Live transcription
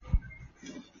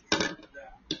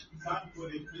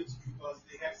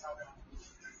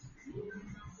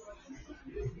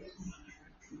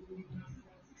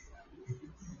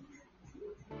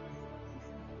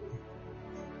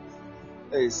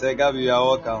Hey, say Gabby, you are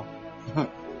welcome.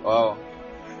 Wow.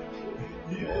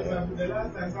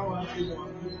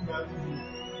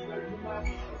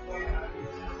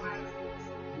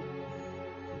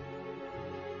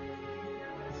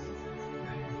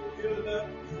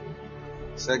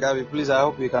 Say Gabby, please, I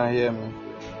hope you can hear me.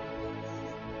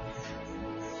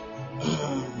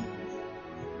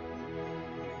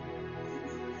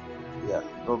 Yeah,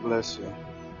 God bless you.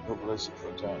 God bless you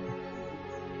for joining.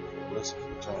 God bless you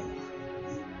for joining.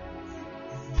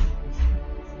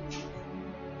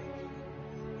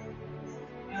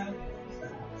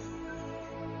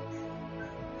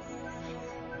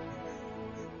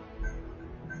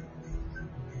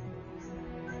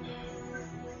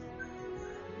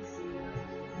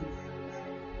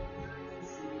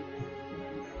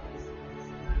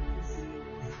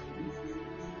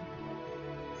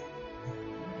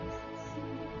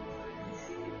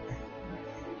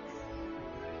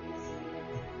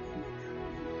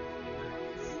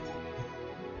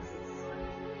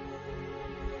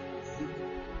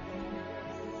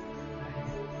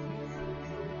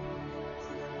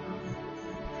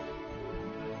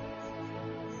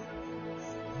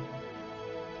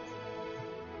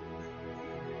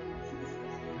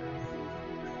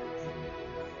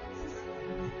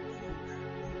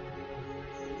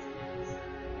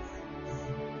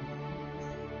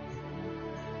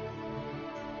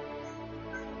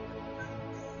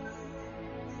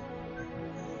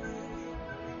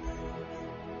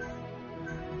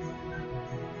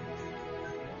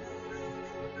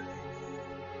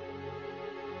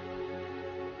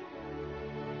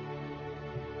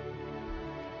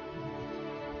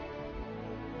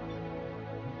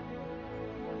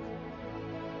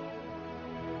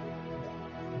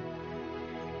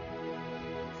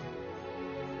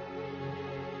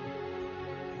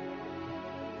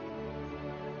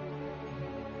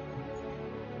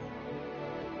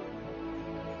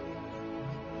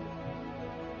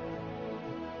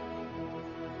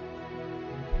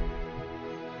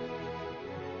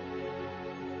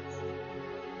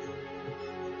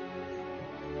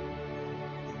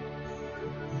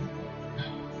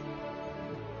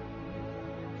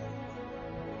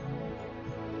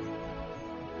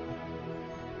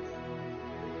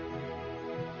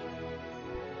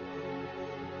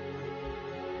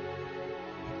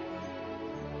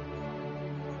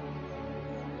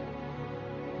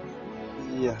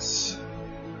 Yes.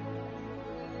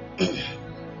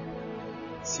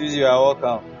 Susie, you are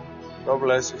welcome. God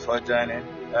bless you for joining.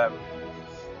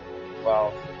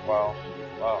 Wow, wow,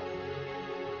 wow.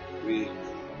 We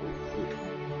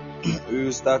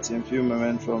will start in a few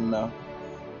moments from now.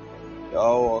 You are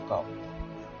all welcome.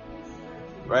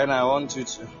 Right now, I want you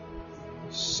to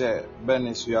share.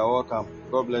 Bernice, you are welcome.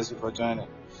 God bless you for joining.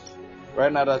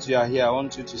 Right now that you are here, I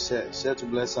want you to share to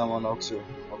bless someone also.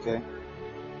 Okay?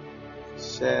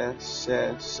 Share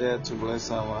to bless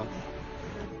someone.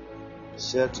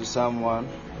 Share to someone.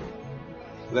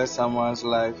 Bless someone's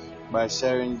life by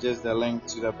sharing just the link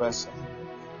to the person.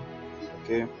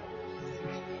 Okay?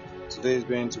 Today is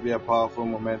going to be a powerful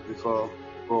moment before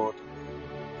God.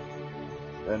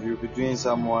 And you'll be doing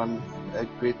someone a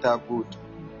greater good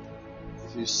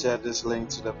if you share this link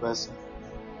to the person.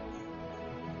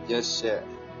 Just share.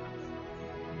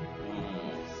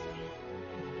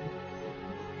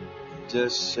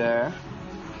 Just share.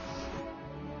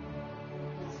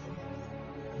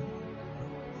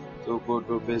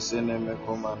 Togodo besene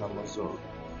mekoma na mazo.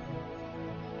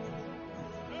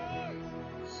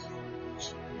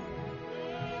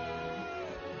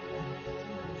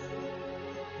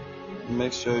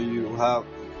 Make sure you have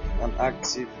an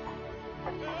active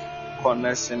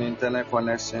connection, internet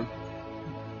connection.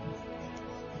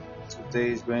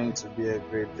 Today is going to be a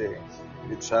great day.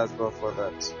 We trust God for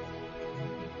that.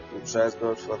 We trust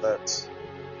God for that.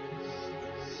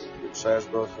 We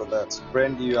trust God for that.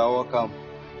 Brandy, you are welcome.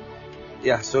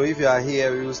 Yeah, so if you are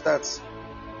here, we will start.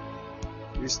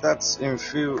 We start in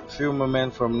few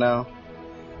moments from now.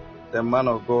 The man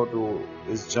of God who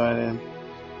is joining.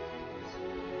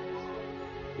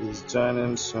 He's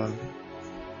joining soon.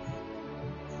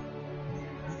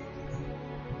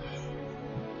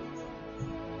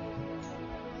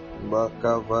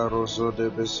 Baka varoso de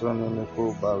besone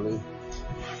meko bali.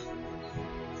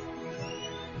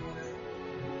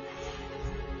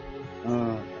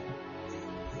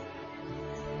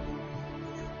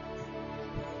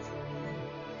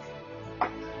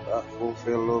 Ako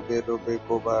felo bedo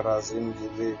beko barazim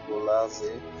dive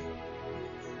kulaze.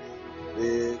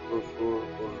 Ekufu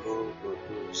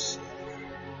Ologodus.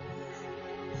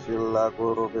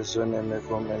 Filagoro Besone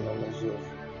Mekomenomezu.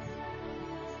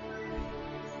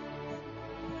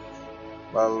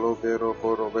 Balobero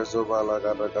Korobezo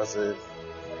Balagadagase.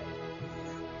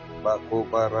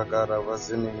 Bakubaragara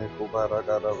Vasini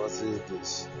Mikubaragara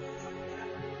Vasidis.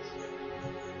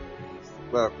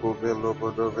 Bakubelo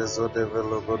Godovezo de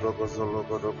Velo Godogozo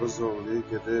Godogozo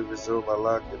Ligede Vizo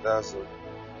Balakidazo.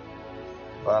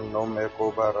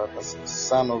 Banomeko Barakas.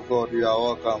 Son of God, you are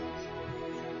welcome.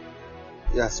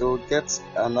 Yeah, so get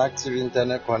an active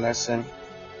internet connection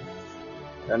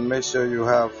and make sure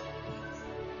your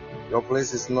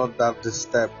place is not that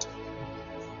disturbed.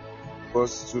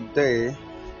 Because today,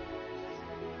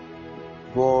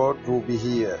 God will be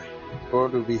here.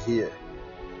 God will be here.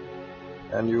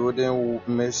 And you wouldn't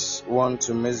want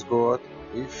to miss God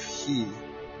if He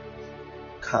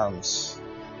comes.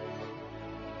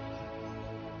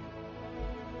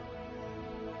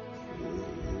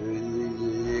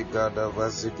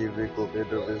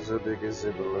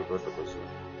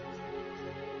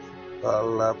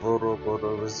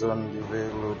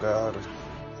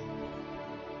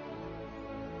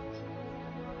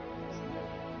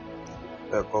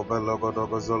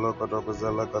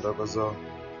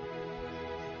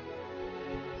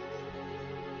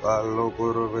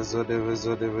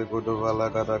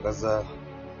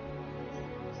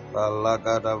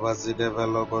 Balagada vazide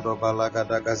velogodo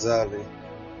balagada gazali.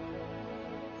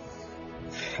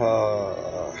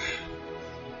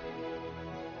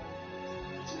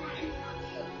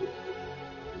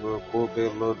 Kobe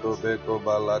lodo beko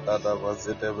balagada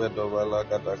vazide vedo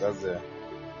balagada gaze.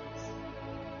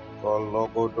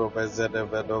 Kologodo bezede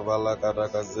vedo balagada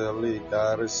gazeli.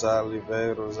 Garisali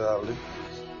verozali.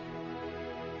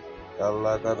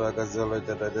 Kalagada gazele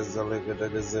gada gazele gada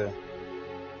gaze.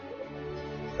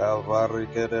 Kavari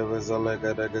gada vezele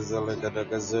gada gazele gada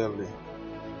gazeli.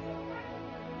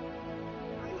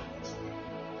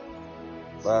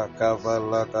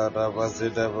 Bakavala kada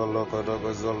vazide velogodo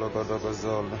gazolo godo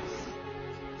gazolo.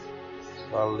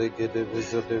 Aligede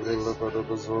vizode velogodo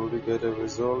gazoli gede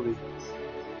vizoli.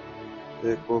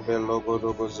 Eko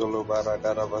velogodo gazolo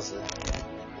baragada vase.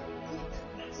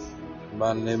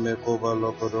 Maneme koba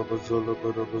logodo gazolo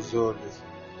godo gazoli.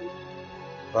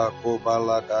 Bako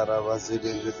balagada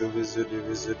vazide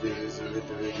vizide.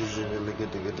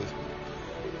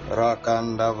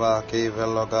 Rakanda va ke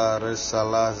velogare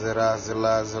salazira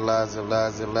zila.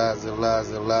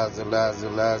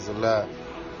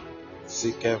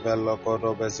 Sike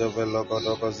velogodo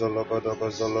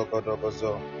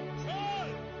gozo.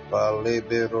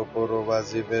 Balebero koro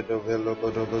vazivedo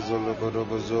velogodo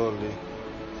gozoli.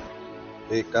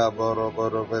 Eka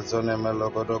boro vezone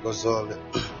melogodo gozoli.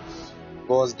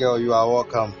 Boss girl, you are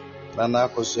welcome. Nana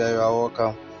Kosia, you are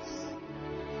welcome.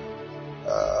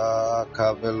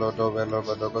 Kavelodo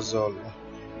velogodo gozoli.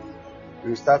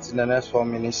 We start in the next 4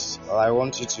 minutes. I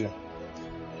want you to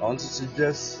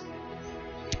just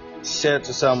share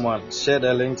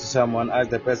the link to someone, ask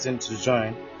the person to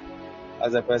join,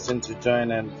 and the person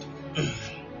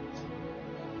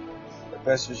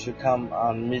should come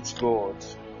and meet God.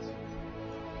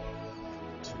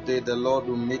 Today the Lord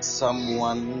will meet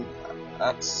someone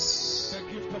at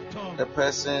the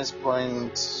person's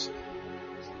point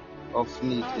of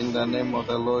need in the name of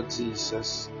the Lord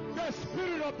Jesus.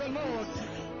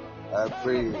 I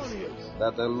pray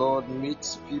that the Lord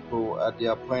meets people at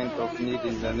their point of need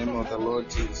in the name of the Lord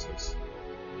Jesus.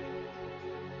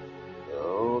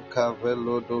 O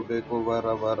Kavelo do Beko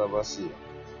Varavarabasi.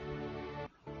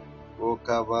 O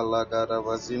Kavalagada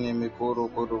Vazini Mikoro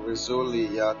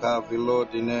Kodovizoli Yakavilo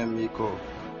Dinamico.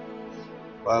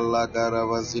 Balagara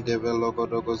Vazide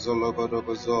Velogodogozolo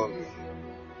Godogozoli.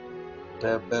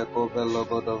 Tebeko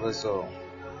Velogodovezo.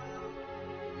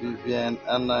 Vivian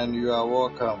Annan, you are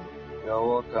welcome. You are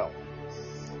welcome.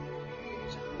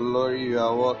 Glory, you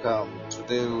are welcome.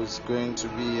 Today is going to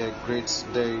be a great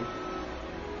day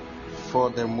for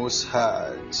the Most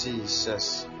High,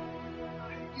 Jesus.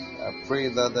 I pray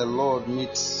that the Lord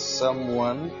meets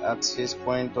someone at his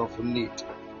point of need.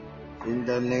 In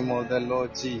the name of the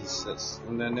Lord Jesus.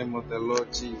 In the name of the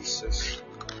Lord Jesus.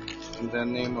 In the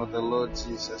name of the Lord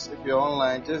Jesus. If you're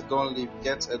online, just don't leave.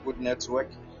 Get a good network.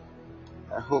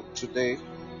 I hope today,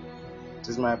 it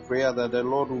is my prayer that the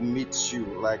Lord will meet you.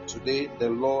 Like today, the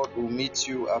Lord will meet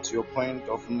you at your point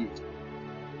of need.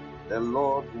 The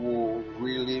Lord will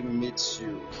really meet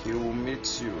you. He will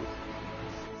meet you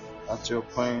at your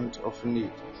point of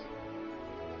need.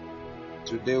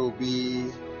 Today will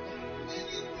be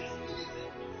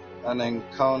an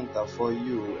encounter for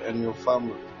you and your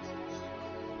family.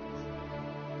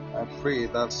 I pray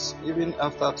that even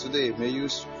after today, may you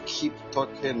keep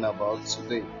talking about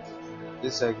today,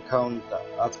 this encounter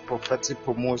at Prophetic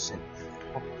Promotion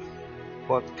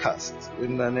Podcast,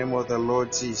 in the name of the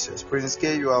Lord Jesus. Prince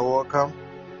K, you are welcome.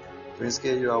 Prince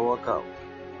K, you are welcome.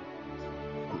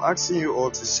 I'm asking you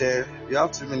all to share. You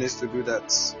have 2 minutes to do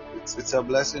that. It's a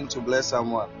blessing to bless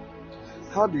someone.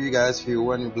 How do you guys feel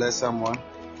when you bless someone?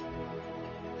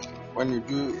 When you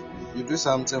do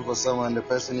something for someone, the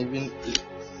person even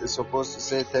is supposed to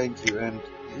say thank you, and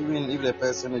even if the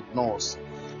person ignores,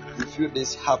 you feel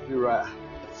this happy right,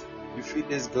 you feel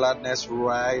this gladness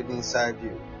right inside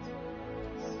you.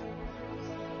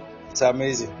 It's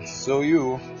amazing. So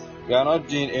you are not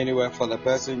doing any work for the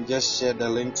person, just share the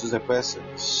link to the person.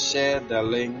 Share the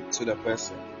link to the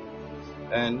person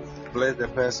and bless the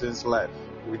person's life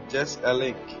with just a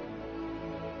link.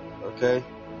 Okay?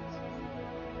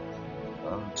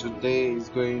 Today is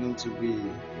going to be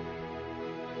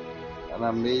an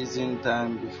amazing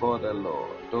time before the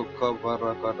Lord. I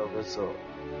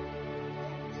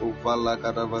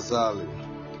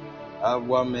have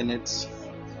 1 minute.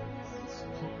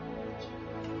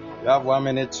 You have 1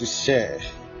 minute to share.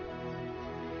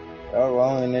 You have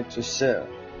 1 minute to share.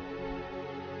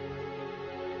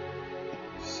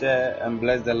 Share and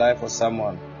bless the life of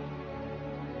someone.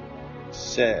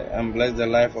 Share and bless the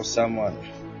life of someone.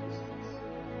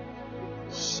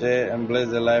 Share and bless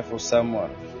the life of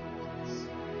someone.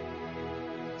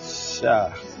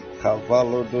 Share.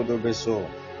 Cavallo dodo beso.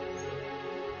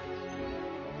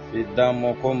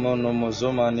 Idamo como no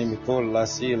mozoma ni mikola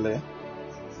sile.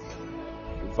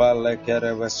 Vale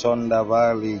kereve sonda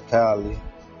vali kali.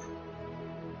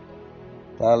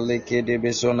 Tali kede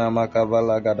besona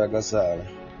makabala gadagasala.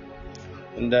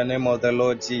 In the name of the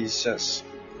Lord Jesus.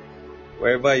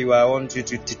 Wherever you are, I want you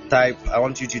to type.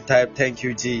 Thank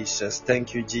you, Jesus.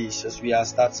 Thank you, Jesus. We are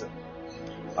starting.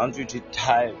 I want you to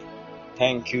type.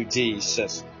 Thank you,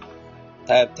 Jesus.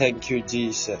 Type. Thank you,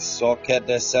 Jesus. So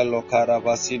kedeselo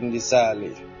karavasin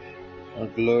disali.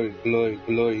 Glory, glory,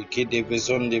 glory. Kide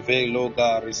beson de velo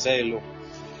gariselo.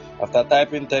 After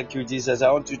typing thank you, Jesus,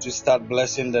 I want you to start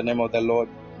blessing the name of the Lord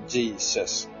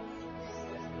Jesus.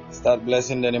 Start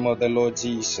blessing the name of the Lord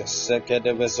Jesus.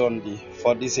 Sekede besondi.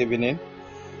 For this evening,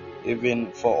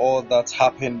 even for all that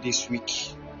happened this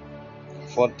week,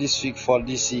 for this week, for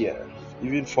this year,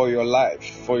 even for your life,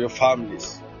 for your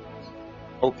families.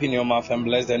 Open your mouth and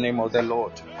bless the name of the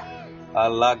Lord.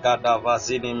 Allah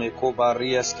gadavazini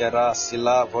mekobaries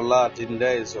kerasila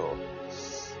voladindezo.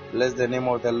 Bless the name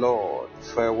of the Lord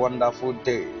for a wonderful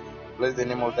day. Bless the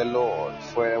name of the Lord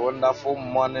for a wonderful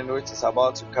morning which is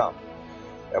about to come.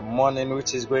 A morning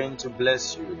which is going to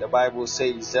bless you. The Bible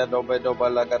says, the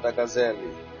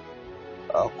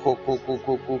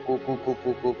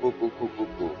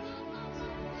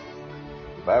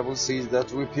Bible says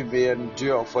that weeping may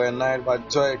endure for a night, but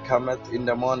joy cometh in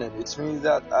the morning. It means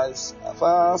that as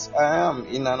far as I am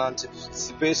in an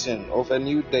anticipation of a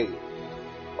new day,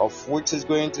 of which is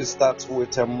going to start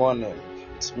with a morning,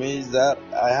 it means that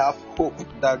I have hope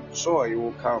that joy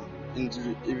will come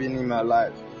into even in my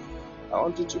life. I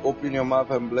want you to open your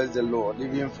mouth and bless the Lord,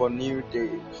 even for new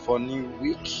day, for new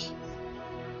week,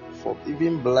 for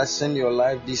even blessing your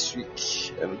life this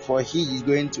week, and for He is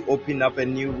going to open up a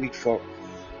new week for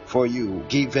you.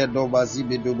 Give it over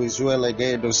zibido bezuele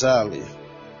gedo sali.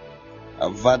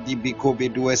 Avadi biko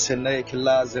bedu esene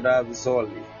kilazira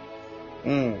visoli.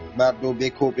 Bado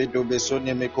beko bedo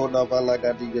besone mekoda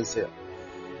valagadigese.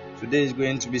 Today is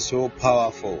going to be so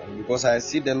powerful because I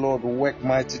see the Lord work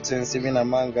mighty things even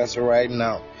among us right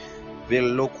now.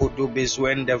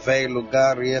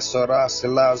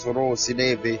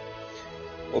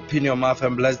 Open your mouth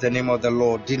and bless the name of the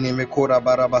Lord.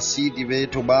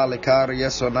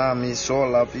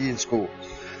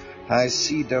 I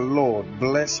see the Lord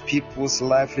bless people's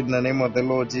life in the name of the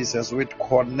Lord Jesus with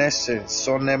connections.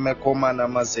 I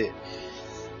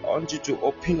want you to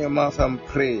open your mouth and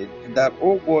pray that,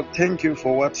 oh God, thank you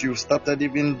for what you've started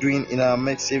even doing in our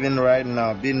midst even right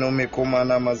now.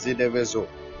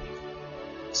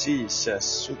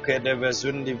 Jesus,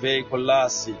 sukedevezundi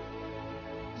veikulasi.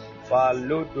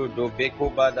 Faludo do beko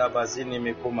bada bazini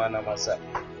mekumana masa.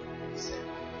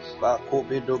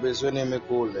 Bakobe do bezuni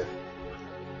mekule.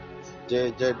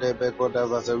 We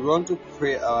want to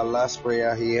pray our last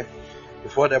prayer here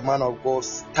before the man of God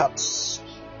starts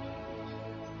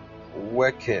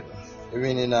working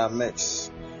even in our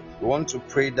midst. We want to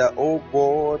pray that, oh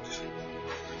God,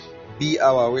 be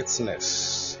our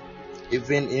witness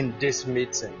even in this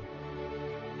meeting.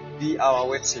 Be our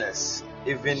witness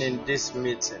even in this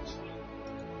meeting.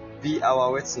 Be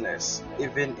our witness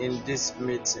even in this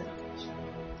meeting.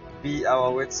 be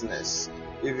our witness,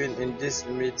 even in this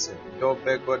meeting. The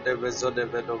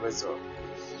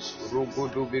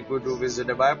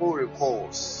Bible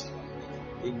records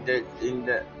in the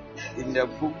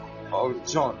book of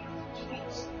John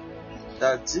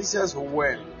that Jesus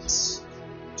went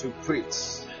to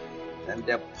preach, and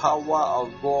the power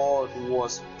of God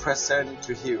was present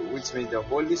to heal, which means the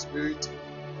Holy Spirit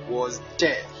was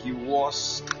there. He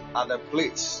was at the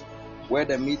place where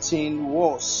the meeting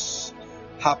was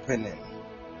happening.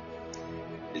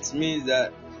 It means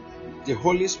that the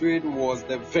Holy Spirit was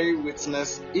the very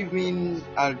witness even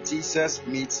at Jesus'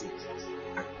 meeting.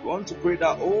 We want to pray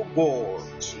that, oh God,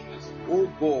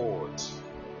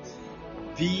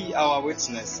 be our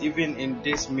witness even in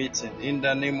this meeting, in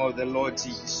the name of the Lord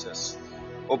Jesus.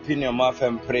 Open your mouth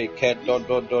and pray.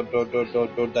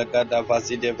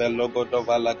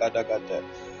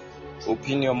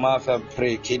 Open your mouth and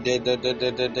pray.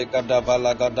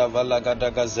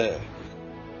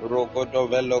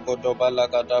 In the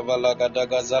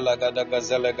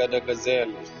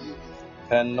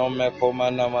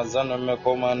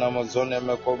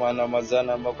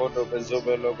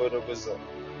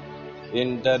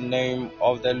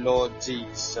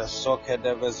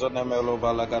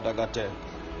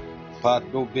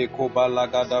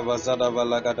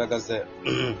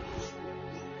name of the Lord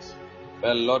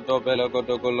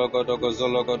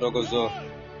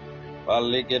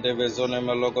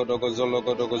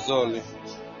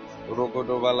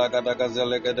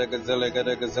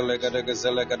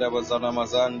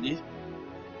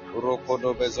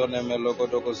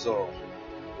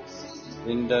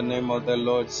In the name of the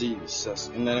Lord Jesus.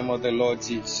 In the name of the Lord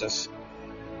Jesus.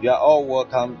 You are all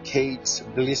welcome. Kate,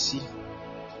 Blissy,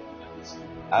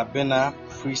 Abena,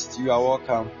 Priest, you are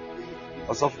welcome.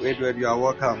 Also, Edward, you are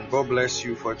welcome. God bless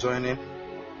you for joining.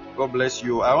 God bless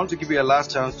you. I want to give you a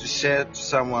last chance to share to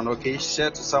someone, okay? Share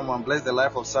to someone. Bless the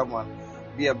life of someone.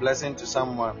 Be a blessing to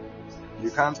someone. You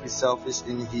can't be selfish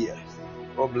in here.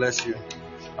 God bless you.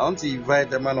 I want to invite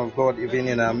the man of God even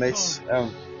in our midst. I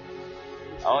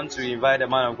want to invite the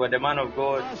man of God. The man of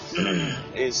God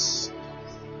is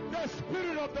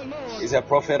a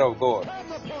prophet of God.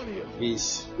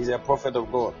 He's a prophet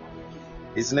of God.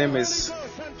 His name is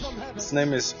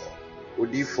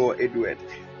Odifo Edward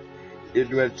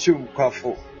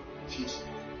Twum-Kwafo.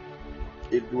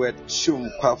 Edward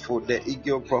Twum-Kwafo, the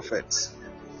Eagle Prophet.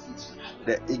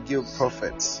 The Eagle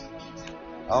Prophet.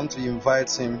 I want to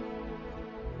invite him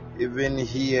even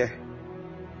here.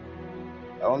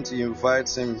 I want to invite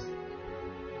him.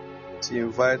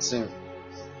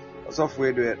 What's up,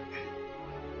 Edward?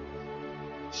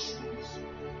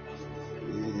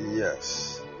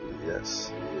 Yes.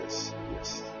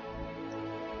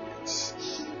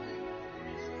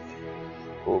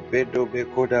 Obedo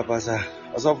Bekoda Baza.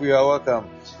 What's up, you are welcome.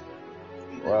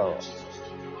 Wow.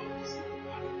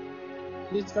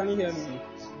 Please, can you hear me?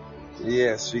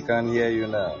 Yes, we can hear you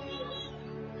now.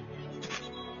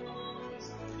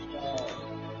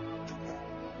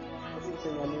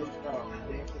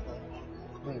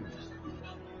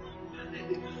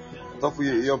 So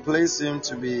your place seems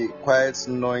to be quite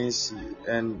noisy,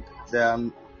 and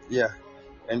and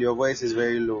your voice is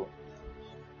very low.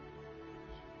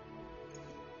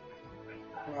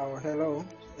 Wow, hello.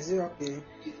 Is it okay?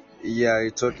 Yeah,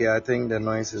 it's okay. I think the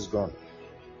noise is gone.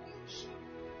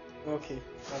 Okay.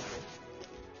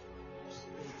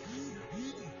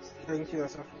 Thank you,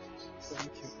 sir.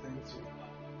 Thank you.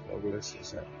 God bless you,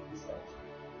 sir.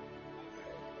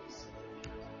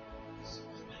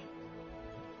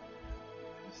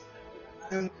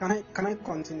 Can I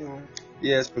continue?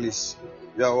 Yes, please.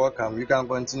 You are welcome. You can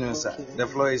continue, okay, sir. The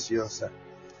floor is yours, sir.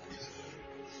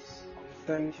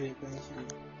 Thank you.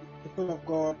 People of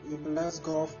God, we bless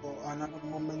God for another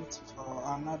moment, for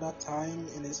another time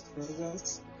in His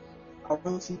presence. I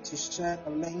want you to share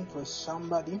the link with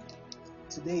somebody.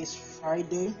 Today is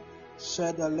Friday.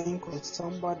 Share the link with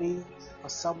somebody for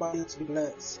somebody to be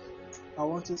blessed. I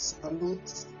want to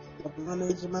salute the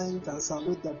management and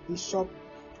salute the bishop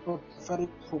for prophetic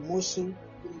promotion,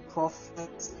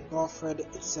 Prophet Godfred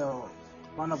itself.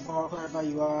 Man of God, wherever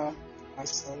you are, I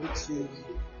salute you.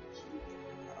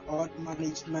 All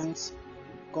management,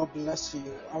 God bless you.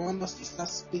 I want us to start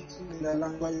speaking in the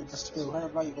language of the Spirit,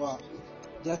 wherever you are.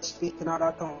 Just speak in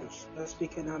other tongues. Let's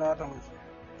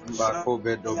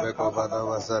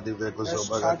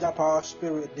charge up our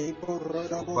spirit.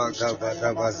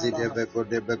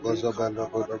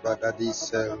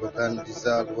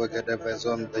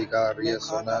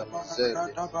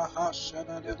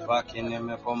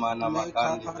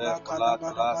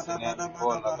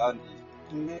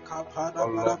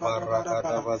 Allah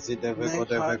barakada vazide veko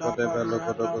de velo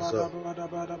kodogozo.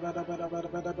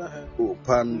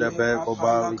 Upande beko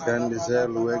bali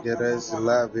gandizel wegeres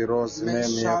la viros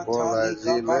nemi ebola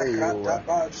zilewa.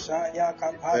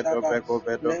 Bedo beko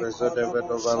bedo bezo de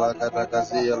bedo valakada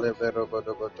gazia le vero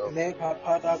kodogoto.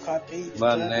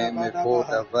 Mane me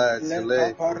koda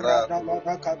vazile kulago.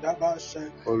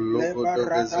 Ologo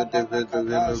dogezo de vedo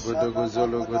velo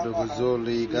kodogozo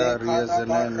ligari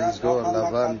enemies go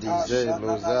lavandi ze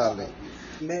lozale.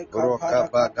 Roka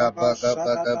baga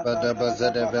bada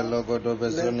bazede velogo do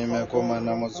bezoni mekoma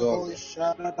na mozoli.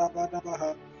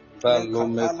 Palo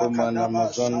mekoma na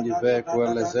mozondi veko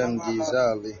elezendi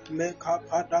zali.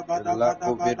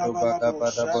 Lako vedo baga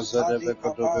bada bozede veko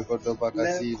do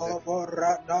bagazize.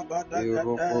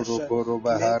 Roko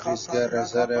baharis kere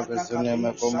zere bezoni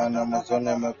mekoma na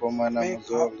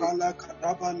mozoli.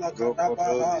 Roko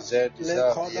do dizedi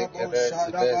zali ekere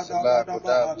zidezi lago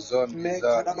da bizondi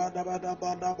zali.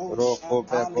 Roko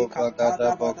beko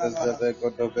bagada bogeze veko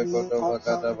do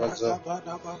bagada bazo.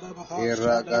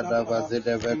 Iragada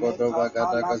bazide veko do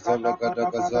bagada gazo veko do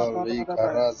gazo li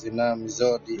karazi na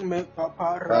mizodi.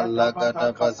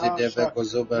 Balagada bazide veko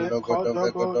zube logo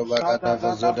do bagada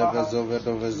vazo de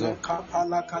vezo.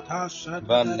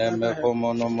 Vane meko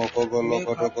mono moko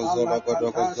logo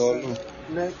do gazolu.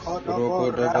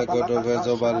 Roko do veko do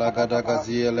vezo balagada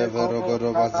gazi eleve rogo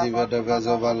do vazive de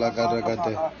vezo balagada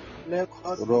gade.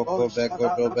 Roko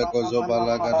beko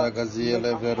zobala gada gazi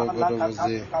eleve rogo do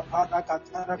vazi.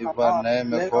 Ivane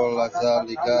mekola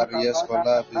zali gari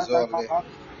eskola bizole.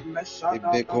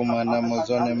 Ibeko mana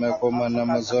mozone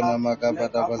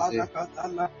magabada vazi.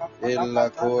 Illa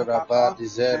kura badi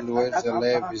zelu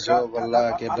ezele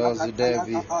vizovala kedozi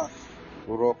devi.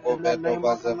 Roko bedo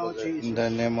bazele in the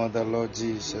name of the Lord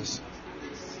Jesus.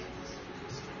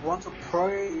 Want to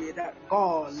pray that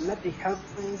God, let the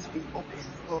heavens be open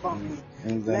over me.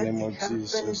 In the Let name the of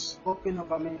heavens Jesus. be open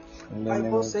over me. In The the name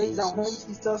Bible of says that when Jesus.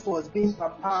 Jesus was being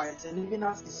baptized, and even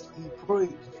as he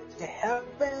prayed, the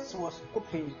heavens was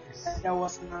open, and there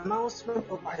was an announcement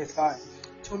over his life.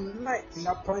 Tonight we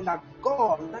are praying that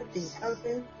God, let the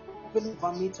heavens open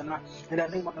for me tonight. In the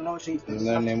name of the Lord Jesus. In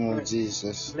the name of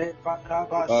Jesus.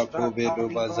 Bakubedo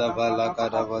bazavala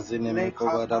kada vazine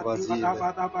mekovada vazive.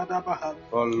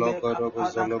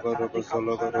 Logodogozo.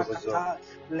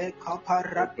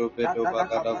 Odobedo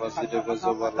bagada vazide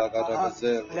vezova lagada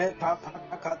gazele.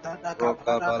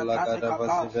 Roka balagada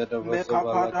vazivedo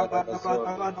vezova lagada gazole.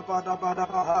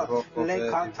 Roko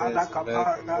vedi vezi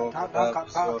lego logo da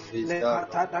vizoli izgalo.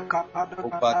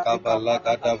 Upaka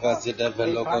balagada vazide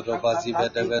velogodo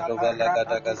vazivede vedo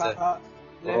valagada gaze.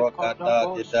 Roka da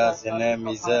gidazine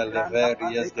mizele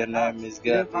veri esgene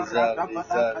mizgeli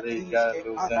zali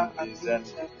galo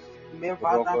zendi.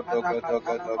 Roko dogo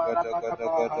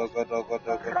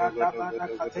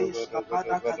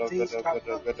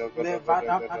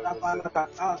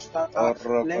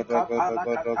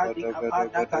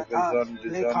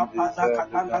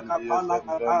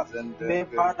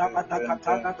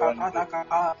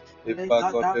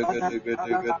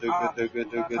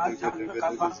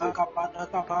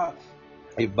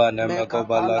Ibane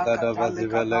makobala gada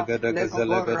vazivele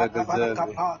gada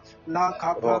gazeli.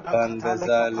 Ropande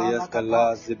zali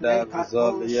eskala zida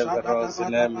vizoli everosi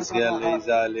nemis gele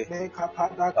izali.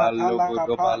 Alugo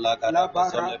do balagada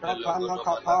bazole velogo do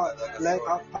balagada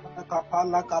gazoli.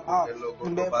 Velogo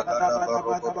do bagada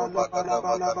barogo do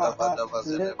bagada bada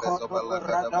vazile bezo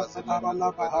balagada vazine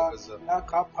mekobe do gazo.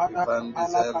 Ivan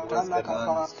dizel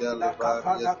weskenan iskele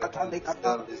vari eskenan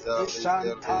iskele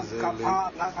zali.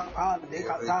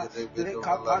 Irigede vido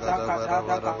balagada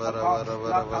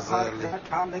bara vazeli.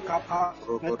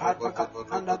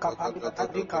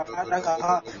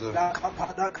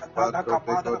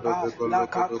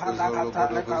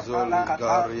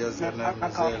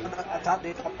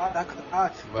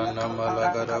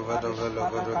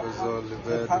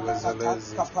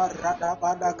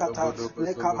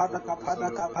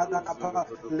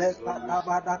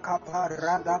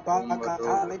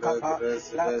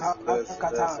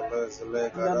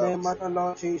 In the name of the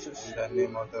Lord Jesus. In the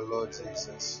name of the Lord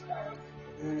Jesus.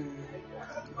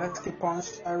 Let's keep on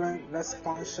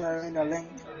sharing the link.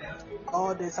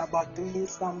 All this about doing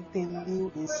something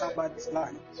new in somebody's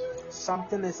life.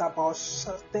 Something is about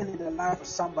shifting in the life of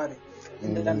somebody.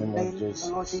 In the name of the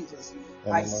Lord Jesus.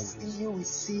 I see you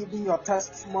receiving your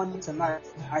testimony tonight.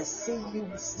 I see you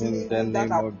receiving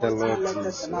that apostle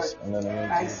letter tonight.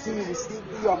 I see you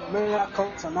receiving your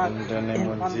miracle tonight. In the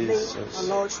name of Jesus. Of the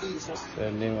Lord Jesus. In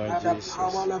the name of And Jesus. the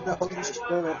power of the Holy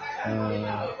Spirit.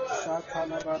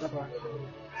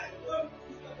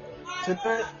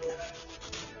 Tonight,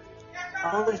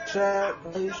 I want to share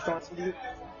very shortly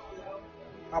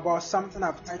about something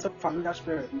I've titled Familiar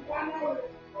Spirit.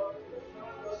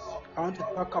 I want to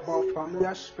talk about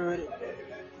familiar spirit.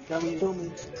 Then we zoom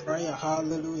into prayer.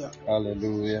 Hallelujah.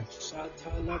 Hallelujah.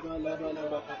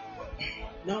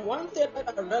 Now, one thing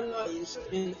that I realized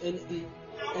in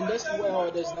this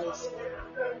world is that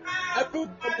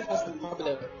everybody has a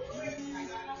problem,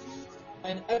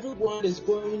 and everyone is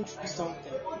going through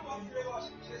something.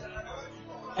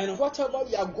 And whatever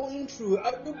we are going through,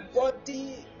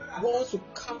 everybody wants to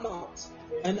come out,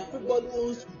 and everybody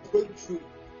wants to break through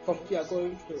from what we are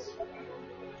going through.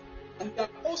 And we are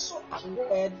also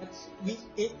aware that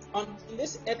on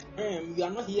this earth realm, we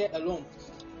are not here alone.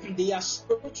 There are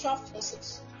spiritual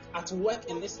forces at work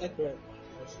in this earth realm.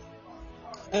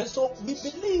 And so we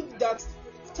believe that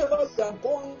whatever we are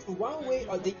going through, one way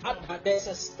or the other, there's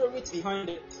a spirit behind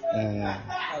it.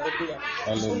 Hallelujah.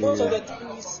 So most of the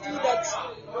time we see that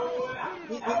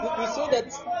we say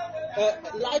that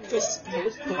life is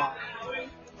spiritual.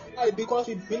 Why? Because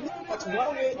we believe that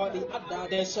one way or the other,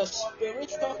 there's a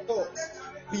spiritual force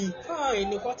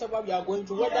behind whatever we are going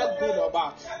through, whether good or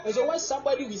bad. And so when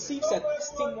somebody receives a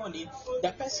testimony,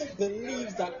 the person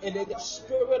believes that it is the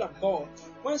Spirit of God.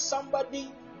 When somebody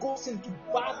goes into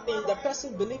bad things, the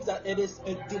person believes that it is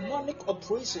a demonic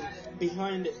operation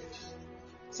behind it.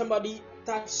 Somebody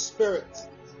type spirit.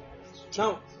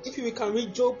 Now, if we can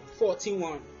read Job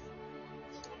 14:1.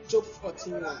 Job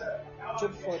 14:1.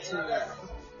 Job 14:1.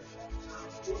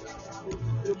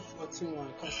 Job 14:1.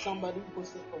 Can somebody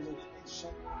post it for me?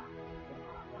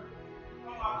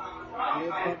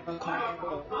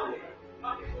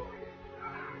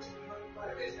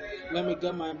 Let me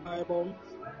get my Bible.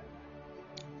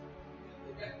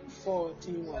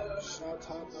 14:1.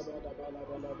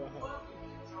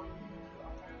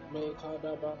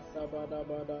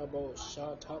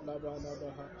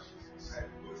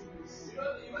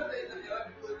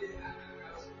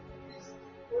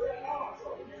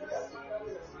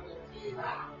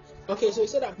 Okay, so he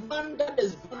said that man that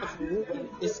is born of a woman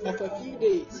is of a few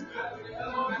days.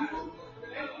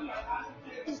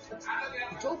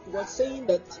 Job was saying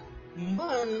that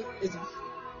man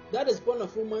that is born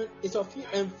of woman is of few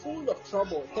and full of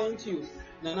trouble. Thank you,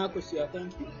 Nana Kusia.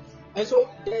 Thank you. And so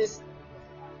there's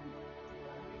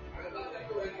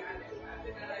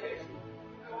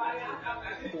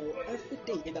every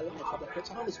day in the life of the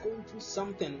person, man is going through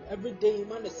something. Every day,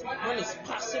 man is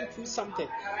passing through something.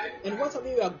 And whatever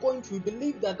we are going through, we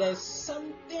believe that there's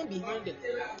something behind it.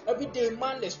 Every day,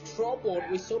 man is troubled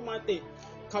with so much thing.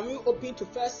 Can we open to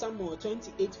 1 Samuel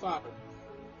 28:5?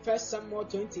 1 Samuel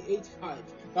 28:5.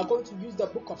 We are going to use the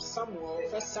book of Samuel,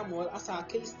 1 Samuel, as our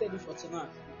case study for tonight.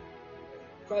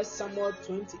 1 Samuel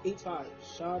 28:5.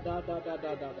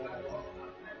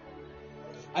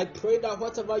 I pray that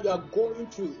whatever you are going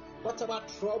through, whatever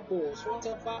troubles,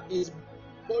 whatever is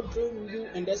bothering you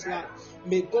in this life,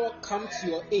 may God come to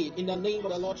your aid in the name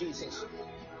of the Lord Jesus.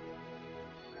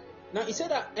 Now he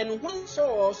said that, and when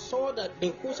Saul saw that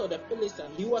the host of the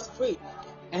Philistines, he was afraid,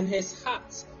 and his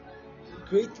heart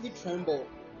greatly trembled.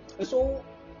 And so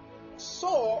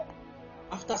Saul,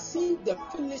 after seeing the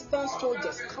Philistine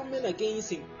soldiers coming against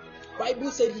him,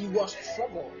 Bible said he was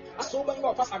troubled. As so many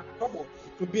of us are troubled.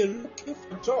 We've been looking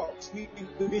for jobs. We've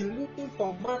been looking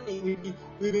for money. We've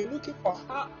been looking for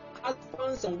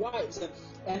husbands and wives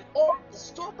and all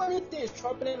so many things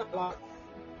troubling our life.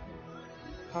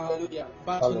 Hallelujah.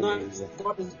 But tonight,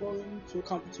 God is going to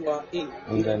come to our aid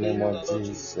in the name of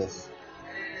Jesus.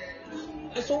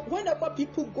 And so whenever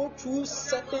people go through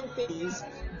certain things,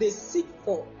 they seek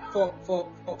for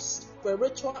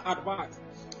spiritual advice,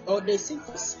 or they seek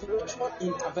for spiritual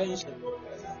intervention.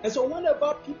 And so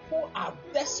whenever people are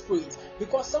desperate,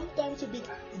 because sometimes we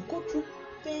go through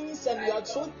things and we are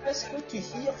so desperate to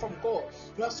hear from God,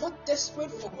 we are so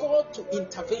desperate for God to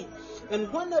intervene.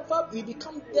 And whenever we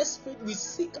become desperate, we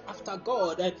seek after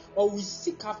God, or we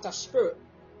seek after spirit.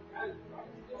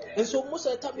 And so most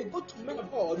of the time we go to men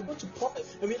of God, we go to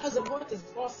prophets, and we ask them, what is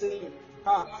God saying?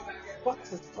 What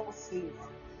is God saying?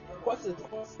 What is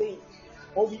God saying?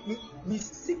 Or we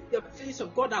seek the face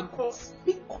of God, that God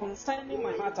speak concerning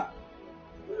my matter.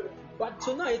 But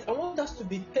tonight, I want us to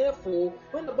be careful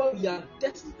whenever we are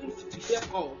desperate to hear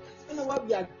God, whenever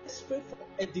we are desperate for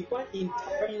a divine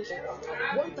intervention.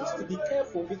 I want us to be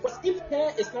careful, because if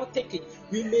care is not taken,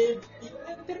 we may be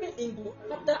entering into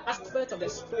other aspects of the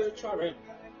spiritual realm,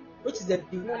 which is the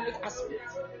demonic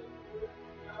aspect.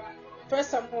 1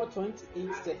 Samuel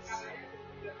 28:6.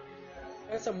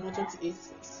 1 Samuel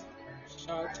 28:6.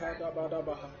 Son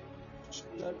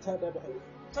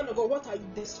of God, what are you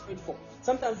desperate for?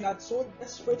 Sometimes we are so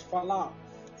desperate for love.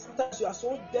 Sometimes you are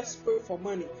so desperate for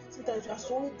money. Sometimes you are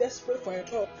so desperate for a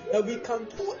job that we can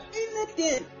do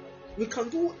anything. We can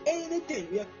do anything.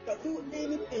 We can do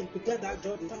anything to get that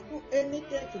job. We can do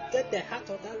anything to get the heart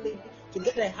of that lady, to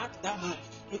get the heart of that man.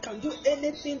 We can do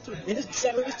anything to in this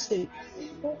very state.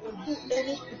 People can do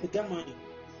anything to get money.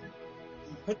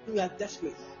 When we are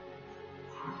desperate.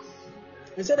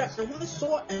 He said that, and when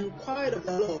Saul inquired of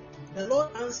the Lord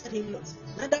answered him not,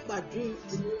 neither by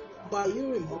dreams, by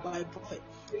Urim or by a prophet.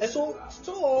 And so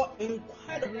Saul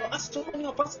inquired of the Lord, as so many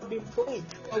of us have been praying,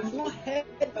 but we've not heard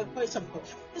the voice of God.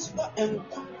 Saul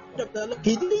inquired of the Lord.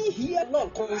 He didn't hear the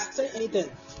Lord say anything,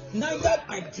 neither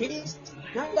by dreams,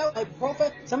 neither by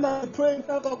prophet. Somebody praying,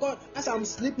 oh God, as I'm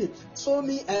sleeping, show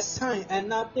me a sign and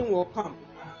nothing will come.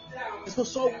 And so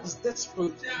Saul was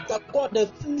desperate that God, the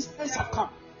Philistines have come.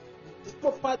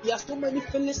 There are so many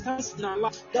Philistines in our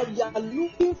life that we are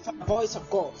looking for the voice of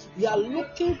God. We are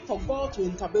looking for God to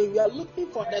intervene. We are looking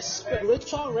for the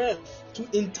spiritual realm to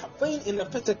intervene in the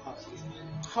physical.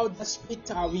 How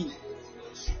desperate are we?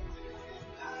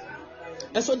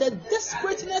 And so the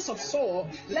desperateness of Saul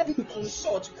led him to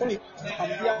consult with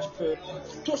familiar spirit.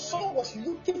 So Saul was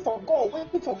looking for God,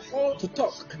 waiting for God to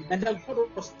talk, and then God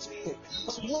was speaking.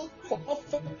 Was waiting for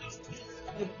offer.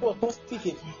 And God was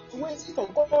speaking, waiting for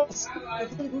God to speak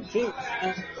and dream,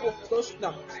 and God was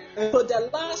down. And so the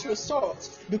last resort,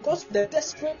 because of the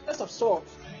desperateness of Saul,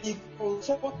 he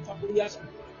consulted familiar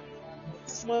spirit.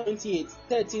 28,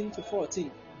 13 to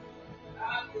 14.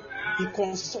 He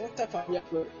consulted familiar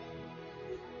spirit.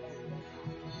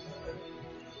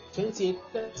 28,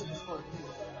 13 to 14.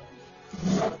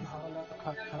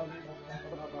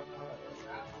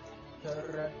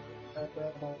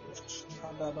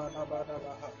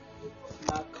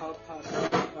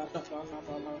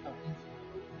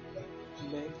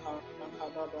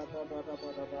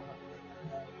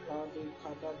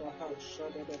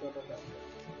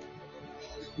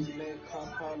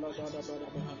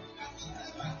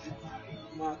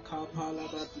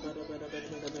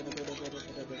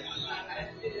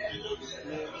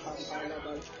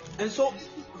 And so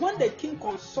when the king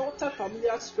consulted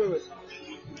familiar spirit,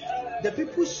 the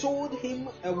people showed him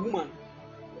a woman,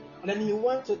 and then he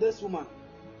went to this woman.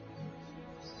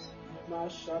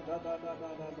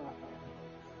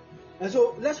 And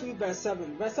so let's read verse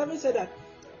 7. Verse 7 said that,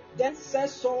 then said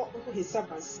Saul unto his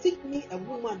servant, seek me a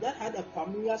woman that had a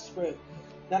familiar spirit,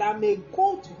 that I may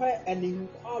go to her and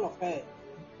inquire of her.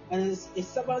 And his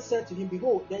servant said to him,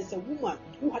 behold, there is a woman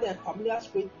who had a familiar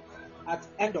spirit at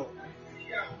Endor.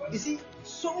 You see,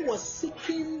 Saul was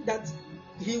seeking that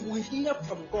he will hear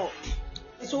from God.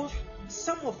 And so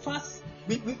some of us,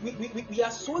 we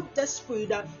are so desperate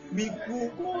that we will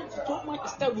go to so much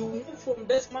step. We will move from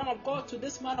this man of God to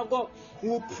this man of God. We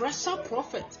will pressure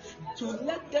prophet to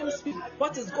let them speak.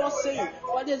 What is God saying?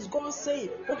 What is God saying?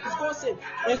 What is God saying?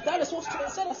 And that is what Saul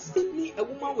said. Seek me a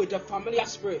woman with a familiar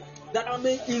spirit, that I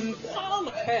may inquire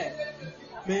of her.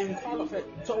 May inquire of her.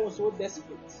 Saul was so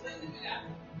desperate.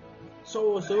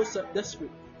 Saul was so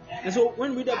desperate. And so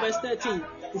when we read verse 13,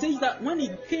 it says that when he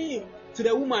came to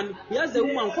the woman, he asked the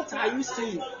woman, what are you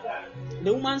seeing?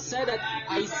 The woman said that,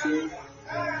 I see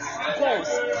gods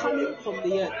coming from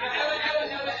the earth.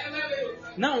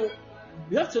 Now,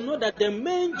 you have to know that the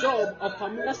main job of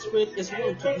familiar spirit is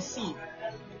one, to deceive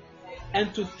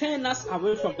and to turn us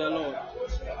away from the Lord.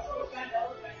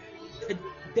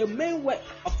 The main work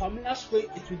of familiar spirit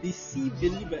is to deceive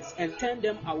believers and turn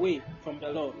them away from the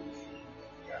Lord.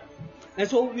 And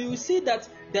so we will see that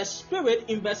the spirit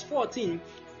in verse 14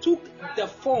 took the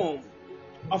form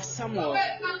of Samuel,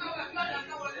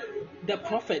 the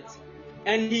prophet,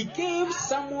 and he gave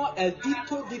Samuel a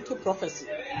dito prophecy.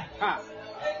 Out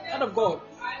of God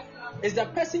is the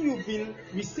person you've been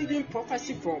receiving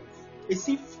prophecy from. Is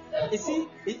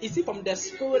it from the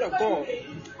Spirit of God,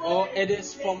 or it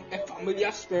is from a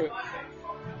familiar spirit?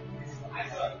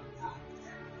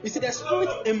 You see, the Spirit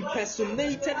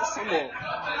impersonated Samuel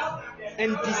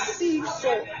and deceived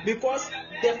Saul, because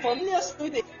the familiar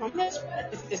spirit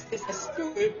is a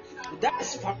spirit that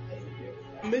is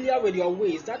familiar with your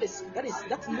ways. That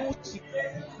knows you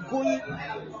going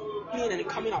in and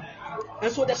coming up.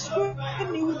 And so the spirit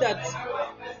knew that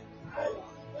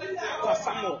for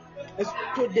Samuel. And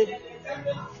so they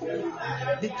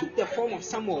took the form of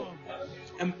Samuel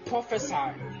and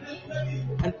prophesied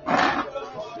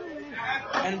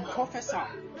and prophesied.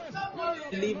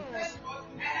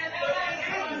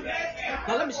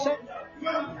 Now let me show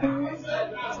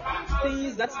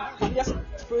things that familiar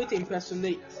spirit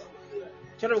impersonates.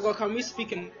 Child of God, can we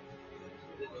speak in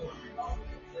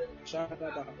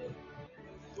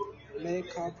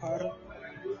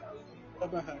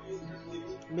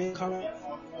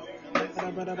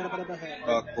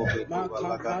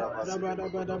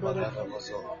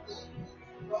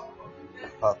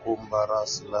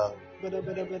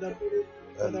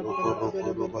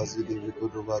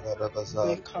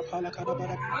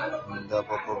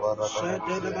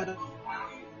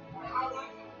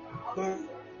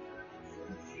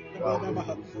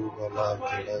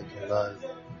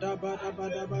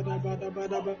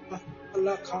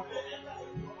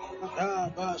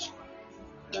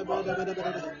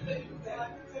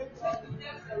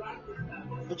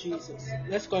Jesus.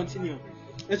 Let's continue.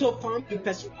 And so, family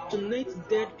impersonate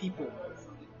dead people.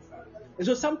 And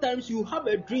so sometimes you have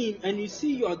a dream and you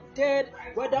see your dead,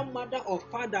 whether mother or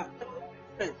father,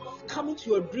 coming to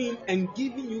your dream and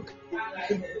giving you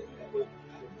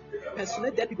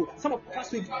impersonate dead people. Some of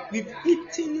us we've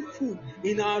eaten food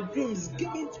in our dreams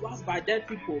given to us by dead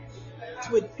people.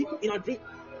 With people in our dreams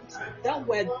that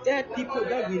were dead people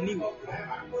that we knew.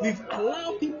 We've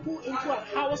allowed people into our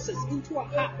houses, into our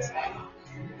hearts.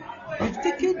 We've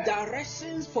taken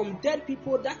directions from dead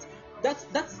people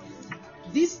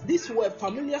these were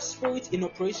familiar spirits in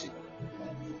operation.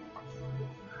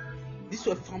 These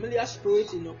were familiar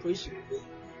spirits in operation.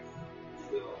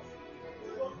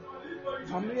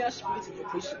 Familiar spirits in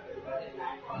operation.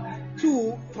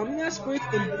 2, familiar spirits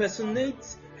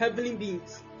impersonate heavenly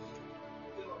beings.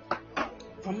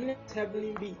 Familiar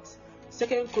heavenly beings.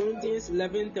 2 Corinthians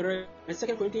 11:3 and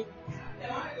 2 Corinthians.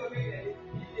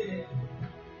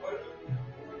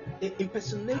 They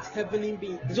impersonate heavenly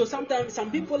beings. So sometimes some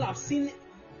people have seen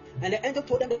and the angel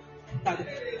told them that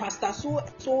Pastor so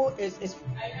is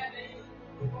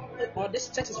or this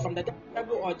church is from the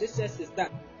devil or this church is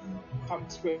that from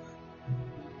spirit.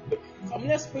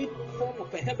 Familiar spirit form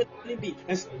of a heavenly being.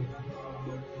 And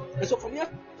so familiar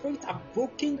spirits have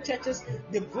broken churches,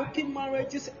 they've broken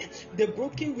marriages, they've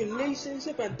broken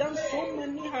relationships and done so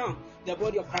many harm the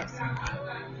body of Christ.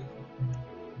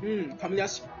 Familiar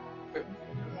spirit.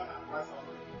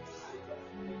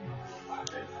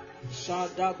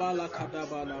 Shadabala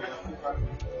kadabala.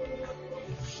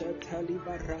 Shetali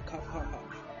barakapala.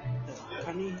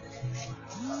 Can you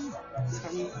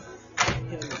hear me?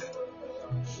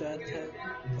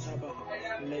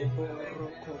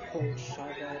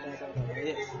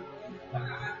 Yes.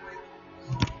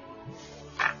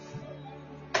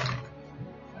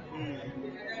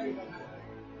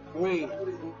 Wait.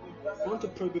 I want to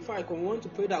pray before I come. I want to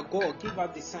pray that God give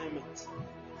us discernment.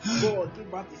 God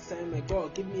give us discernment.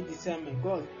 God give me discernment.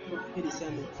 God give me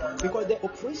discernment. Because the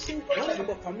operation, once you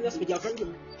got familiar spirit, they are very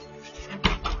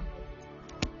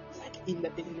like in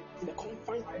the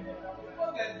confines.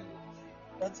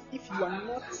 That if you are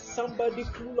not somebody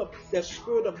full of the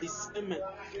spirit of discernment,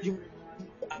 you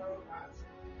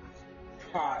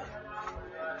are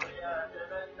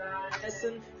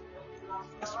person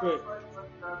spirit.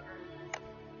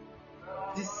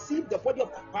 Deceive the body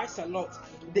of Christ a lot.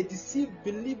 They deceive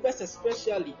believers,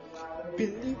 especially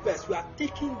believers. We are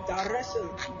taking direction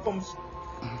from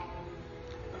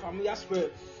familiar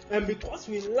spirit, and because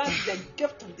we lack the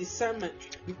gift of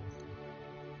discernment,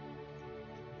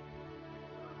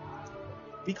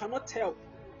 we cannot tell.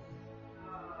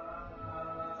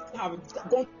 They have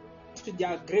gone to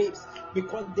their graves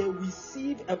because they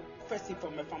receive a prophecy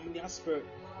from a familiar spirit.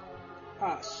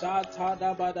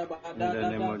 In the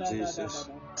name of Jesus.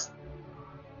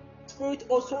 Spirit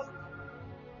also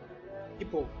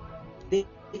people. They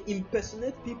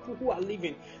impersonate people who are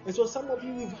living. And so some of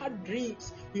you, you've had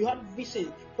dreams, you had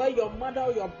visions where your mother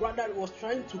or your brother was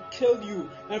trying to kill you.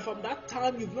 And from that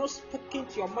time, you've not spoken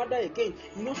to your mother again.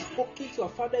 You've not spoken to your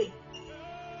father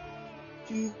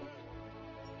again.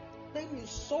 Then you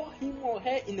saw him or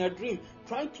her in a dream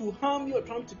trying to harm you or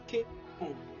trying to kill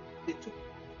you. They took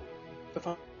the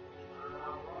form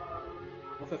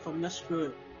of a familiar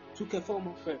spirit, took a form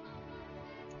of it.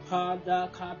 And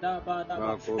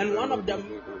one of the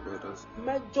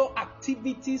major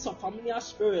activities of familiar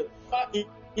spirit are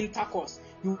intercourse.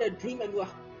 You had a dream and you are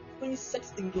having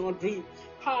sex in your dream.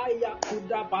 Familiar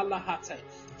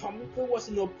was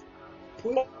in your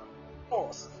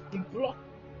doors, in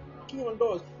blocking on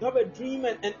doors. You have a dream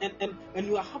and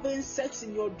you are having sex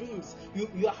in your dreams.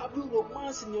 You are having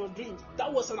romance in your dreams.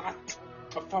 That was an act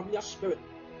of familiar spirit.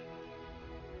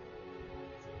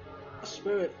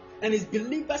 And it's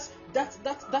believers that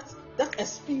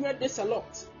experience this a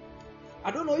lot. I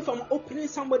don't know if I'm opening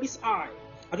somebody's eye.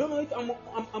 I don't know if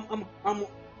I'm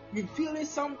revealing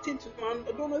something to them.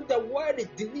 I don't know if the word is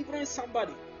delivering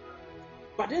somebody.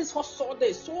 But this is what Saul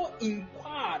did. Saul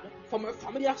inquired from a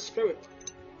familiar spirit.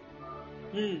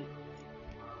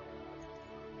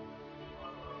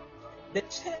 the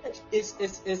church is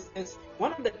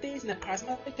one of the things in the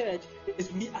charismatic church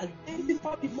is we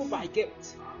identify people by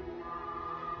gifts.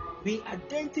 We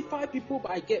identify people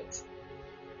by gifts.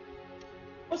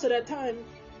 Most of the time,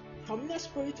 familiar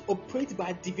spirit operates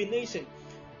by divination,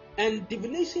 and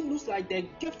divination looks like the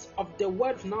gift of the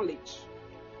word of knowledge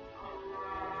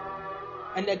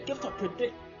and the gift of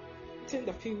predicting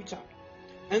the future.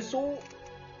 And so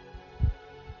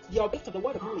they are gift of the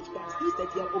word of knowledge, but it means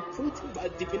that they are operating by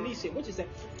divination, which is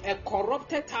a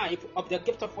corrupted type of the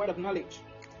gift of word of knowledge.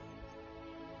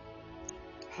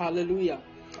 Hallelujah.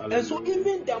 And so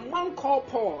even the man called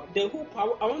Paul, the whole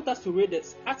power, I want us to read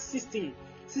this, Acts 16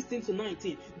 to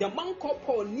 19. The man called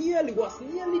Paul was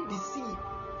nearly deceived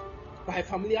by a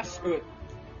familiar spirit.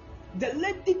 The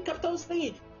lady kept on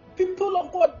saying, people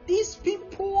of God, these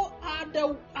people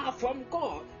are from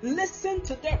God. Listen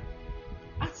to them.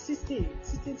 Acts 16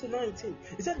 to 19.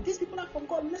 He said, these people are from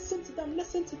God. Listen to them.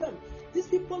 These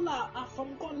people are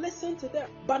from God. Listen to them.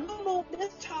 But no,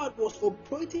 this child was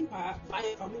operating by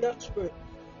a familiar spirit.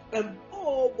 And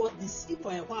Paul was deceived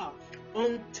for a while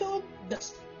until the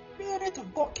Spirit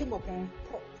of God came upon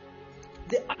Paul.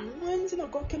 The anointing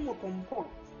of God came upon Paul.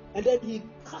 And then he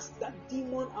cast that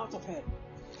demon out of her.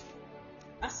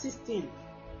 Acts 16.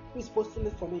 Who is posting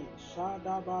it for me?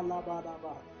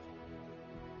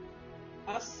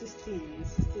 Acts 16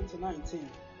 to 19.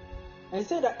 And he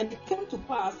said that, and it came to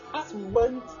pass as we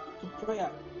went to prayer,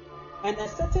 and a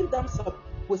certain damsel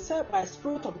was served by a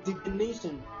spirit of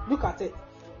divination. Look at it.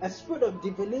 A spirit of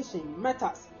divination met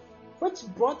us, which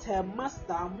brought her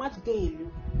master much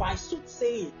gain by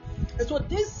soothsaying. And so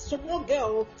this small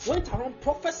girl went around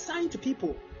prophesying to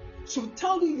people. She will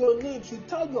tell you your name, she will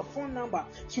tell you your phone number,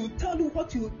 she will tell you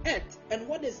what you ate and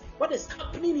what is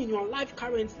happening in your life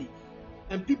currently.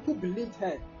 And people believed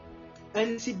her.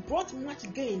 And she brought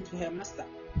much gain to her master.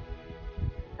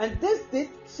 And this did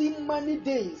she many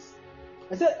days.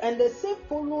 And the same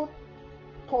followed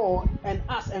Paul and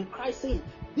us and Christ, saying,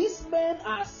 these men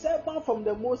are servants from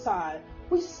the Most High,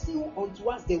 which seal unto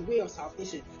us the way of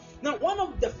salvation. Now, one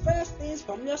of the first things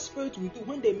familiar spirit will do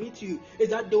when they meet you is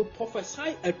that they'll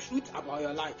prophesy a truth about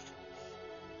your life.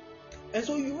 And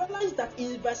so you realize that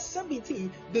in verse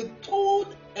 17, they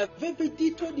told a very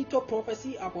detailed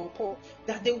prophecy about Paul,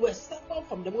 that they were servants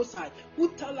from the Most High who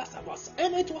tell us about,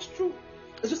 and it was true.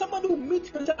 And so somebody will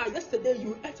meet you and say, yesterday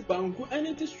you ate bangu, and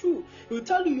it is true. He will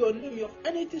tell you your name,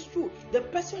 and it is true. The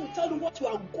person will tell you what you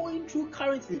are going through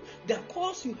currently, the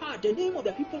course you had, the name of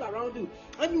the people around you,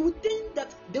 and you would think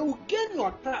that they will gain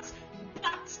your trust,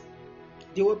 but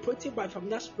they were operated by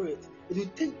familiar spirit. It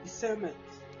will take discernment.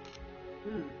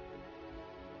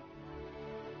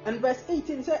 And verse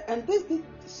 18 said, and this did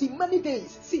she many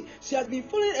days. See, she has been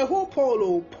following a whole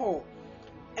Paul.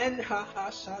 And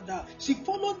she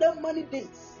followed them many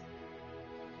days.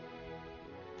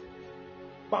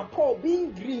 But Paul,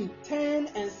 being grieved, turned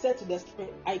and said to the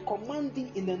spirit, I command thee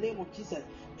in the name of Jesus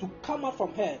to come out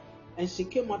from her. And she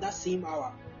came out that same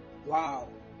hour. Wow.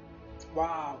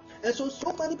 And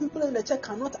so many people in the church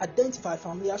cannot identify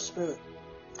familiar spirit.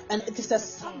 And it is a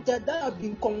subject that has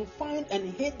been confined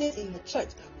and hidden in the church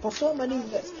for so many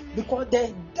years, because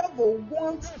the devil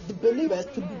wants the believers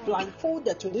to be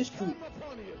blindfolded to this truth.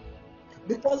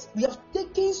 Because we have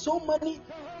taken so many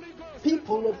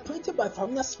people operated by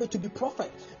familiar spirit to be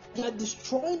prophets. They are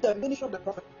destroying the ministry of the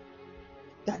prophet.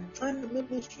 They are destroying the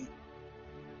ministry.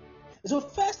 So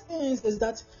first thing is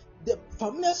that the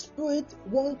familiar spirit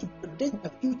want to predict the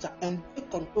future and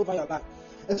take control over your life.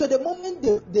 And so the moment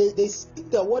they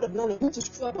speak the word of knowledge, which is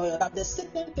true about your life, the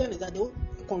second thing is that they want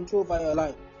to take control over your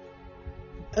life.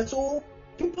 And so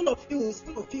some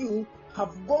of you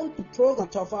have gone to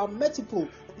programs of our multiple,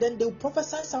 and then they will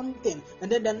prophesy something,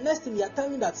 and then the next thing they are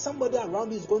telling you that somebody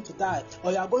around you is going to die,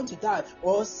 or you are going to die,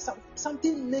 or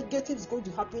something negative is going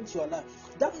to happen to your life.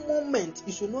 That moment,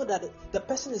 you should know that the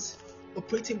person is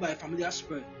operating by a familiar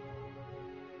spirit.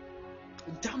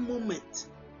 That moment,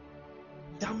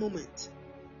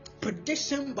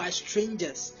 prediction by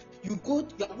strangers. You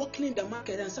are walking in the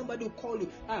market and somebody will call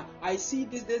you. I see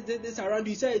this around you.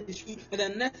 You say it's true, and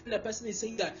then next thing the person is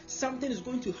saying that something is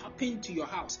going to happen to your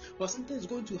house, or something is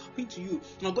going to happen to you.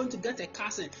 You're going to get a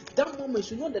cousin. That moment,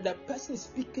 you know that the person is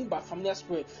speaking by familiar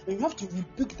spirit, and you have to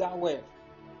rebuke that word.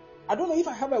 I don't know if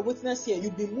I have a witness here.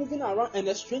 You've been moving around, and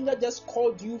a stranger just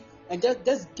called you and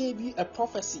just gave you a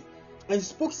prophecy and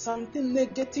spoke something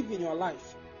negative in your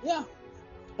life. Yeah.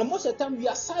 And most of the time we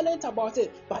are silent about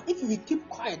it, but if we keep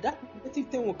quiet, that negative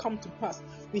thing will come to pass.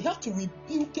 We have to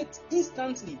rebuke it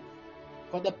instantly,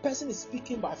 because the person is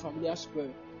speaking by familiar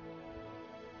spirit.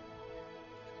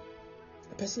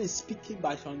 The person is speaking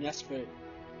by familiar spirit.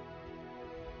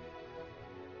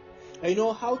 And you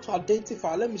know how to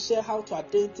identify. Let me share how to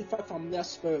identify familiar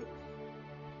spirit.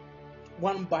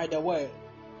 One, by the word.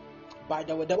 By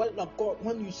the word of God.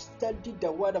 When you study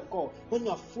the word of God, when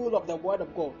you are full of the word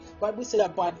of God, Bible said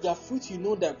that by their fruit you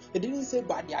know them. It didn't say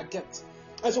by their gift.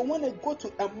 And so when I go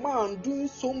to a man doing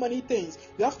so many things,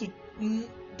 you have to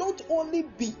don't only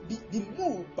be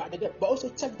moved by the gift, but also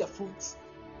check the fruit.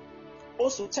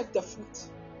 Also check the fruit.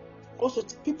 Also,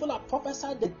 people are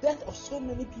prophesying the death of so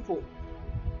many people.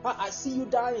 I see you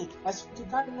dying. I see you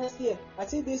dying next year. I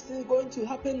see this thing going to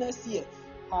happen next year.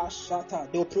 Shatter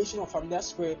the operation of familiar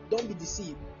spirit. Don't be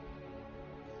deceived.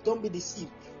 Don't be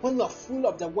deceived. When you are full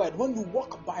of the word, when you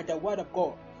walk by the word of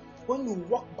God, when you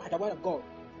walk by the word of God,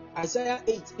 Isaiah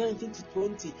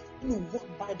 8:19-20. When you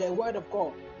walk by the word of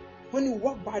God, when you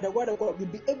walk by the word of God, you'll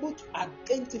be able to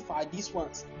identify these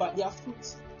ones by their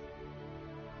fruits.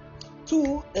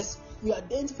 2 is you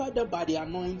identify them by the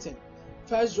anointing.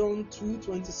 1 John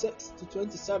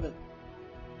 2:26-27.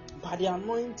 By the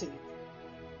anointing,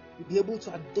 you'll be able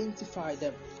to identify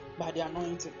them by the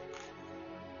anointing.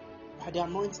 By the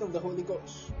anointing of the Holy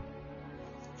Ghost.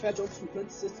 1 John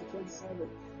 2:26-27.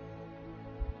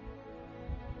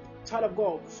 Child of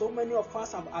God, so many of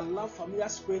us have allowed familiar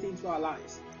spirit into our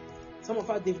lives. Some of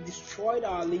us, they've destroyed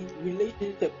our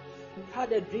relationship. We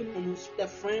had a dream and we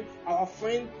saw our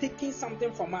friend taking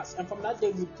something from us, and from that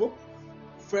day we broke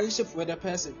friendship with the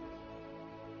person.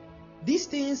 These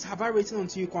things have I written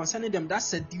unto you concerning them that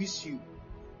seduce you.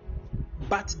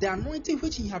 But the anointing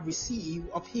which ye have received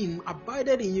of him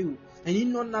abided in you, and ye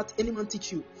know not any man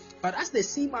teach you. But as the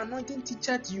same anointing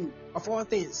teacheth you of all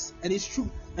things, and is true,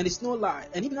 and is no lie,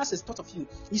 and even as is taught of you,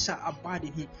 ye shall abide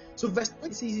in him. So verse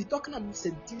 26, he's talking about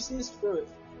seducing spirit,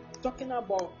 talking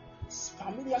about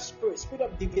familiar spirit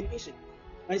of divination.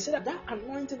 And he said that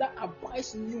anointing that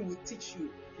abides in you will teach you.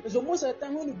 And so most of the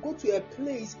time when you go to a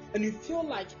place and you feel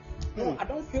like, no, I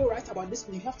don't feel right about this,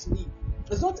 you have to leave.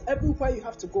 It's not everywhere you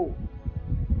have to go.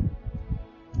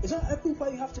 It's not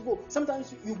everywhere you have to go.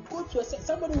 Sometimes you go to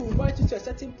somebody will invite you to a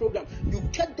certain program. You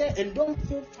get there and don't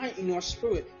feel fine in your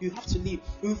spirit. You have to leave.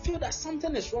 You feel that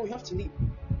something is wrong. You have to leave.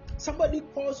 Somebody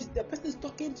calls you. The person is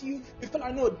talking to you. You feel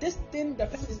like, no, this thing, the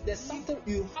person is there's something.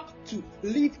 You have to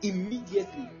leave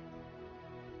immediately.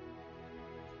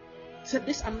 So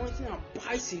this anointing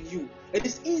abides in you. It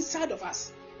is inside of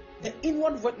us, the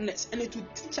inward witness, and it will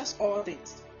teach us all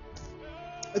things.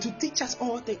 It will teach us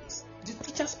all things. It will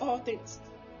teach us all things.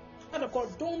 Father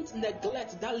God, don't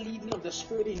neglect that leading of the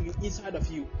spirit inside of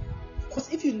you.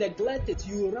 Because if you neglect it,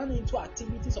 you will run into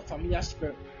activities of familiar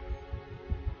spirit.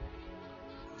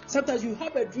 Sometimes you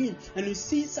have a dream and you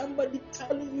see somebody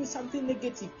telling you something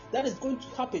negative that is going to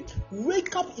happen.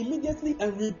 Wake up immediately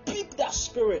and rebuke that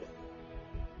spirit.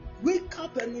 Wake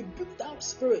up and rebuke that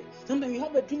spirit. Sometimes you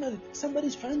have a dream and somebody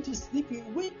is trying to sleep. You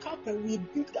wake up and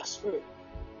rebuke that spirit.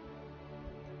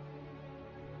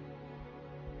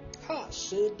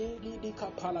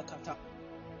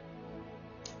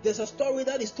 There's a story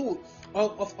that is told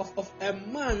of a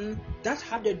man that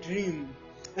had a dream,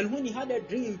 and when he had a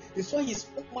dream, he saw his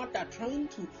own mother trying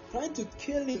to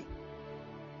kill him,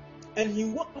 and he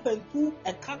woke up and took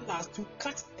a cutlass to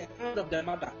cut the hand of the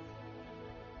mother.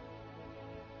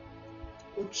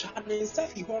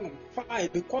 Why?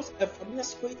 Because a familiar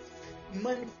spirit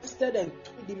manifested and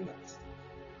told him that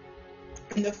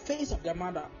in the face of the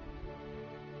mother.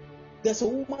 There's a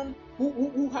woman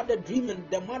who had a dream, and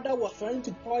the mother was trying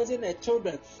to poison her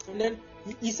children. And then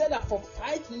he said that for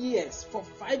 5 years, for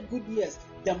 5 good years,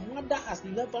 the mother has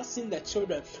never seen the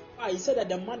children. He said that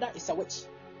the mother is a witch.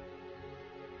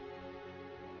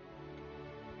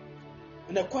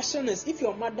 And the question is, if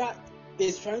your mother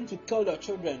is trying to kill your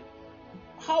children,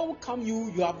 how come you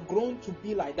have grown to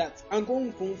be like that? And go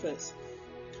home first.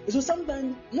 So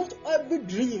sometimes not every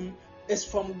dream is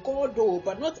from God though,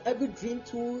 but not every dream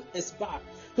too is bad.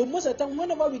 So most of the time,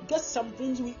 whenever we get some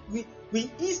dreams, we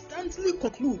instantly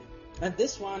conclude that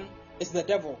this one is the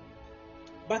devil.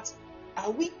 But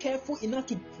are we careful enough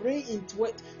to pray into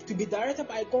it, to be directed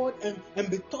by God and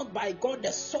be taught by God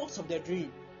the source of the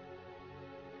dream?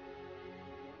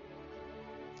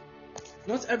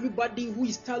 Not everybody who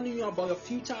is telling you about your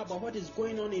future, about what is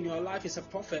going on in your life, is a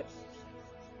prophet.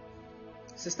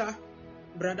 Sister,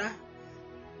 brother,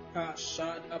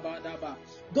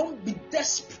 don't be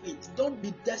desperate. Don't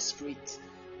be desperate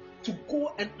to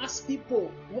go and ask people,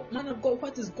 man of God,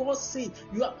 what is God saying?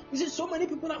 You see, so many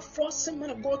people are forcing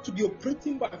man of God to be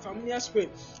operating by a familiar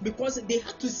spirit because they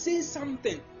have to say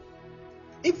something.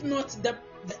 If not,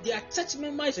 their church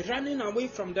member is running away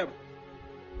from them.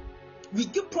 We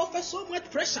give prophets so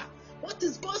much pressure. What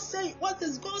is God saying? What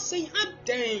is God saying? And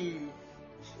dang.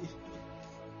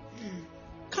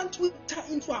 can't we enter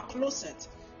into our closet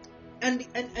and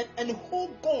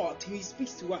hold God till He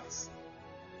speaks to us?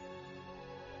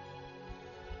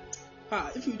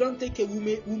 If we don't take it, we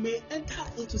may enter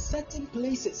into certain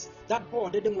places that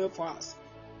God didn't wait for us.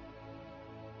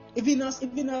 Even as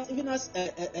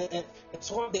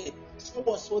Saul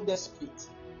was so desperate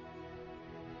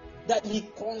that he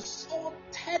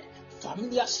consulted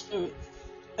familiar spirit.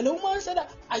 And the woman said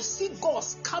that I see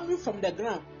ghosts coming from the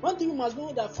ground. One thing you must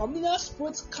know, that familiar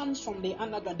spirits comes from the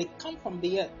underground, they come from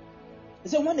the earth. He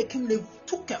said when they came, they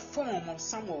took a form of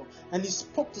Samuel, and he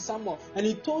spoke to Samuel, and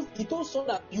he told Saul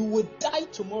that you will die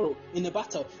tomorrow in a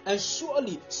battle. And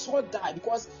surely Saul died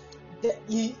because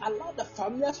he allowed the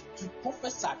familiars to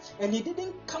prophesy, and he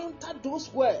didn't counter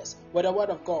those words with the word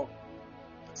of God.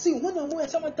 See, when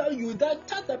someone tell you that,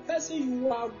 tell the person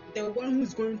you are the one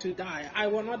who's going to die. I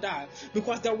will not die,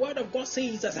 because the word of God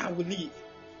says that I will live.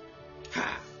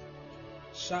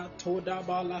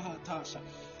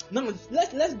 Now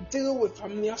let's deal with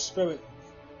familiar spirit.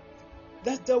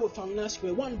 Let's deal with familiar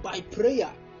spirit. One, by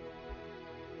prayer,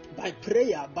 by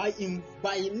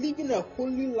living a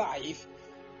holy life,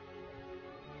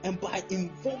 and by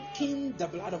invoking the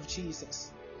blood of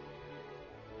Jesus.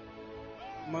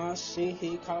 Oh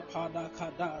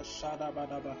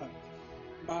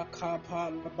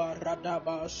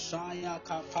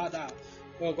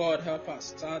God, help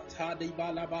us. Child of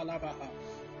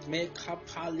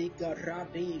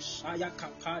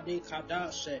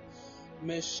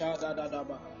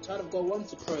God,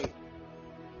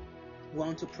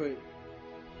 want to pray.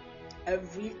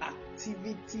 Every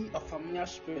activity of familiar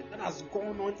spirit that has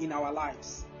gone on in our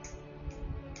lives.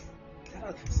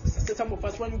 Some of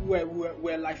us, when we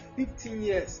were like 15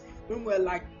 years, when we were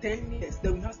like 10 years,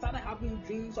 then we have started having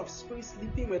dreams of spirits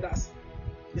sleeping with us.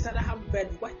 We started having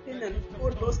bedwetting and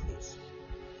all those things.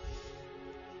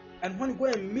 And when you go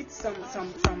and meet some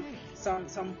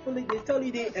colleagues, they tell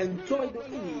you they enjoy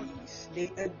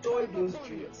those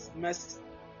dreams. Mercy.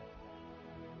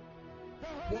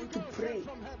 Want to pray.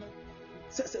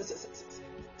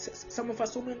 Some of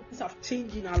us, so many things have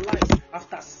changed in our life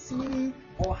after seeing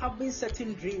or having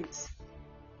certain dreams.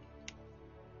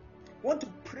 Want to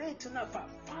pray tonight,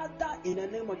 Father, in the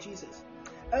name of Jesus.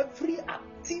 Every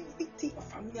activity of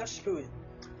familiar spirit,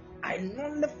 I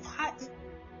nullify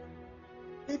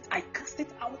it, I cast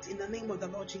it out in the name of the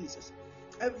Lord Jesus.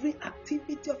 Every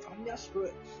activity of familiar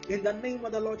spirit, in the name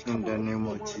of the Lord, in the name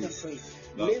of Jesus.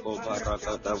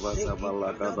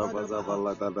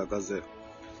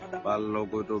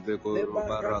 Balogodo Begoro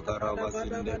Barakarava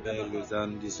Sindebelu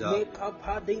Zandija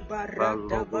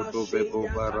Balogodo Bego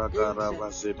Barakarava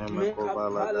Sinemeko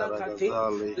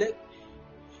Balagaragazali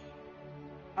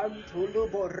Antolo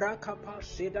boraka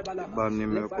paseda balaba.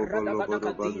 Banimeko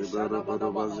Bologoro Bazibero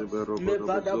Bazibero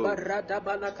Barada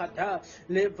balakata.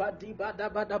 Levadi bada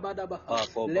baha.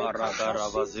 Ako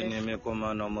Barakarava Sinemeko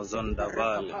Manomozonda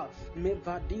Valley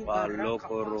Mevadi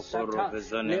Baloko Rokoro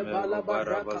Vezanemeko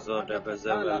Barabazo de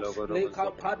Bezeva Logoro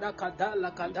Lekapada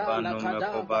kadala kadala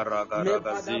Banumeko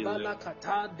Barakaragazili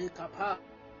balakata de kapa.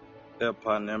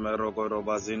 Epaneme Rogoro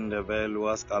Bazinde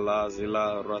Veluas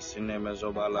Kalazila Rosine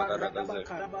Mezobala Garagaze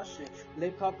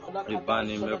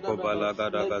Ipani Meko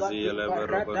Balagaragazi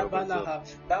Eleverogoro Bazo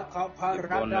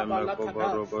Ipone Meko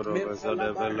Borogoro Bazo de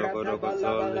Velogoro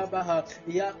Bazole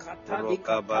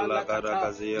Roka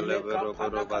Balagaragazi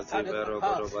Eleverogoro Bazi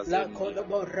Verogoro Bazine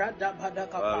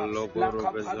Balogoro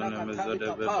Bezone Mezo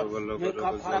de Velogoro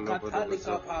Bazolo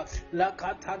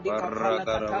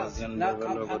Baragara Bazinde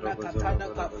Velogoro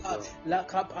Bazolo La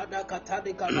kapada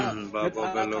katadi kapa, la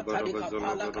kapada katadi kapa,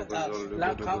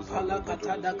 la kapada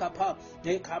katada kapa,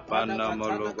 la kapada katada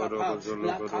kapa,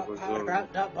 la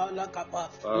kapada bala kapa,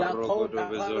 la koda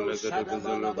balo shada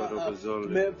bala baha,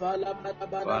 me vala bada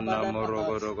bada bada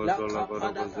la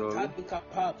kapada katadi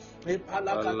kapa, me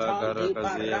pala katadi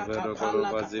baraka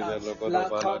pala kapa, la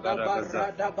koda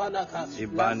barada bala kapa,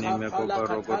 Ibani meko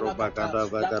korokoro bakada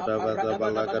bakada bakada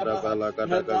balakada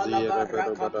balakada kaziye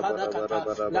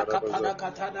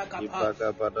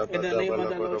in the name of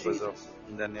the Lord Jesus.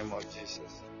 In the name of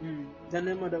Jesus. The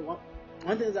name of the one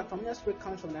thing is that familiar spirit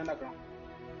comes from the underground.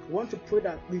 We want to pray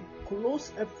that we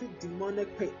close every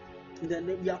demonic pit.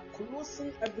 We are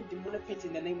closing every demonic pit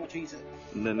in the name of Jesus.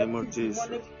 In the name of Jesus.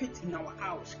 Demonic pit in our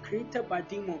house created by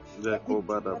demons. Every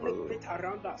demonic pit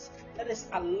around us that is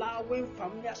allowing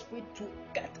familiar spirit to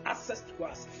get access to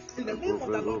us. In the name of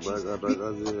the Lord Jesus,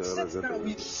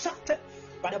 we shut it.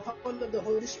 By the power of the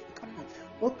Holy Spirit, come on,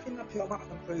 open up your mouth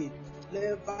and pray.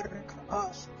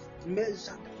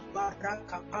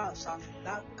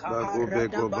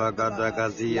 Bakubeko bagada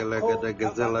gaziya legada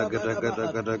gazela gada gada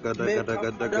gada gada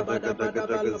gada gada gada gada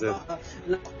gada gaza.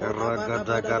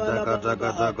 Ragada gada gada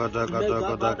gada gada gada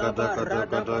gada gada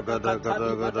gada gada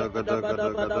gada gada gada gada gada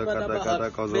gada gada gada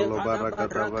kozolo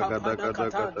baragada bagada gada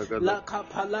gada gada.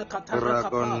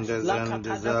 Rakonde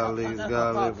zende zali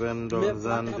gali vendo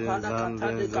zande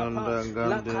zande zanda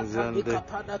gande zande.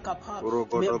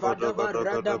 Urogodo godo godo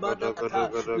godo godo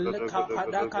godo godo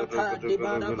godo godo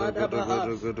godo godo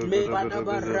godo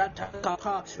godo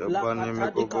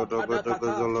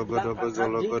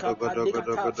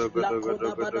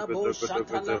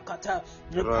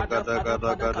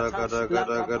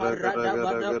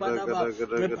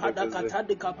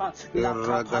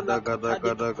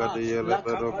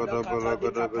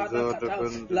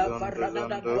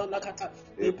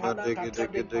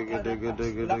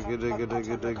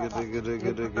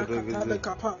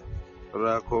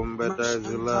Racombeta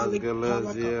zilas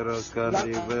galazieras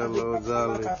candivelo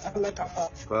zali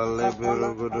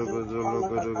palebero godo godo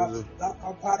godo godo.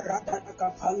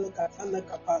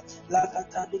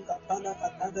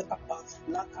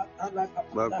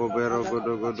 Bacobero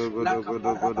godo godo godo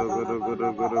godo godo godo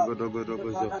godo godo godo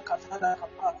godo.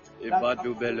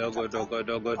 Ibadu belo godo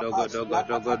godo godo godo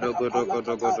godo godo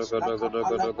godo godo godo godo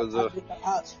godo godo.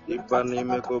 Ibani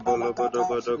meko bolo godo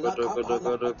godo godo godo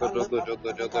godo godo godo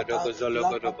godo godo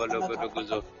godo godo godo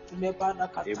godo.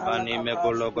 Ibani meko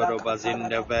godo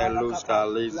bazinde velus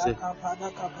kalisi.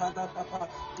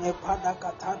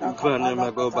 Ibani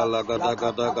meko bala gada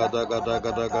gada gada gada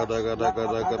gada gada gada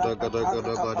gada gada gada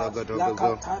gada gada gada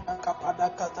godo.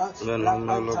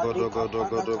 Menumelo godo godo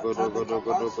godo godo godo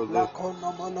godo godo.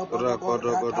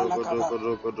 Rakodo godo godo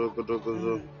godo godo godo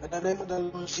godo. In the name of the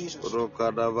Lord Jesus.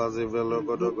 Rokada vazivelo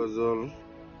godo godo.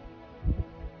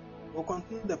 We'll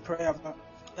continue the prayer, but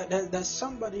there's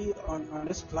somebody on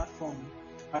this platform.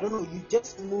 I don't know, you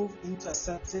just moved into a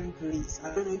certain place.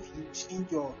 I don't know if you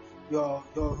changed your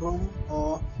room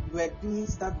or you were doing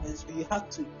something, so you have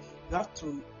to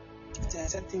it's a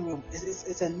certain room.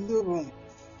 It's a new room.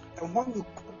 And when you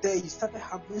go there, you started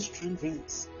having strange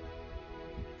dreams.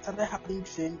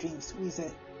 Who is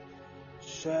it?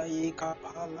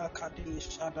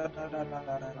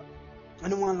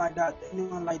 Anyone like that?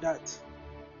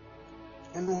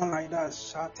 The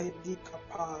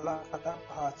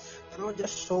Lord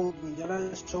just showed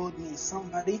me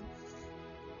somebody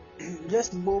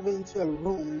just moving into a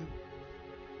room,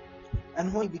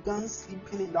 and when he began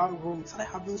sleeping in that room, started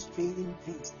having strange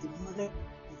dreams, demonic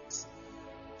dreams.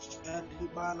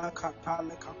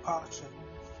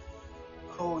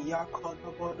 Oh,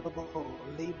 Yakodobodobo,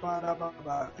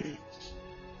 Libarababa,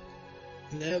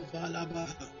 Levalaba.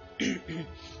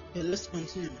 Let's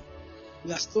continue.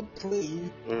 We are still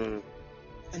praying,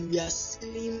 and we are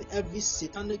sealing every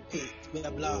satanic pit with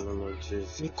the blood.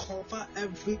 We cover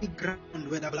every ground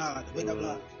with the blood.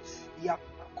 We are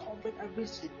covering every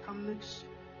satanic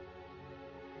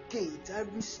gate,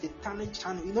 every satanic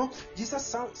channel. You know,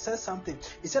 Jesus says something.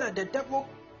 He said that the devil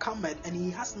cometh and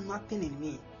he has nothing in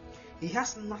me. He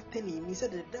has nothing in me. He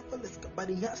said the devil is, but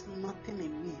he has nothing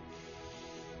in me.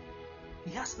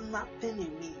 He has nothing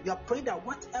in me. You are praying that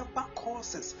whatever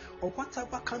causes or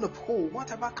whatever kind of hole,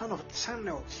 whatever kind of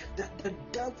channel that the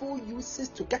devil uses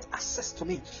to get access to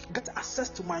me, get access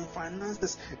to my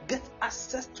finances, get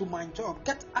access to my job,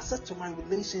 get access to my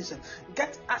relationship,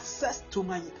 get access to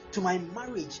my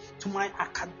marriage, to my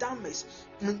academics.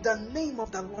 In the name of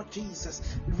the Lord Jesus,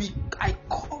 I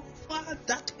cover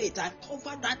that pit, I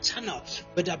cover that channel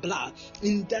with the blood.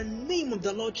 In the name of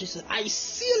the Lord Jesus, I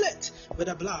seal it with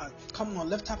the blood. Come on,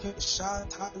 lift up your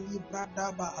Shatali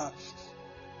Bradabaha.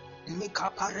 Make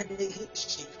up a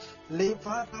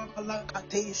Levada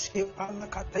Balakatesh,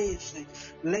 Balakatesh,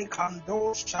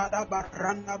 Lekando Shada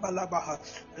Baranda Balabaha,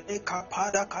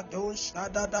 Lekapada Kado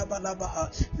Shada Balabaha,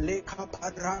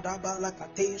 Lekapada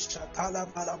Balakatesh, Tala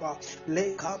Balaba,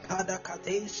 Lekapada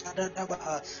Katesh,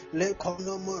 Shadabaha,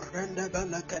 Lekono Murenda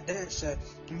Balakadesh,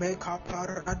 make up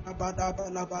Parada Bada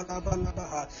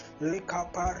Balabalabaha,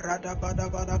 Lekaparada Bada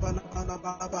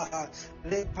Balabalabaha,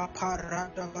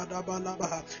 Lepaparada Bada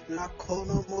Balabaha,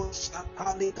 Lakono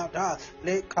Mosatali Gada,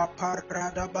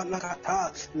 Lekaparada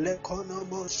Balakata, Lekono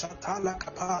Mosatala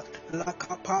Kapa,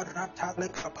 Lakaparata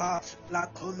Lekapa,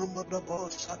 Lakono Modobo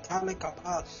Satale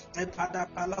Kapa, Epada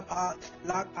Palapa,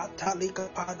 Lakatali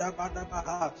Kapada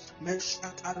Badabaha,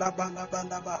 Meshatala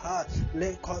Balabalabaha,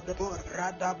 Lekodo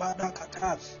Rada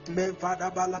Badakata,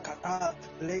 Mevada Balakata,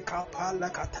 Lekapala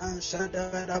Katan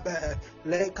Shadabe,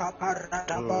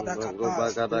 Lekaparada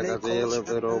Badakapa, Lekapa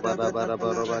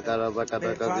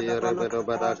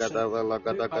bagada vala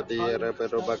gada kadi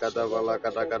rebedo bagada vala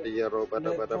gada kadi yero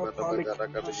bada bada bada bagada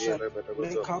kadi rebedo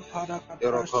gozo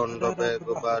yero kondo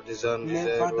bego badi zandi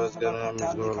zeros gana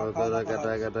mizmola gada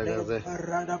gada gada gaze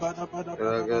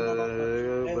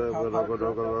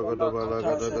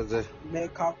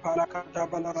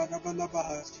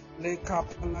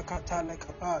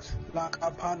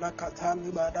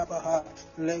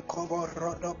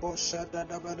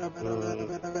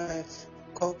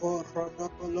Kobo rodo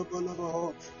bolo bolo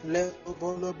boho le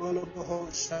bolo bolo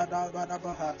boho shada bada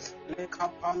baha le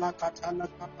kapala katala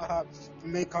kapaha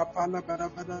me kapala bada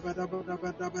bada bada bada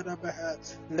bada bada baha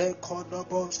le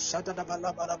kodobo shada da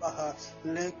bala bada baha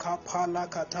le kapala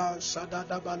kata shada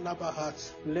da bala baha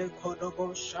le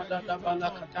kodobo shada da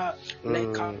bala kata le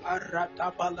kapara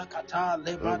da bala kata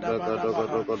le bada bada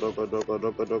baha.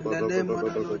 In the name of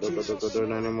the Lord Jesus. In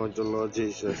the name of the Lord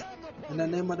Jesus. In the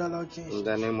name of the Lord Jesus. In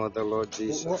the name of the Lord Jesus.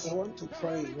 We want to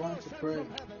pray. We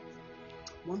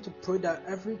want to pray that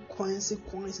every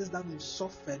consequences that we've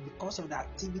suffered because of the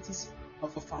activities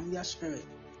of a familiar spirit.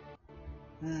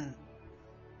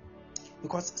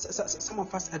 Because some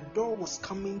of us, a door was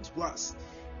coming to us,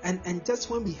 and just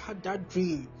when we had that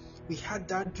dream, we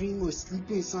were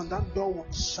sleeping in sun, that door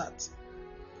was shut.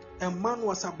 A man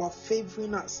was about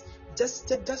favoring us.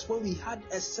 Just when we had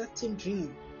a certain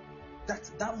dream,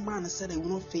 that man said he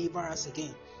will not favor us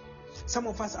again. Some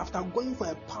of us, after going for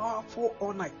a powerful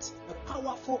all night,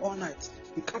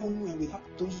 we come home and we have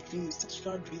those dreams,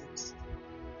 sexual dreams.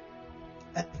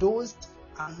 And those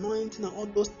anointing and all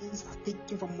those things are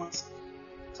taken from us.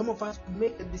 Some of us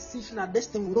make a decision that this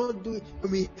thing we don't do it,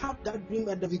 and we have that dream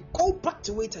and then we go back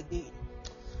to it again.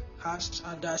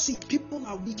 See, people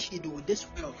are wicked in this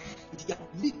world. They are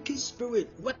wicked spirit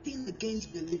working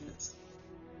against believers.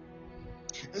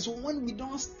 And so when we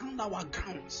don't stand our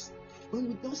grounds,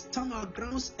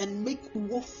 and make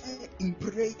warfare in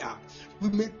prayer, we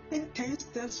may take 10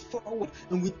 steps forward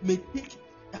and we may take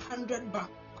 100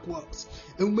 backwards.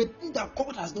 And we may think that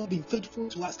God has not been faithful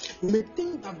to us. We may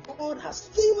think that God has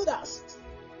favored us.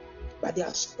 But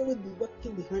their spirit be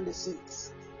working behind the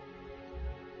scenes.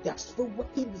 Their spirit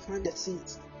working behind the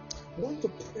scenes. We want to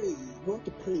pray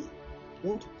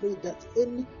that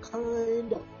any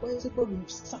kind of principle we've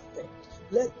suffered,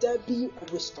 let there be a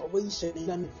restoration,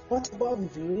 and whatever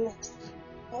we've lost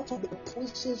out of the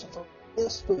process of our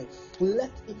spirit,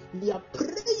 we are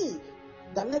praying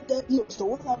that let there be a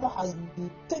restoration. Whatever has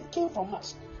been taken from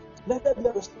us, let there be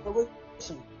a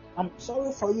restoration. I'm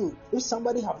sorry for you. If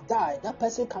somebody have died, that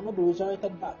person cannot be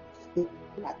resurrected back.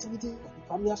 The activity of the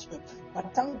family spirit.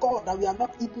 But thank God that we are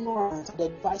not ignorant of the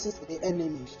devices of the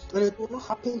enemy, and it will not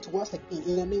happen to us again.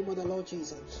 In the name of the Lord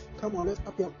Jesus, come on, lift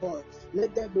up your voice.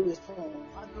 Let that be restored.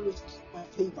 Father, restore my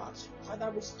favor.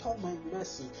 Father, restore my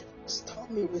mercy. Restore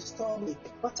me.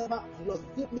 Whatever I lost,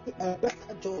 give me a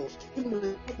better job. If my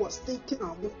job was taken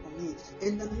away from me,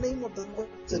 in the name of the Lord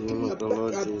Jesus, give me a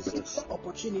better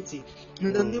opportunity.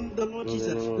 In the name of the Lord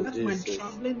Jesus, let my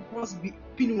traveling doors be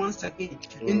open once again.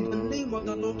 In the name of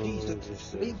the Lord Jesus,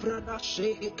 Librada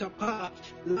Shehe Kapa,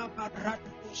 Labarada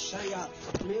Shaya,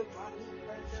 Levali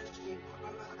Brenda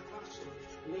Palakataso,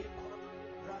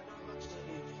 Lebrada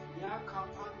Mashe,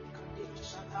 Yakapa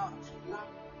Kadishada, La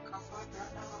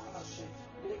Kaparada Hashe,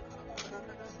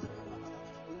 Lekaparada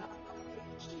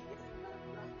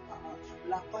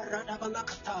La Parada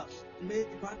Balakata, Le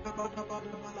Bada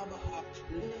Balabaha,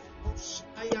 Le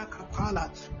Shaya Kapala,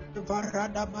 Le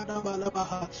Varada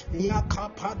Badabalabaha,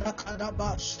 Yakapada Kadaba,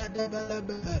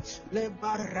 Shadabalabaha, Le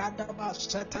Baradaba,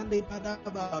 Satani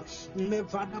Badaba, Le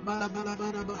Vada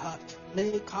Balabalabaha,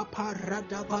 Le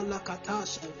Kaparada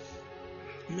Balakatas.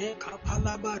 Meka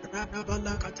palaba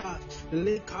radabala kata,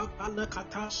 leka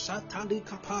palakata satali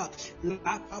kapa,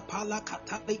 la kapala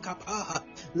katali kapa,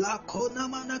 la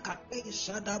konamana kate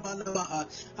shadabalabaha.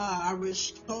 I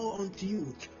restore unto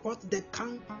you what the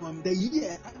cankerworm, the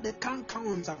year that the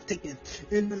cankerworms have taken.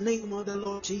 In the name of the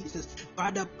Lord Jesus,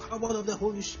 by the power of the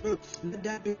Holy Spirit, let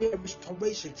there be a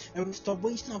restoration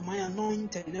of my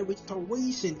anointing, a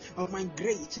restoration of my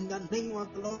grace. In the name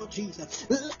of the Lord Jesus,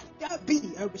 let there be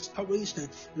a restoration.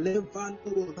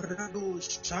 Levando rado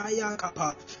shaya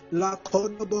kapa, la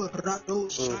konobo rado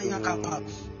shaya kapa,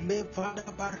 levada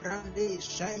barande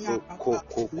shaya kapa,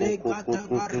 legada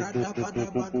barada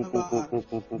bada bada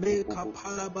le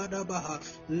kapala bada baha,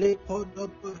 le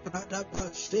konobo rada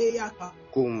shaya kapa.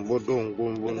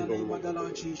 In the name of the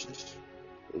Lord Jesus.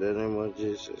 In the name of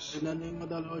Jesus. In the name of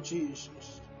the Lord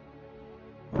Jesus.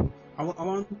 I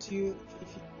want you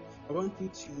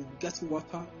to get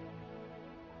water.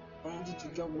 I want you to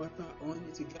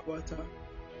get water.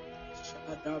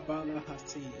 Shadabala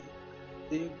Hasi.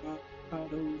 Deva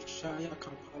Shaya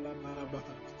Kapala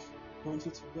Barabaha. Want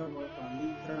you to hear what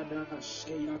Librada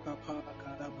Shaya Kapala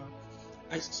Kadaba.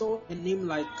 I saw a name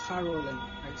like Caroline.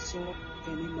 I saw a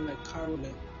name like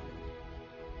Caroline.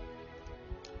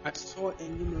 I saw a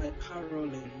name like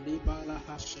Caroline. Libala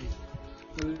Hashe.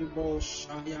 Libo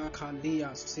Shaya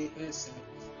Kalia CS.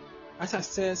 As I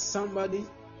said, somebody,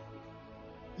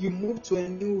 you move to a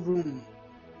new room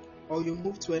or you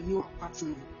move to a new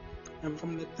apartment, and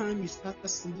from the time you start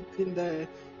sleeping there, you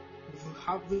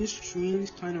having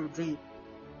strange kind of dreams.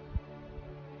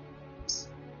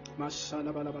 If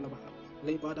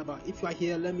you are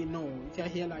here, let me know. If you are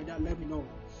here like that, let me know.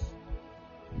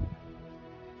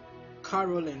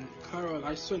 Carol,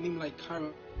 I saw a name like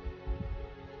Carol.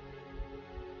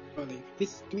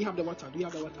 Please, do we have the water? Do we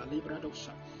have the water? I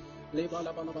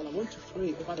want to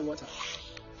pray over the water.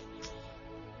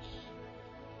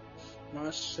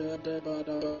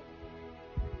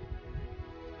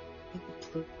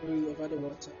 Pray over the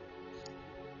water.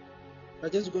 We're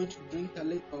just going to drink a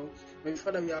little. My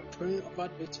Father, we are praying over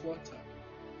this water.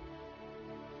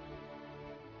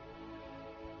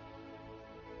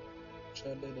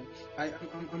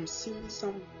 I'm seeing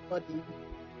somebody,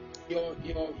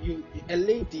 a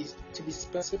lady, to be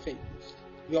specific.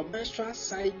 Your menstrual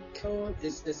cycle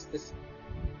is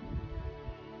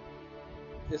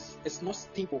not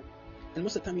stable, and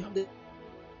most of the time you have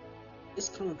this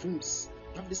kind of dreams.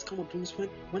 You have this kind of dreams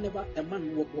whenever a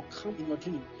man will come in your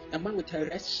dream. A man with a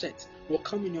red shirt will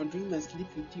come in your dream and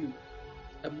sleep with you.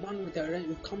 A man with a red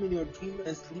will come in your dream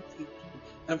and sleep with you.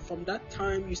 And from that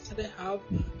time, you started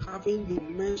having your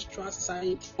menstrual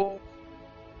cycle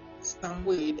some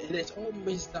way, and it's all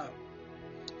messed up.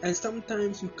 And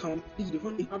sometimes you can bleed.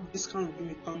 When you have this kind of dream,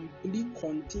 you can bleed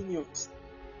continuous.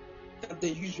 That's the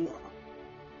usual.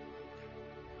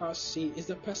 She is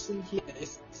the person here.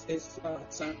 It's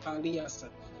Zakarias.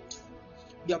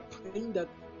 We are praying that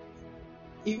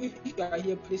if you are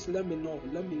here, please let me know.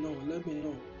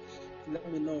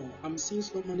 I'm seeing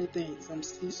so many things.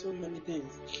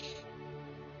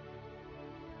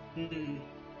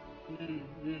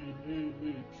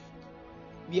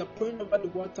 We are praying about the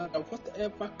water that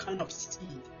whatever kind of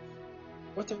seed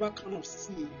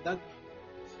that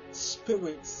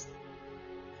spirits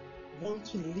want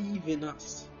to live in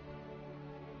us.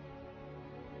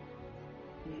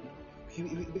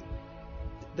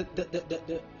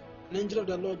 The angel of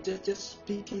the Lord just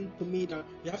speaking to me that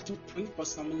we have to pray for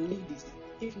some ladies.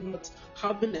 If not,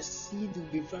 having a seed will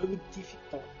be very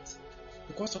difficult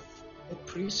because of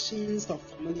operations of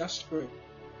familiar spirit.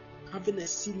 Having a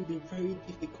seed will be very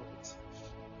difficult.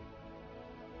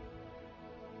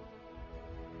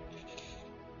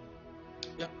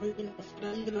 We are praying for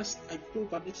that. Even as I pray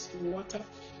about this water,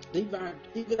 even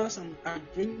as I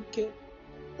drink it,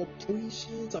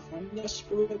 operations of familiar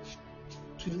spirit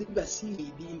to leave a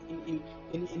seed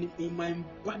in my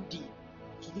body,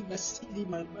 to leave a seed in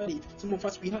my body. Some of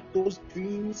us, we had those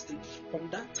dreams, and from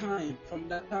that time,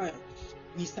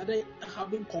 we started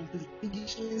having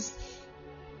complications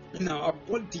in our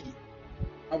body.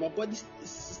 Our body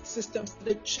system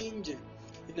started changing.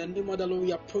 In the name of the Lord,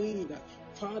 we are praying that,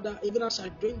 Father, even as I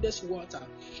drink this water,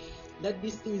 let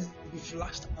these things be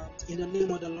flushed out. In the name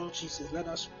of the Lord Jesus, let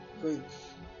us pray.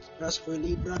 Let's pray.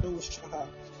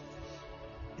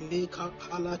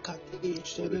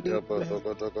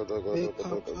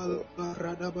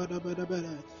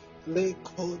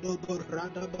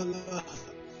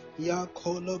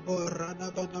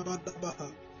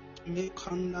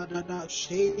 Mekanda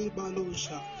shei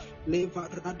balusha leva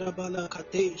rada bala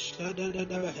katesha da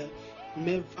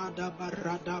mevada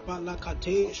barada bala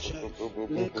katesha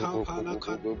leka pala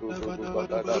kada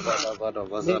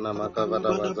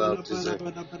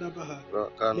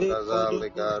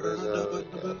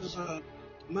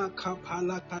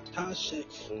Makapala katashe,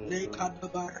 lekada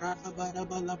barada bala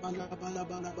bala bala bala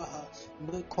bala baha,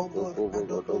 mekobo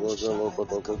rado bosha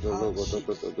kapashi,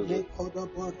 mekodo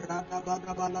borada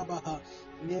bala bala baha,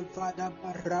 mevada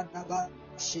barada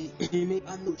bashi, me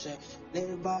anushe,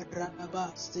 leva rada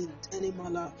basin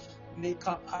tenimala,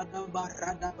 mekapada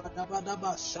barada bada bada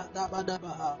bashada bada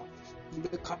baha,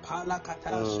 mekapala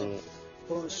katashe.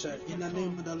 In the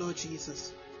name of the Lord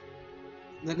Jesus.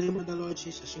 In the name of the Lord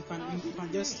Jesus, you can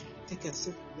just take a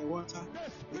sip of the water.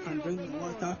 You can drink the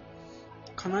water.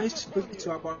 Can I speak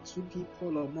to about 2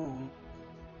 people or more?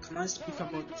 Can I speak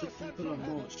about 2 people or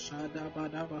more?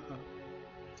 Shadabadabaha.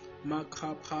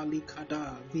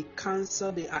 Makapalikada. We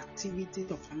cancel the activity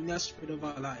of familiar spirit of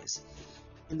our lives.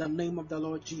 In the name of the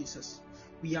Lord Jesus,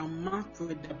 we are marked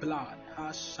with the blood.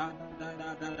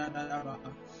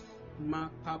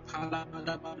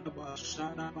 Makapalabadabadaba,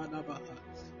 shadabadabaha,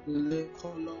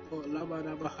 lekolobo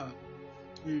labadabaha.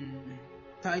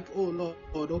 Type, oh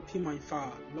Lord, open my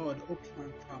fire. Lord, open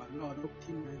my fire. Lord,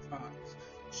 open my fire.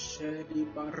 Shedi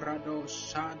barado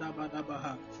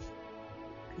shadabadabaha.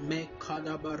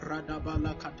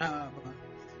 Mekadabaradabala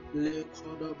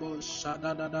lekodobo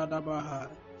shadadadabaha.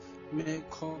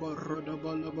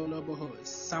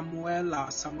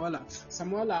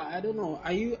 Samuela, I don't know.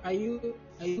 Are you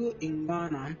in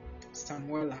Ghana?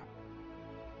 Samuela,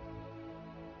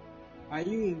 are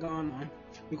you in Ghana?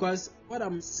 Because what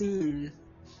I'm seeing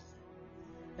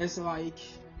is like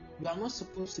you are not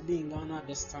supposed to be in Ghana at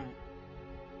this time.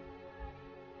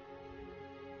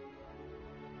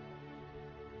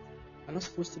 I'm not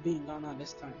supposed to be in Ghana at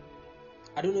this time.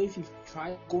 I don't know if you've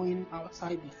tried going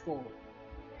outside before.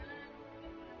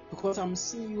 Because I'm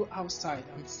seeing you outside.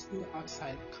 I'm seeing you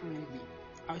outside currently.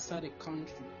 Outside the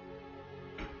country.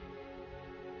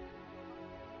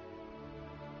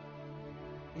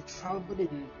 You traveled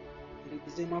in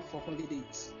December for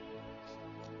holidays.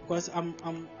 Because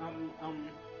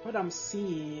what I'm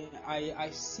seeing, I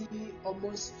see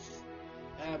almost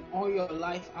all your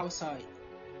life outside.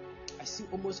 I see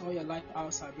almost all your life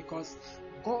outside because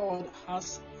God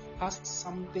has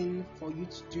something for you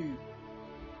to do.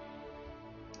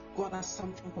 God has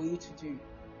something for you to do.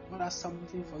 God has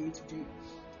something for you to do.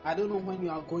 I don't know when you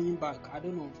are going back. I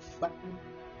don't know. But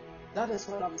that is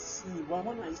what I'm seeing. Well,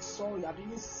 when I saw you, I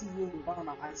didn't see you in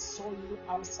Ghana. I saw you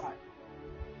outside.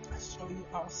 I saw you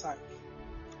outside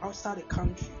the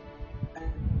country.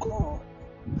 And God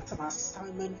has an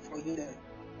assignment for you there.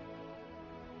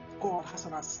 God has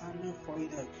an assignment for you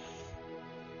there.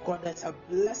 God, there's a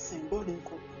blessing God is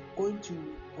going to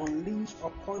unleash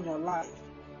upon your life.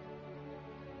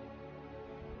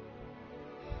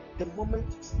 The moment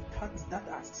you start that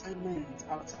assignment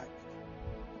outside,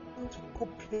 you're going to go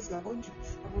places, you're going to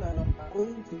travel a lot, you're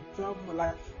going to travel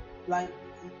like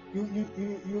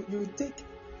you take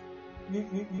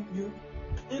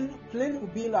plane will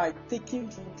be like taking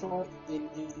trotro in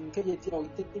KJT or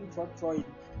taking trotro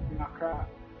in Accra,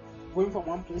 going from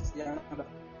one place to the another.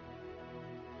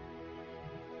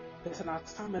 There's an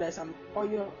assignment, there's an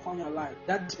oil upon your life.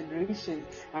 That generation,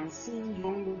 I'm seeing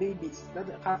young ladies that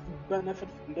have benefit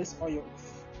from this oil.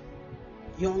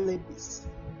 Young ladies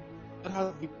that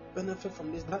have benefit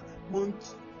from this. That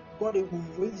want God will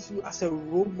raise you as a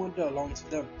role model unto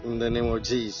them. In the name of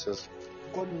Jesus.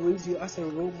 God will raise you as a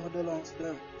role model unto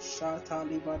them.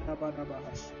 Shatali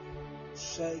badabadabahash.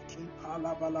 Shaki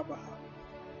palabalabaha.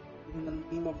 In the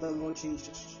name of the Lord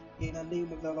Jesus. In the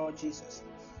name of the Lord Jesus.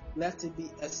 Let it be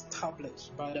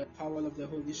established by the power of the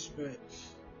Holy Spirit.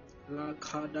 La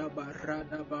kada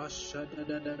barada basha da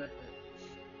da da da.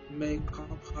 Make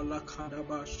up la kada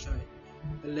basha.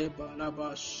 Le bala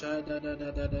basha da da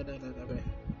da da da da da.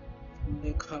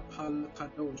 Make up la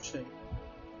kadosha.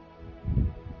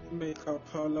 Make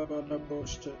up la bala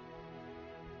basha.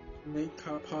 Make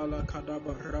up la kada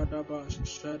barada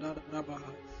basha da da da.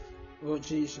 Oh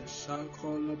Jesus, I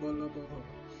call la bala bala.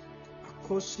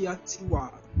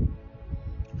 Akosiatiwa.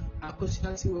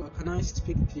 Akosiatiwa, can I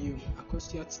speak to you?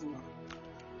 Akosiatiwa.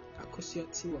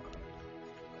 Akosiatiwa.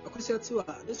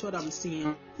 Akosiatiwa, this is what I'm seeing.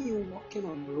 I see you walking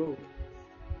on the road.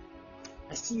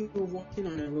 I see you walking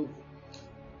on the road.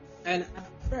 And at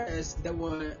first, there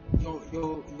were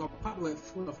your path were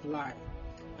full of light.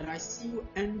 But I see you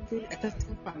entering a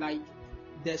certain part, like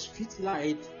the street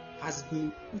light has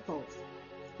been put off.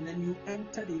 And then you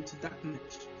entered into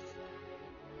darkness.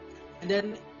 And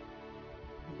then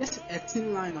just a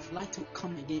thin line of light will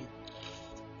come again,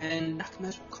 and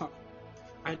darkness will come.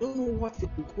 I don't know what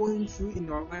you're going through in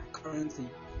your life currently.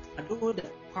 I don't know the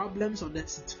problems or the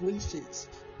situations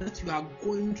that you are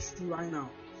going through right now.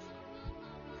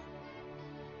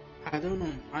 I don't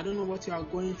know what you are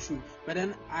going through. But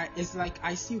then it's like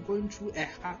I see you going through a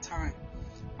hard time.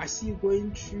 I see you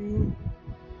going through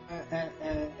a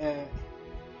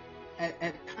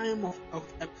time of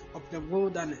the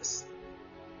wilderness.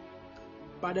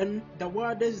 But then the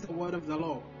word is the word of the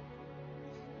Lord,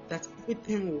 that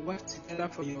everything will work together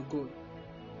for your good.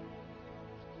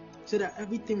 So that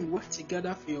everything will work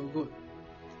together for your good.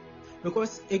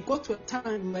 Because it got to a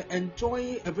time you were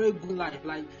enjoying a very good life.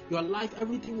 Like your life,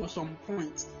 everything was on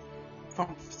point.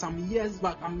 From some years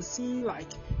back, I'm seeing like,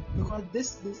 because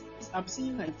this I'm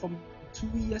seeing like from 2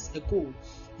 years ago,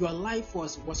 your life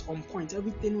was on point.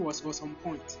 Everything was on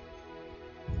point.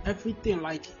 Everything,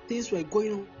 like things were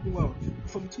going well.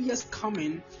 From 2 years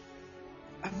coming,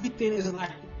 everything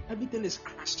is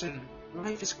crashing.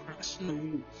 Life is crashing on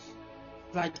you.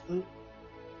 Like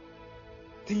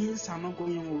things are not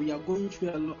going well. We are going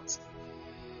through a lot.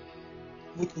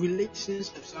 with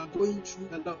relationships. You are going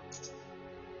through a lot.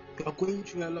 You are going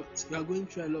through a lot. You are going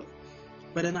through a lot.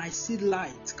 But then I see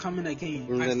light coming again.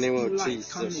 In the name of light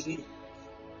coming Jesus. again.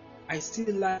 I see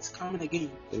light coming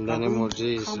again. In the name of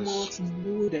Jesus. Come out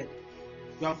molded.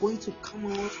 You are going to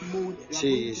come out molded. You are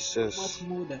Jesus. going to come out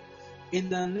molded. In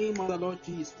the name of the Lord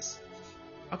Jesus.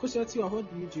 Akosiyati,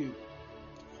 what do you do?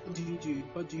 What do you do?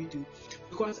 What do you do?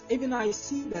 Because even I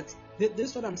see that this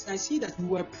is what I'm saying. I see that you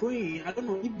were praying. I don't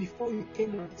know if before you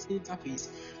came on this interface,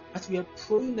 but we are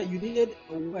praying that you needed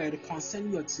a word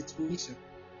concerning your situation.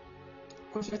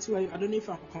 Akosiyati, I don't know if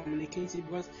I'm communicating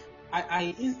because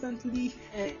I instantly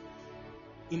heard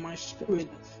in my spirit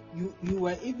you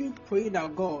were even praying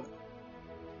that God,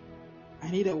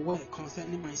 I need a word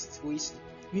concerning my situation.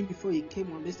 Even before you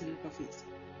came on this interface.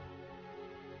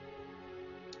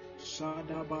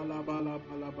 Shada bala bala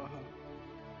bala baha.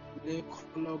 Le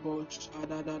kolobo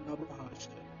shada da da baha.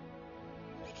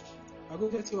 I go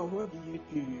get you, what do you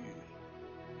do?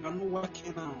 You're not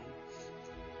working now.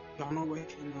 You're not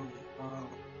working now.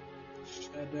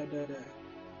 Shada da da.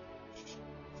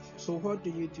 So what do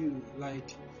you do?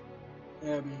 Like,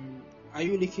 are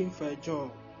you looking for a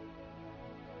job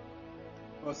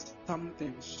or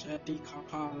something? Shadi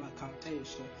kapala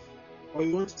katesh. Or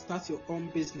you want to start your own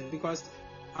business? Because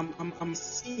I'm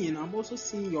also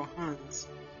seeing your hands,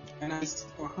 and I see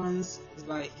your hands is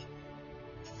like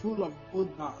full of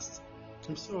gold dust.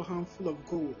 I'm seeing your hand full of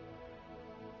gold.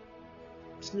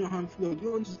 I'm seeing your hand full of. Do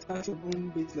you want to start your own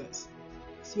business?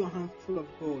 I see your hand full of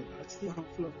gold. I see your hand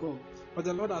full of gold. But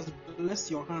the Lord has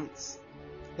blessed your hands.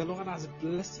 The Lord has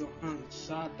blessed your hands.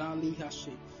 Shadali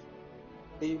hashi.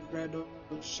 The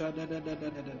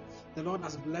Lord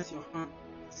has blessed your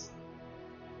hands.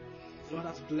 The Lord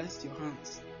has blessed your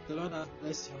hands. The Lord has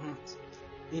blessed your hands.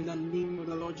 In the name of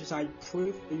the Lord Jesus, I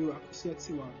pray for you.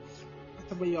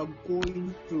 Whatever you are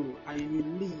going through, I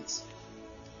release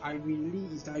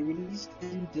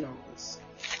angels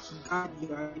to guide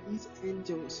you. I release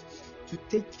angels to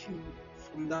take you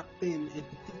from that thing and to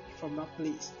take you from that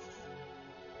place.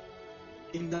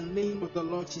 In the name of the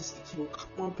Lord Jesus, you will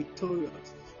come out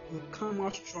victorious. You will come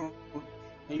out strong,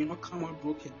 and you will not come out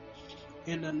broken.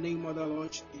 In the name of the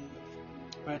Lord Jesus,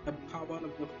 by the power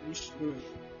of the Holy Spirit.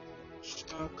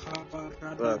 I'm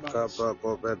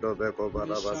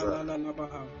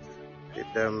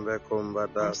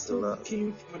still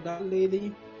looking for that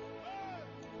lady.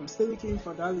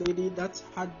 That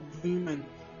had a dream and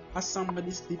has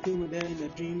somebody sleeping with her in a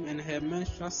dream, and her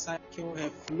menstrual cycle, her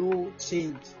flow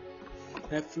changed.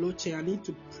 I need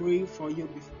to pray for you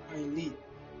before I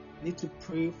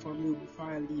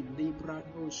leave. Libra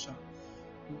dosha.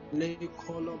 Le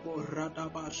kolobo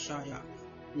radabashaya.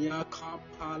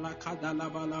 Yakapala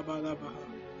kadalabalabaha.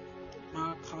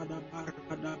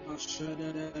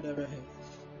 Makadabaradabashadadabahe.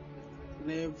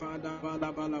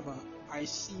 Levadabalabalaba. I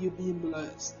see you being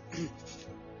blessed.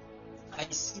 I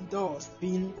see doors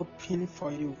being opened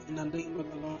for you in the name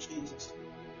of the Lord Jesus.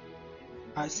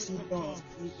 I see doors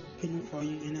being opened for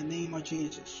you in the name of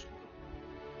Jesus.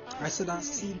 I said I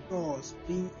see doors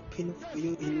being opened for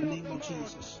you in the name of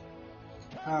Jesus.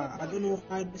 I don't know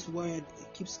why this word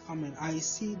keeps coming. I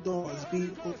see doors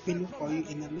being opened for you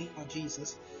in the name of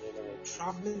Jesus.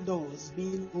 Traveling doors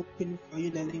being opened for you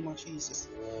in the name of Jesus.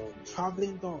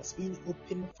 Traveling doors being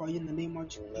opened for you in the name of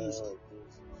Jesus.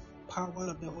 Power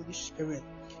of the Holy Spirit.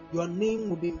 Your name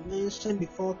will be mentioned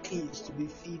before kings to be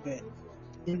favored.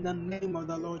 In the name of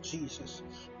the Lord Jesus.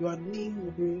 Your name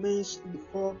will be mentioned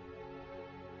before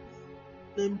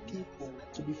people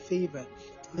to be favored.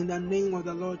 In the name of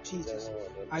the Lord Jesus.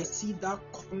 I see that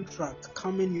contract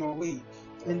coming your way.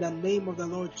 In the name of the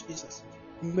Lord Jesus.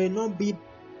 You may not be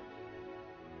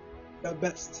the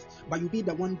best, but you'll be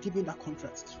the one giving that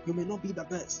contract. You may not be the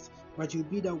best, but you'll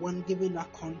be the one giving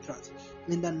that contract.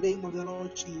 In the name of the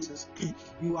Lord Jesus,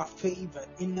 you are favored.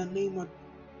 In the name of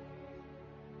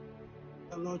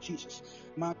the Lord Jesus.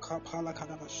 Makapala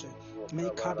kadabashe.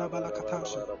 Mekadabala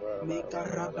katashe.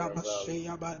 Mekaradabashe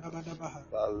yabadabaha.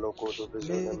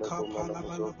 Mekapala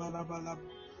balabala.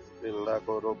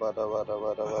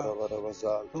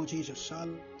 Oh Jesus.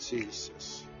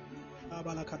 Jesus.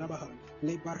 Balakadabaha.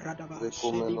 Lebaradaba.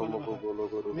 Shedibalabaha.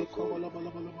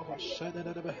 Mekobalabalabalabaha.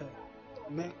 Shedadabaha.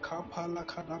 Mekapala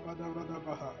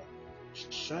kadabadabaha.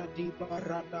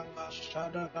 Shadibaradaba.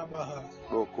 Shadadabaha.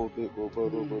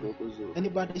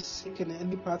 Anybody sick in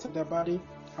any part of their body,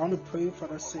 I want to pray for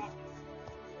the sick.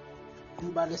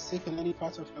 Anybody sick in any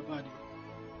part of your body,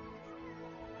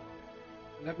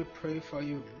 let me pray for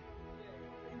you.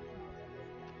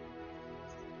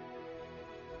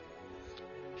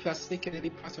 If you are sick in any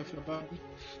part of your body,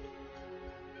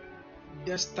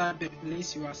 Just start the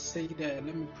place you are sick there.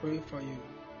 Let me pray for you.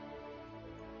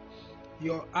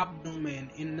 Your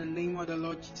abdomen, in the name of the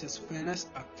Lord Jesus,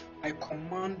 I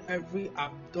command every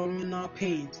abdominal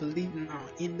pain to leave now.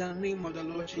 In the name of the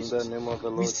Lord Jesus, In the name of the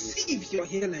Lord receive Jesus. your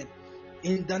healing.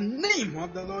 In the name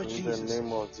of the Lord Jesus, In the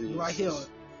name of Jesus. You are healed.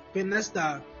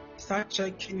 Vanessa, start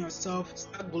checking yourself.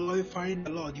 Start glorifying the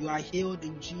Lord. You are healed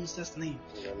in Jesus' name.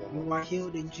 You are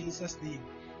healed in Jesus' name.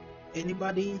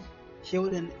 Anybody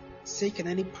healed and sick in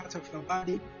any part of your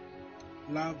body?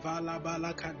 Vanessa,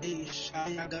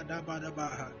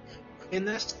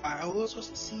 I also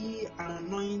see an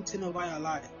anointing over your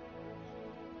life.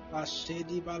 I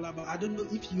don't know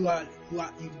if you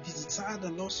desire the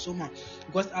Lord so much,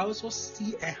 because I also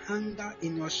see a hunger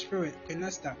in your spirit,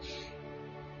 Vanessa.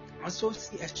 I also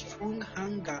see a strong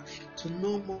hunger to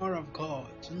know more of God,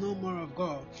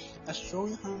 a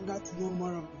strong hunger to know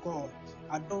more of God.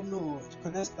 I don't know,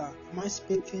 Vanessa, am I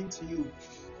speaking to you?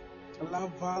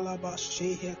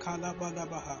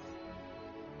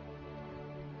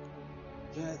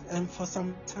 Yes, and for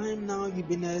some time now, you've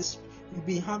been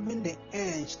having the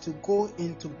urge to go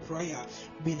into prayer.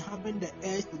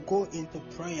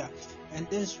 And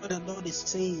that's what the Lord is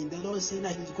saying. The Lord is saying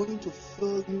that He's going to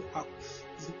fill you up.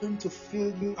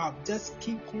 Just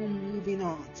keep on moving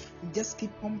on. Just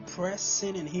keep on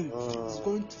pressing in Him. He's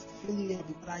going to fill you up.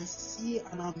 But I see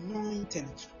an anointing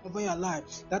over your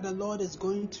life that the Lord is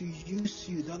going to use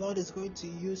you. The Lord is going to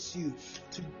use you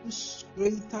to do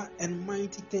greater and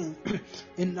mighty things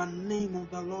in the name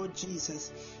of the Lord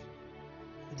Jesus.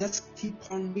 Just keep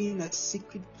on being a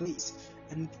secret place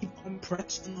and keep on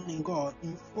pressing on in God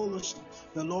in fellowship.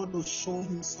 The Lord will show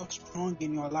Himself strong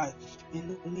in your life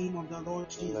in the name of the Lord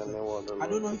Jesus. I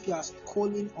don't know if you are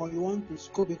schooling or you want to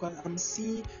school, because I'm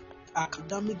seeing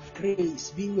academic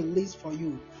grace being released for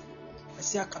you. I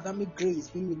see academic grace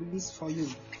being released for you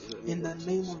in the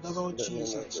name of the Lord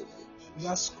Jesus. You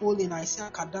are schooling, I see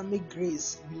academic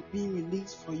grace being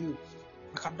released for you.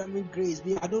 Academic grace.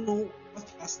 I don't know what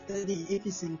you are studying, if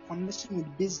it's in connection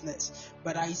with business,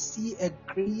 but I see a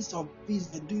grace of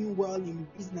business, doing well in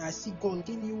business. I see God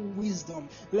giving you wisdom.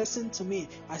 Listen to me.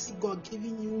 I see God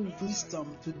giving you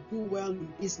wisdom to do well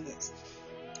in business.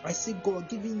 I see God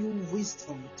giving you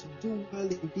wisdom to do well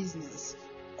in business.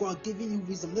 God giving you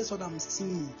wisdom. That's what I'm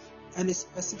seeing. And a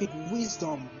specific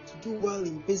wisdom to do well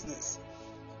in business.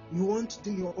 You want to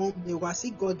do your own way. I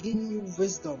see God giving you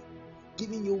wisdom.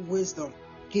 Giving you wisdom,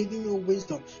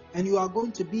 and you are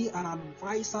going to be an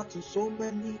advisor to so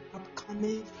many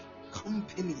upcoming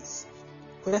companies.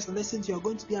 Because listen, you are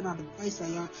going to be an advisor.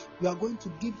 You are going to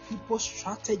give people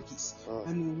strategies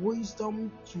and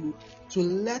wisdom to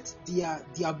let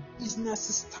their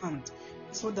businesses stand.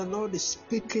 That's what the Lord is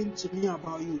speaking to me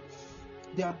about you.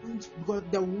 They are going to, because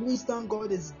the wisdom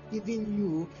God is giving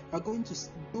you, you are going to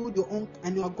build your own,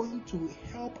 and you are going to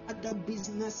help other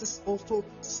businesses also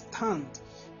stand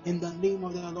in the name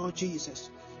of the Lord Jesus.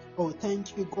 Oh,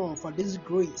 thank you, God, for this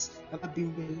grace that has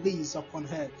been released upon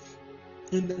her.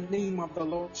 In the name of the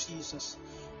Lord Jesus.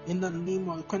 In the name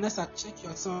of Vanessa, check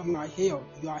yourself. You are healed.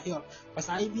 Because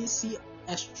I even see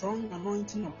a strong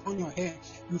anointing upon your head.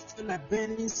 You feel a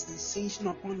burning sensation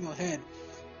upon your head.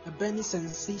 A burning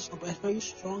sensation, a very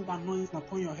strong anointing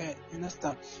upon your head.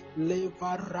 Understand?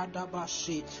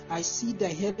 I see the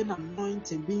healing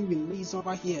anointing being released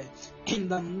over here in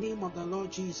the name of the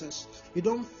Lord Jesus. You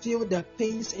don't feel the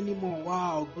pains anymore.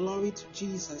 Wow, glory to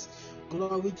Jesus.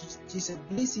 Glory to Jesus.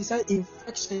 Please, he said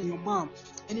infection in your mouth.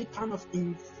 Any kind of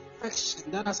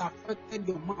infection that has affected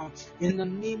your mouth, in the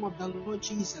name of the Lord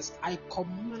Jesus, I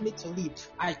command it to leave.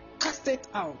 I cast it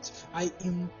out. I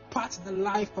impart the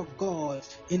life of God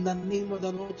in the name of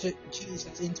the Lord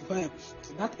Jesus into her.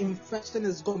 That infection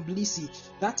is gone, Blissy.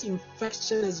 That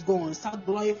infection is gone. Start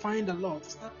glorifying the Lord.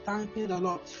 Start thanking the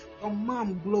Lord. Your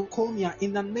mom, glaucoma,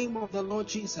 in the name of the Lord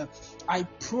Jesus. I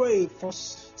pray for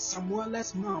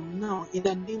Samuel's mom now, in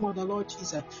the name of the Lord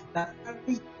Jesus, that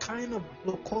every kind of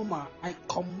glaucoma, I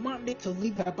command it to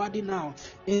leave her body now,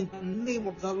 in the name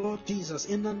of the Lord Jesus.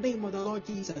 In the name of the Lord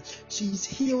Jesus, she's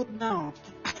healed now.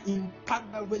 I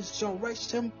impart the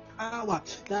resurrection power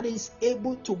that is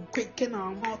able to quicken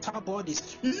our mortal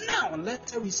bodies. Now let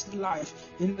her receive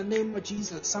life in the name of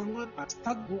Jesus. Someone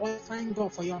start glorifying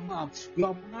God for your mom.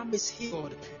 Your mom is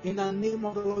healed in the name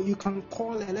of the Lord. You can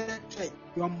call her, let her check.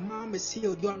 Your mom is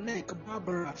healed. Your neck,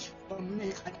 Barbara, your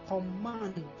neck, I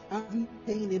command every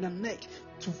pain in the neck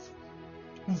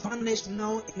vanish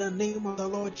now in the name of the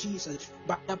Lord Jesus.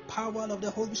 By the power of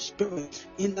the Holy Spirit,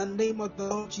 in the name of the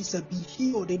Lord Jesus, be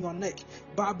healed in your neck.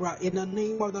 Barbara, in the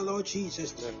name of the Lord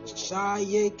Jesus.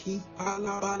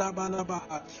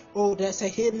 Oh, there's a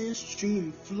healing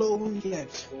stream flowing here.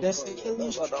 There's a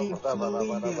healing stream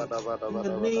flowing here. In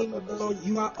the name of the Lord,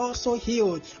 you are also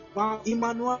healed. Wow,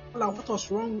 Emmanuel, what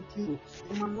was wrong with you?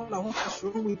 Emmanuel, what was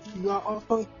wrong with you? You are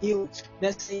also healed.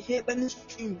 There's a healing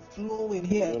stream flowing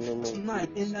here tonight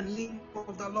in the name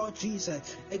of the Lord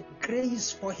Jesus. A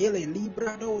grace for healing.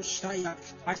 Librado Shaya.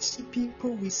 I see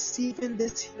people receiving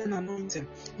this healing anointing.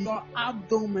 Your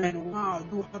abdomen, wow,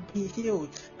 you have been healed.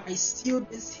 I seal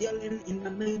this healing in the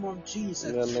name of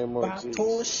Jesus. In the name of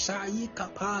Jesus.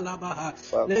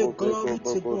 Glory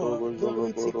to God.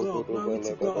 Glory to God. Glory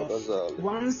to God.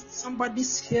 Once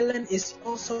somebody's healing is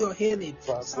also your healing.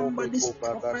 Somebody's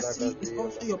prophecy is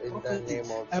also your prophecy.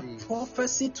 A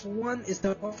prophecy to one is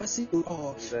the prophecy to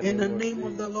all. In the name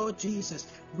of the Lord Jesus,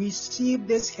 receive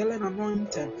this healing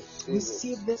anointing.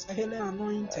 Receive this healing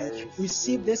anointing.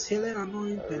 Receive this healing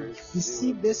anointing.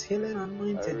 Receive this healing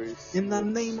anointing. In the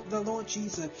name of the Lord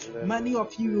Jesus, many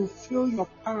of you will feel your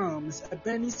palms, a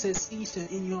burning sensation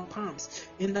in your palms.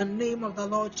 In the name of the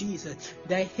Lord Jesus,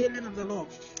 the healing of the Lord.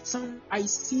 I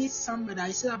see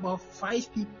about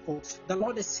 5 people. The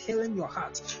Lord is healing your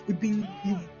heart. You've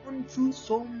gone through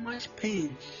so much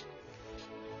pain.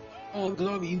 Oh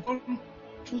glory, you've gone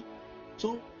through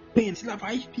so much pain. It's like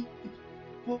 5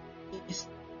 people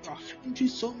into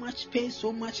so much pain,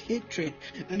 so much hatred,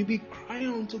 and you be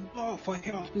crying unto God for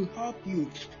help to help you.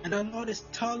 And the Lord is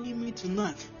telling me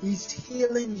tonight, He's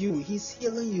healing you, He's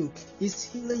healing you, He's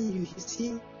healing you, He's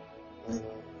healing you.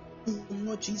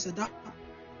 Lord Jesus, that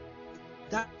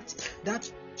not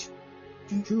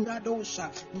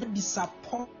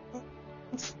disappoint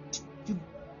you.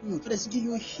 Let's give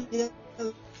you healing.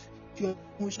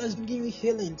 Let's give you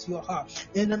healing to your heart.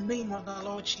 In the name of the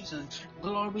Lord Jesus.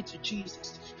 Glory to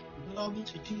Jesus. Glory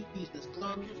to Jesus.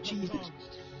 Glory to Jesus.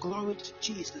 Glory to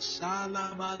Jesus.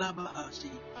 Shalabalabahasi.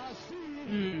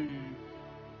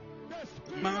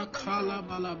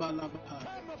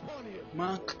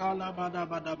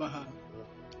 Makalabalabaha.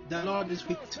 The Lord is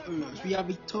victorious. We are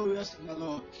victorious in the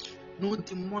Lord. No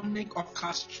demonic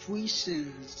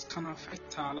orchestrations can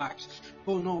affect our lives.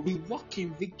 Oh no, we walk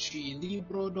in victory.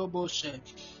 Libro doboshe.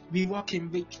 We walk in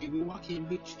victory. We walk in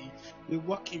victory. We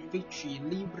walk in victory.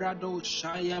 Libra do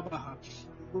shayabaha.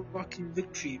 We walk in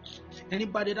victory.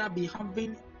 Anybody that be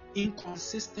having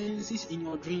inconsistencies in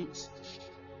your dreams,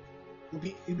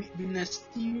 you've been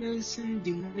experiencing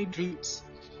demonic dreams.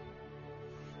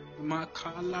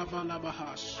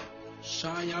 Makalabalabahas.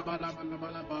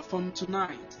 From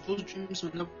tonight, those dreams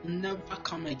will never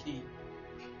come again.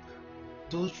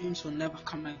 Those dreams will never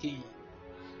come again.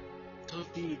 Those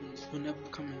dreams will never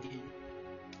come again.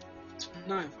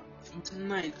 From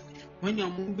tonight, when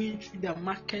you're moving through the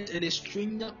market and a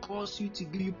stranger calls you to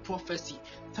give you prophecy,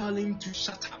 tell him to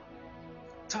shut up.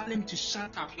 Tell him to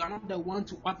shut up. You are not the one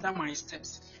to order my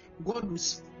steps. God will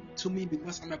speak to me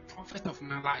because I'm a prophet of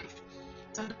my life.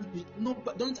 No,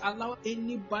 but don't allow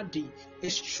anybody, a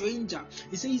stranger.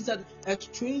 He says that a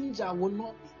stranger will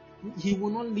not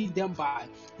lead them by.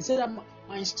 He said that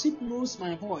my sheep knows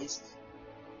my voice,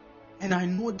 and I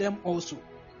know them also.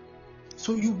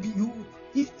 So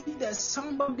if there's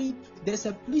somebody, there's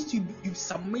a place you've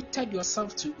submitted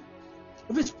yourself to.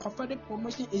 If it's prophetic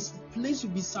promotion, it's a place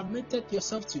you'll be submitted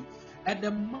yourself to. And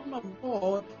the man of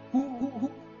God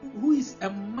who is a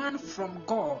man from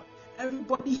God.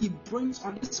 Everybody he brings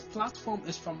on this platform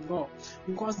is from God,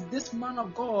 because this man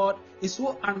of God is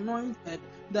so anointed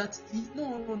that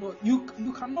you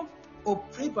cannot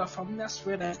pray by familiar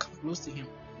spirit and come close to him.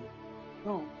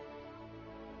 No.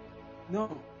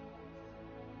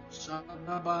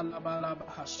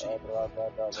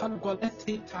 God, let's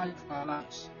take time for our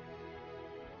lives.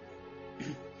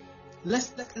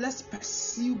 Let's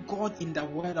pursue God in the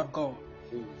word of God.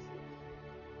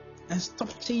 And stop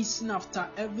chasing after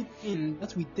everything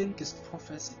that we think is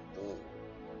prophecy.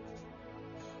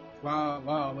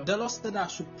 Wow. The Lord said I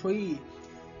should pray.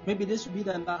 Maybe this would be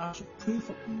that I should pray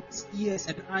for people's ears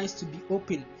and eyes to be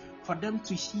open, for them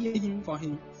to hear Him for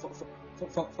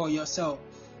yourself.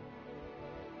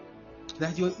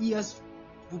 That your ears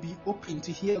will be open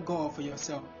to hear God for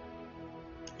yourself.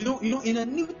 You know, in the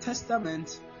New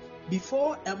Testament,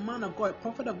 before a man of God, a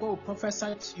prophet of God will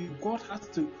prophesy to you,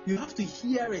 you have to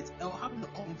hear it or have the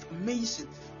confirmation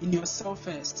in yourself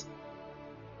first.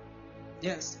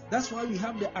 Yes, that's why we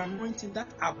have the anointing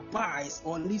that abides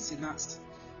or lives in us.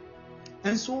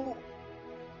 And so,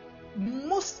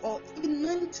 most or even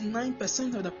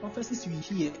 99% of the prophecies we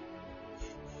hear,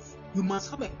 You must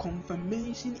have a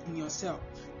confirmation in yourself.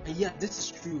 And yet, this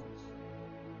is true.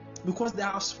 Because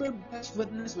our spirit bears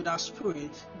witness with our spirit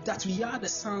that we are the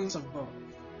sons of God.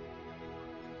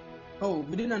 Oh,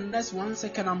 within the next 1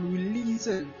 second, I'm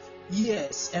releasing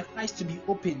ears and eyes to be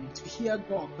open to hear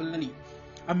God clearly.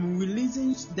 I'm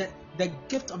releasing the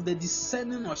gift of the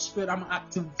discerning of spirit. I'm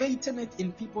activating it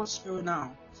in people's spirit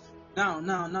now.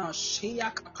 Now. Shea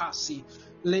kapasi.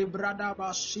 Lebrada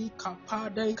bashi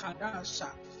kapade kadasha.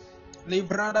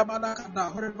 Lebrada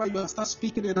balakada. Wherever you are, start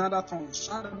speaking in other tongues.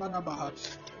 Shadabadabaha.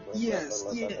 Yes,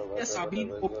 have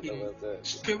been open.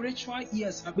 Spiritual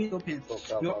ears have been open.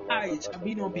 Your eyes have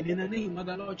been open in the name of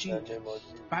the Lord Jesus.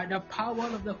 By the power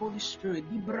of the Holy Spirit.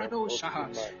 Librado shaha.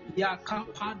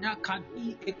 Yakapada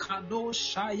kadi ekado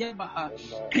shayebaha.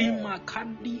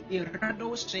 Imakandi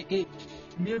erado sege.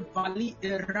 Nevali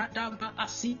eradaba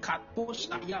asikato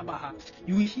shayabaha.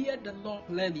 You will hear the Lord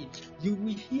clearly. You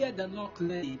will hear the Lord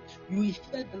clearly. You will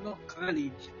hear the Lord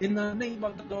clearly. In the name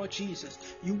of the Lord Jesus.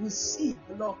 You will see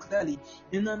the Lord clearly.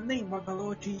 In the name of the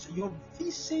Lord Jesus. Your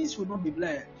visions will not be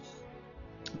blurred.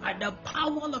 By the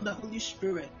power of the Holy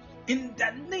Spirit. In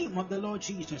the name of the Lord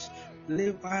Jesus.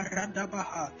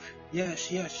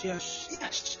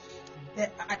 Yes.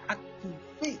 That I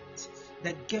activate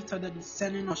the gift of the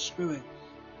discerning of spirit.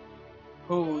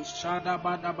 Oh,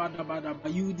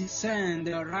 shadabadabadabadaba. You discern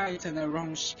the right and the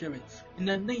wrong spirit. In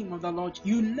the name of the Lord,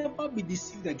 you will never be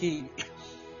deceived again.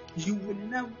 You will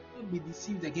never be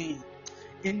deceived again.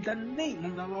 In the name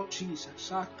of the Lord Jesus.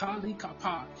 Shatali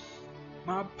kapa.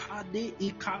 Mapade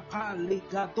ikapa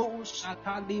legado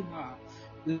shataliba.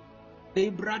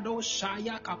 Lebrado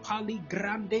shaya kapali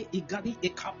grande igadi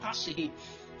ikapasihi.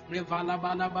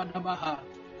 Revalabalabaha.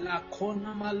 La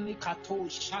kona malikato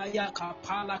shaya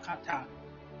kapala kata.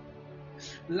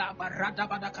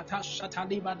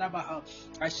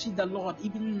 I see the Lord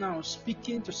even now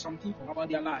speaking to some people about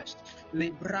their lives.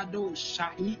 Lebrado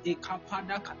shai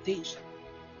ekapada kadesha.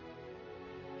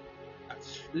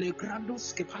 Legrando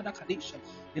skepada kadesha.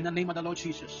 In the name of the Lord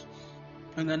Jesus.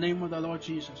 In the name of the Lord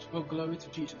Jesus. Oh, glory to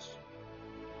Jesus.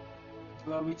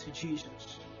 Glory to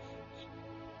Jesus.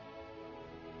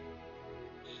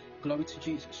 Glory to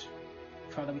Jesus.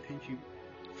 Father, we thank you.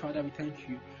 Father, we thank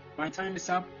you. My time is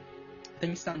up. I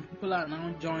think some people are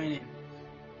now joining,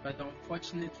 but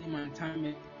unfortunately my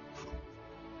time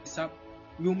is up.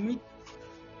 We'll meet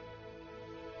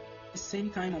the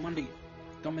same time on Monday.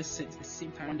 Don't miss it. The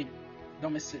same time Monday.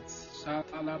 Don't miss it.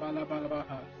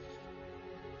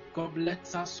 God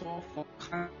bless us all for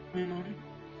coming on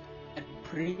and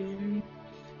praying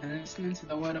and listening to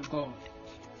the word of God.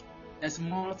 There's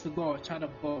more to God, child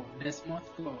of God. There's more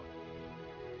to God.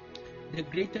 The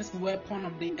greatest weapon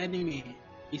of the enemy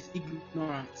is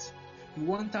ignorance. He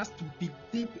wants us to be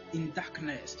deep in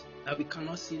darkness that we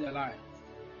cannot see the light.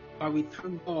 But we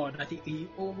thank God that He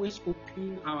always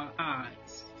opens our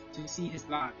eyes to see His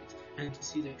light and to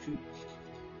see the truth.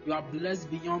 You are blessed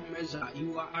beyond measure.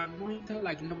 You are anointed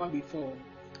like never before.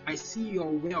 I see your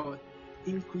wealth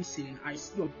increasing. I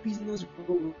see your business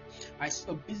growing. I see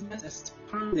your business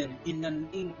expanding in the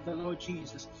name of the Lord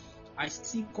Jesus. I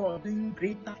see God doing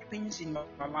greater things in your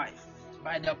life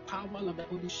by the power of the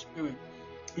Holy Spirit.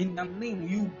 In the name,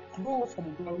 you grow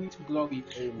from glory to glory.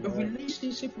 Amen. The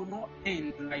relationship will not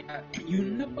end like that. You'll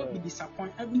never be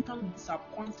disappointed. Every time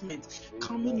disappointment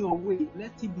coming your way,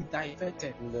 let it be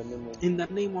diverted. In the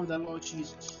name of the Lord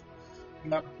Jesus.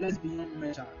 You are blessed beyond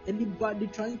measure. Anybody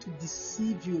trying to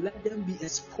deceive you, let them be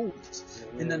exposed.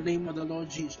 In the name of the Lord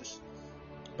Jesus.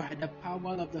 By the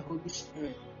power of the Holy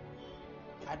Spirit.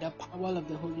 By the power of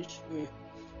the Holy Spirit.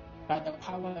 By the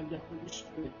power of the Holy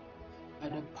Spirit. By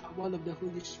the power of the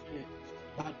Holy Spirit.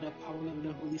 By the power of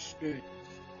the Holy Spirit.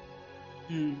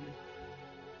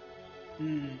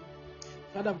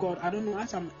 Father God, I don't know,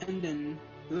 as I'm ending,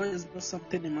 the Lord has got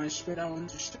something in my spirit I want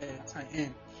to share as I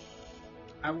end.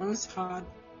 I once had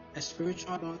a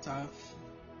spiritual daughter,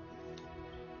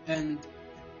 and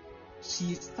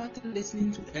she started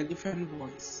listening to a different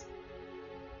voice.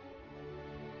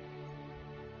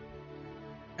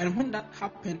 And when that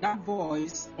happened, that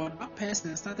voice or that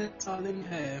person started telling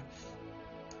her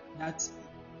that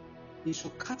he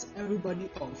should cut everybody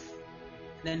off,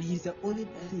 then he's the only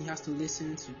person he has to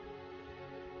listen to.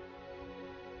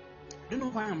 I don't know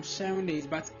why I'm sharing this,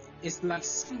 but it's like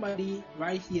somebody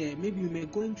right here, maybe you may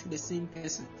go into the same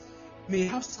person. You may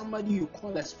have somebody you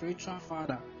call a spiritual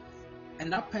father,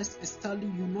 and that person is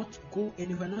telling you not to go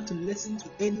anywhere, not to listen to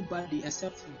anybody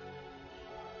except him.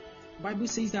 The Bible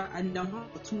says that in the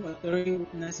mouth of 2 or 3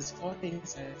 witnesses, all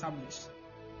things are established.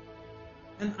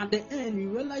 And at the end, we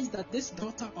realized that this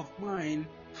daughter of mine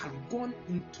had gone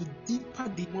into deeper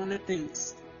demonic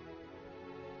things.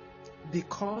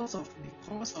 because of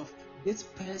this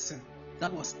person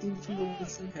that was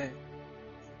influencing her.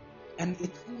 And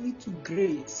it only took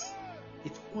grace.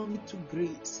 It only took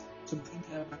grace to bring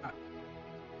her back.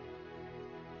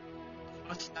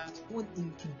 She has gone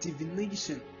into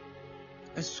divination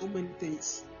and so many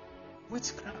things.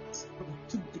 Witchcraft, but it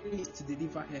took grace to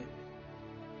deliver her.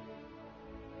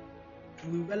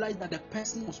 And we realized that the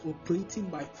person was operating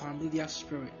by familiar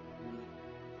spirit.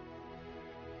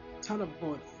 Child of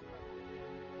God,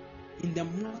 in the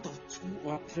mouth of 2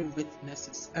 or 3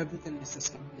 witnesses, everything is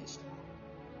established.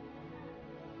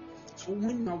 So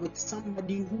when you are with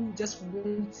somebody who just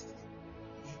wants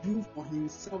you for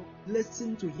himself,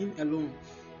 listen to him alone.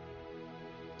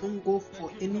 Don't go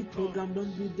for any program,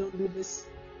 don't do this.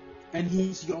 And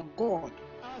he's your God.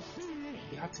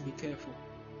 You have to be careful.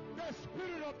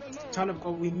 Child of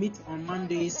God, we meet on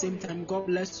Monday, same time. God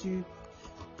bless you,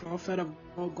 Prophet of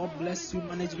God. God bless you,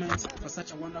 management, for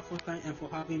such a wonderful time and for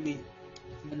having me.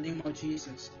 In the name of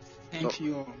Jesus. Thank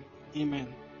you all. Amen.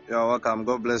 You're welcome.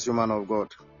 God bless you, man of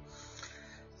God.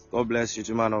 God bless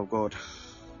you, man of God.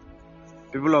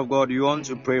 People of God, you want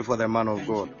to pray for the man of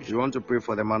God. You want to pray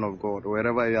for the man of God.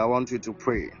 Wherever you are, I want you to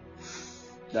pray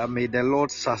that may the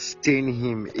Lord sustain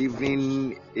him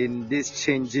even in this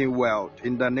changing world.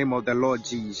 In the name of the Lord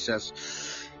Jesus.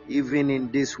 Even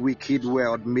in this wicked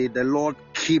world, may the Lord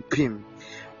keep him.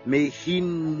 May he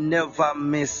never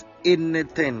miss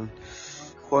anything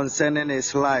concerning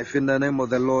his life. In the name of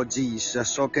the Lord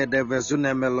Jesus.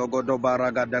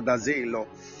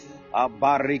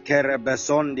 Abarikere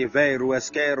besondi veru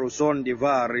eskeru sondi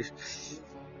vari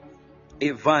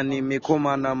Ivani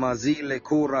mikuma na mazile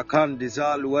kura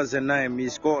kandizalu wazenae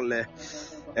miskole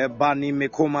Ebani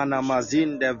mikuma na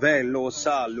mazinde velo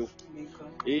salu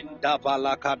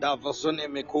Indabala kadavasune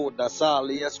mikuda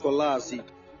sali eskolasi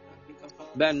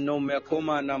Benno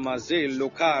mikuma na mazilu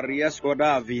kari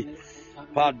eskodavi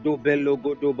Padu belu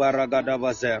gudu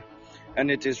baragadavaze.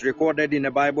 And it is recorded in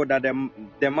the Bible that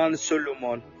the man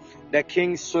Solomon, the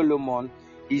King Solomon,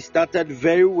 he started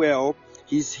very well.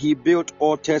 He built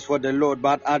altars for the Lord,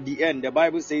 but at the end, the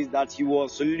Bible says that he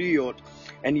was lured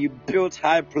and he built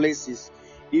high places,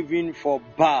 even for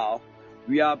Baal.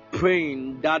 We are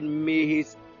praying that may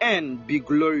his end be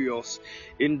glorious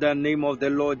in the name of the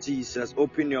Lord Jesus.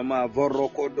 Open your mouth.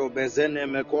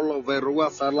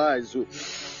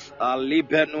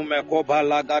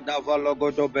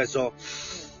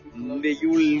 May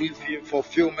you live in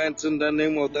fulfillment in the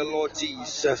name of the Lord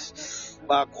Jesus.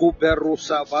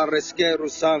 Bakuberusa bareskeru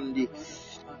sandi.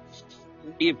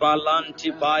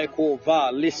 Ibalanti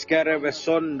baikova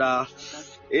liskerevesonda.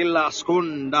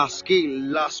 Ilaskunda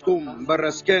skill laskum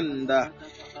bereskenda.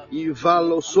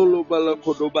 Ivalo solo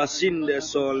balakodobasinde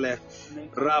sole.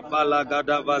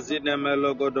 Rapalagadavazine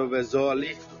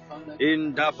melogodovezoli.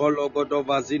 In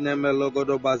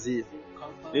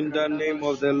the name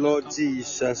of the Lord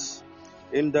Jesus.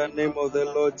 In the name of the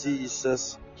Lord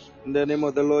Jesus. In the name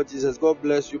of the Lord Jesus. God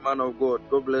bless you, man of God.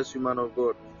 God bless you, man of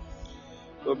God.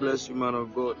 God bless you, man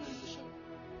of God.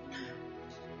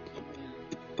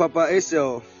 Papa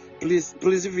Esel,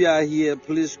 please, if you are here,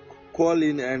 please call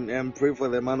in and pray for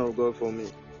the man of God for me.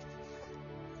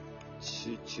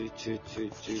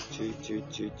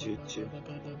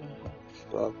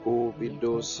 Paku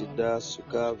bidosi da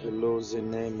suka veloze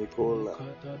ne Mikola.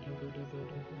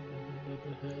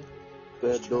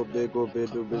 Pedo bego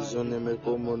bedo bezone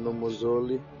mekomo no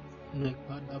mozoli.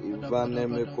 Ivane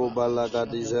mekoba laga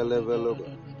dizele velogo.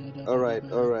 Alright,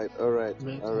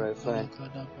 fine.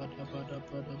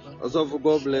 Also, for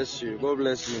God bless you. God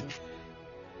bless you.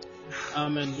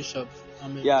 Amen, Bishop.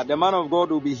 Amen. Yeah, the man of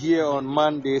God will be here on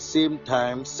Monday, same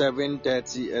time,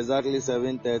 7:30, exactly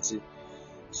 7:30.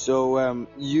 So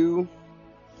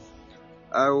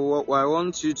I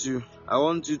want you to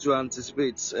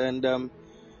anticipate, and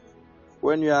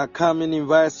when you are coming,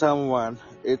 invite someone.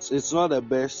 It's not the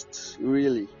best,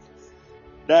 really.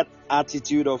 That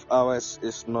attitude of ours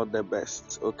is not the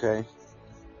best. Okay.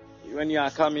 When you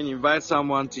are coming, invite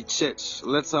someone to church.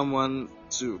 Let someone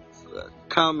to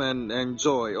come and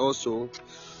enjoy also,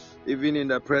 even in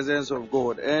the presence of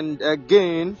God. And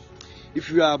again, if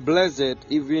you are blessed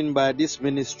even by this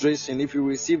ministration, if you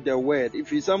receive the word,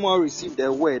 if you somehow receive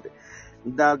the word,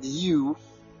 that you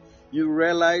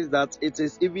realize that it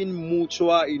is even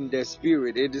mutual in the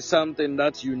spirit, it is something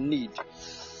that you need,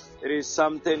 it is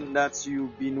something that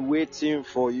you've been waiting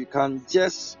for, you can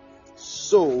just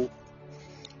sow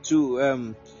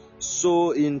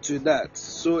into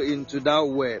that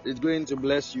word. It's going to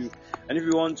bless you. And if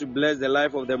you want to bless the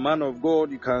life of the man of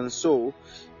God, you can sow.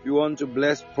 If you want to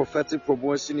bless prophetic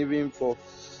promotion, even for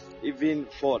even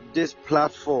for this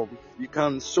platform. You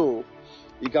can sow.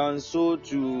 You can sow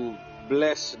to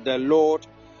bless the Lord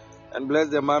and bless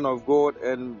the man of God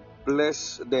and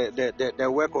bless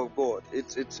the work of God.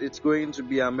 It's going to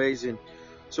be amazing.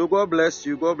 So God bless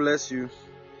you. God bless you.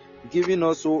 Giving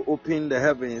also open the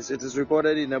heavens. It is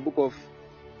recorded in the book of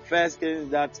First Kings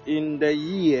that in the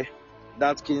year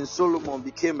that King Solomon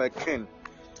became a king,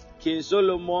 King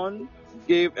Solomon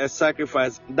gave a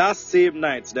sacrifice. That same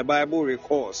night, the Bible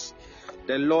records,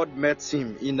 the Lord met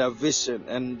him in a vision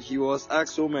and he was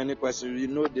asked so many questions. You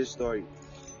know this story.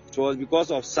 It was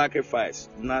because of sacrifice,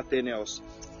 nothing else.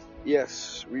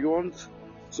 Yes, we want.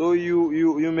 So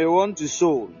you may want to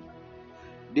sow.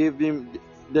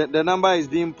 The number is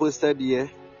being posted here.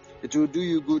 It will do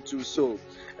you good to sow.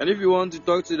 And if you want to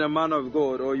talk to the man of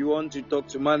God or you want to talk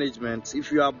to management,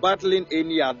 if you are battling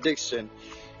any addiction,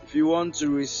 if you are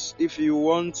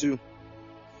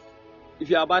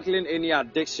battling any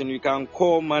addiction, you can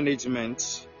call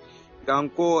management. You can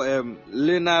call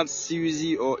Leonard,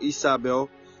 Susie, or Isabel.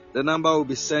 The number will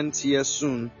be sent here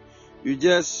soon. You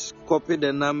just copy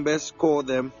the numbers, call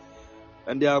them,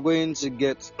 and they are going to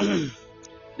get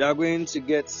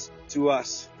to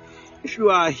us. If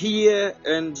you are here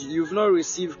and you've not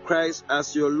received Christ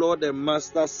as your Lord and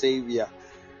Master Savior,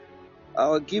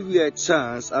 I'll give you a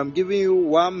chance. I'm giving you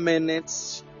 1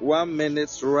 minute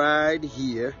right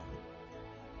here.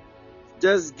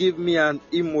 Just give me an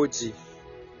emoji.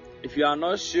 If you are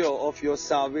not sure of your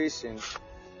salvation,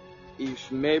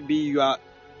 if maybe you are,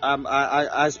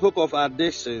 I spoke of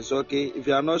addictions, okay? If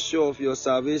you are not sure of your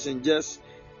salvation, just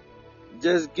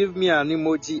give me an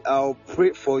emoji. I'll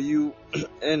pray for you,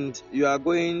 and you are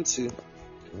going to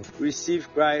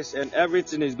receive Christ, and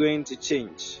everything is going to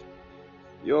change.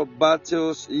 Your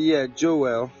battles,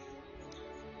 Joel.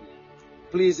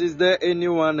 Please, is there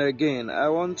anyone again? I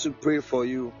want to pray for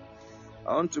you.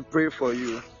 Okay,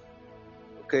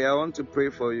 I want to pray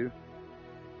for you.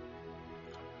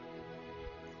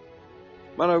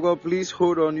 Man of God, please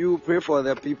hold on. You pray for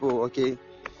the people, okay?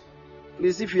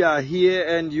 Please, if you are here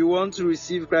and you want to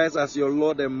receive Christ as your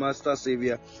Lord and Master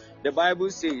Savior, the Bible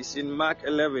says in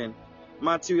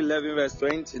Matthew 11 verse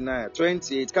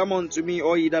 28, come unto me,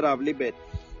 all ye that have labored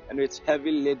and it's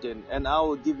heavy laden, and I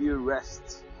will give you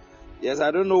rest. Yes,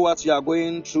 I don't know what you are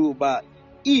going through, but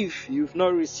if you've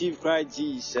not received Christ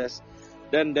Jesus,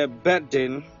 then the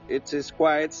burden, it is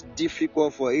quite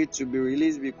difficult for it to be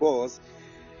released, because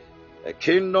a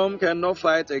kingdom cannot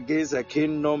fight against a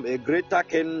kingdom. A greater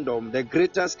kingdom, the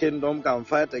greatest kingdom, can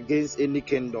fight against any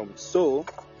kingdom. So,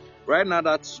 right now,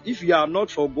 that if you are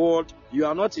not for God, you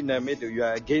are not in the middle, you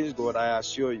are against God, I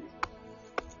assure you.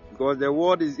 Because the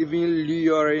world is even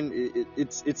luring,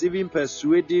 it's even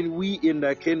persuading we in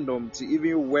the kingdom to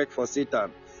even work for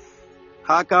Satan.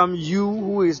 How come you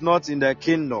who is not in the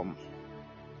kingdom?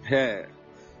 So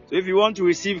if you want to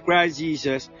receive Christ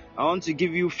Jesus, I want to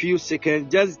give you a few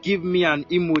seconds. Just give me an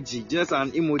emoji, just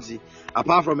an emoji,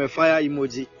 apart from a fire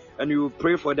emoji, and you will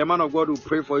pray for the man of God will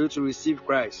pray for you to receive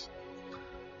Christ.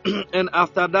 And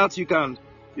after that, you can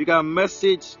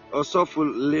message Osofo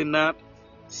Leonard,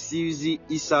 Susie,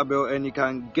 Isabel, and you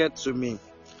can get to me.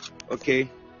 Okay,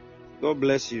 God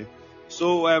bless you.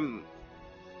 So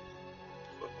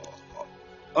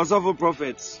Osofo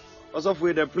Prophets,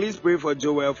 Osofo, please pray for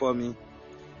Joel for me.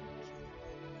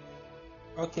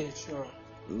 Okay, sure.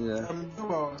 Yeah.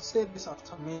 Joel, say this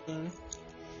after me.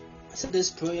 Say this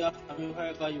prayer after me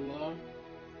wherever you are.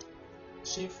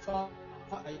 Say, Father,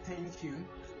 I thank you.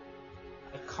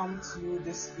 I come to you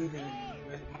this evening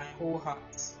with my whole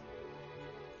heart.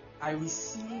 I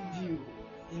receive you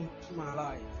into my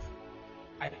life.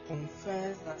 I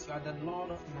confess that you are the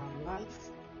Lord of my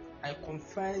life. I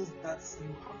confess that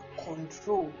you have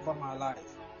control over my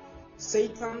life.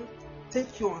 Satan,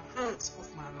 take your hands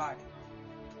off my life.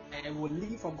 I will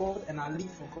live for God, and I live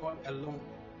for God alone.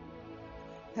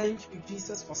 Thank you,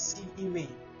 Jesus, for saving me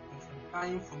and for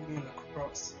dying for me on the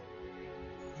cross.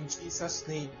 In Jesus'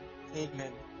 name,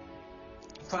 amen.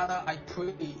 Father, I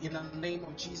pray in the name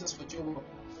of Jesus for Joel.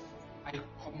 I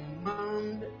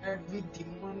command every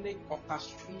demonic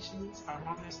orchestrations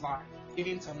around his life,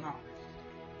 even to now,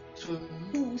 to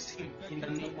lose him in the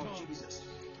name of Jesus.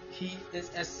 He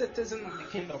is a citizen of the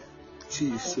kingdom.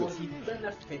 Jesus. For he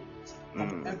benefits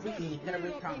from every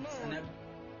inheritance and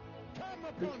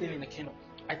everything in the kingdom.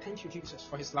 I thank you, Jesus,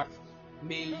 for his life.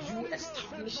 May you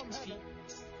establish his feet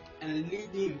and lead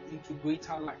him into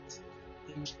greater light.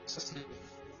 In Jesus' name,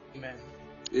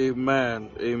 amen.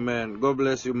 Amen. God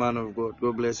bless you, man of God.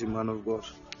 God bless you, man of God.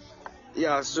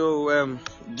 Yeah, so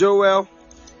Joel,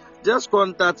 just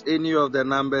contact any of the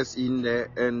numbers in there,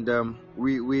 and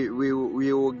we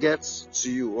will get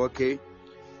to you. Okay,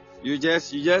 you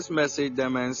just message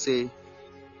them and say,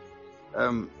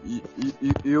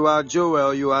 you are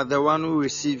Joel, you are the one who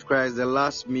received Christ the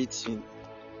last meeting,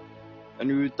 and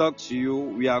we will talk to you.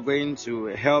 We are going to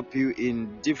help you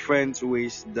in different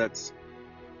ways that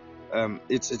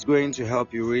it's going to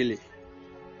help you really.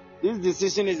 This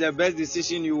decision is the best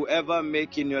decision you will ever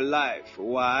make in your life.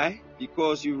 Why?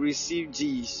 Because you received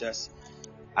Jesus.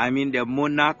 I mean the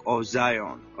monarch of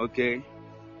Zion, okay?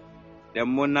 The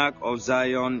monarch of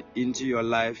Zion into your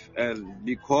life, and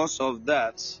because of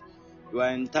that, you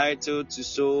are entitled to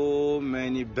so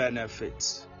many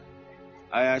benefits.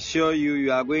 I assure you,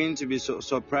 you are going to be so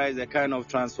surprised the kind of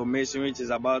transformation which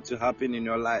is about to happen in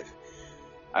your life.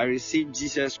 I received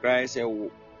Jesus Christ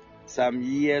some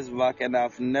years back, and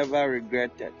I've never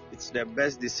regretted. It's the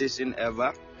best decision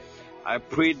ever. I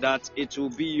pray that it will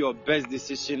be your best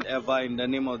decision ever in the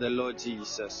name of the Lord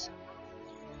Jesus.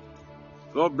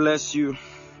 God bless you.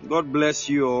 God bless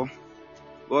you all.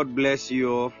 God bless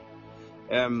you all.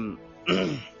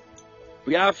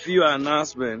 We have few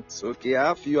announcements. Okay, I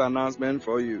have few announcements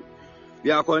for you. We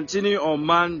are continuing on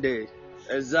Monday,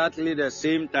 exactly the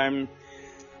same time,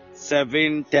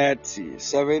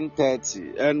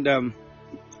 7:30, and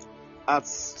at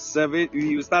 7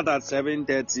 we will start at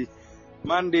 7:30.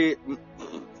 Monday,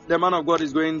 the man of God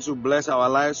is going to bless our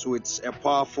lives with a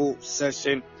powerful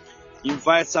session.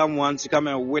 Invite someone to come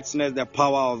and witness the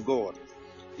power of God,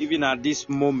 even at this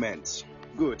moment.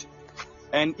 Good.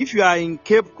 And if you are in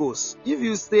Cape Coast, if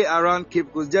you stay around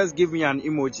Cape Coast, just give me an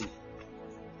emoji.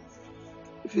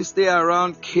 If you stay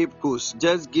around Cape Coast,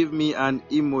 just give me an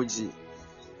emoji.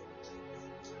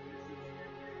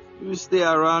 If you stay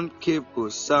around Cape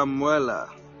Coast, Samuela.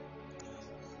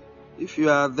 If you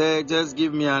are there, just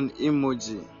give me an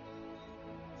emoji.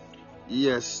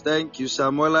 Yes, thank you.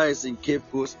 Samuela is in Cape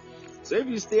Coast. So if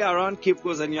you stay around Cape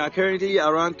Coast and you are currently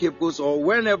around Cape Coast, or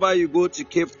whenever you go to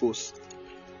Cape Coast,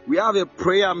 we have a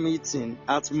prayer meeting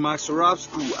at Max Rap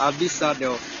School at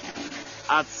Disadel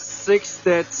at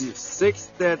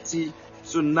 6:30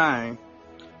 to 9.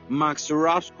 Max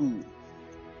Rap School,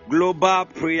 Global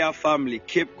Prayer Family,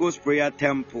 Cape Coast Prayer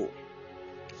Temple.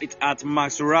 It's at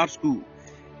Max Rap School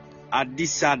at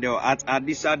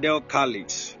Disadel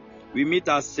College. We meet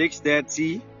at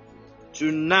 6:30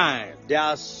 to 9. There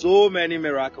are so many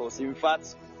miracles. In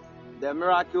fact, the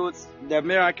miracles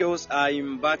are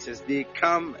in batches. They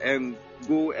come and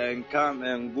go and come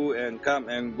and go and come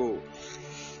and go.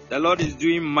 The Lord is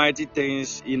doing mighty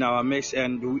things in our midst,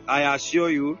 and I assure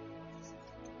you,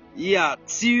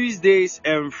 Tuesdays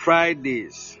and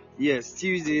Fridays. Yes,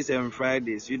 Tuesdays and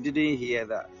Fridays. You didn't hear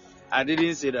that. I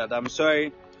didn't say that. I'm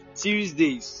sorry.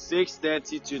 Tuesdays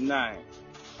 6:30 to 9.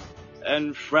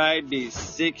 And Fridays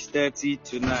 6:30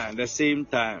 to 9. The same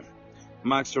time.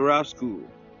 Max Rap School.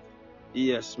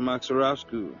 Yes, Max Rap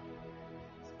School.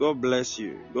 God bless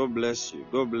you. God bless you.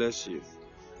 God bless you.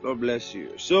 God bless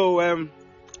you. So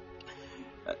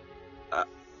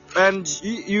and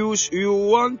you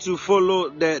want to follow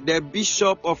the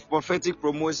Bishop of Prophetic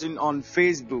Promotion on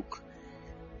Facebook.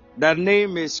 The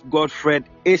name is Godfred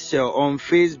Esel on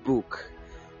Facebook.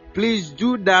 Please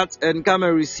do that and come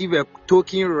and receive a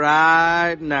token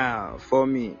right now for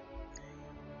me.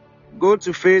 Go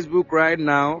to Facebook right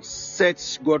now,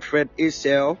 search Godfred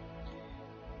Esel.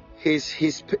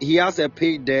 He has a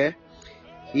page there.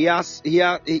 He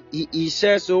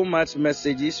shares so much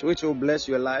messages which will bless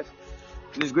your life.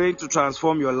 It's going to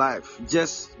transform your life.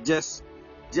 Just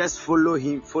follow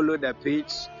him, follow the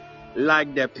page,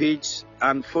 like the page,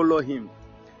 and follow him.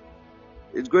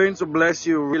 It's going to bless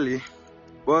you really,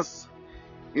 because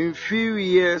in few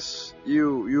years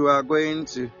you are going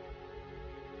to.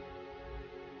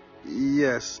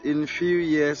 Yes, in few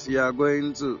years you are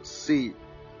going to see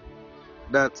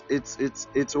that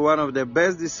it's one of the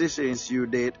best decisions you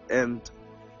did, and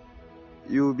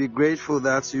you will be grateful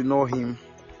that you know him.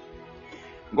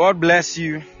 God bless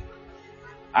you.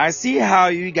 I see how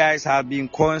you guys have been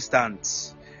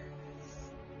constant.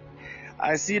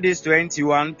 I see these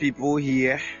 21 people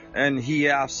here, and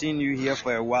here I've seen you here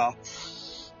for a while.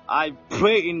 I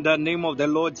pray in the name of the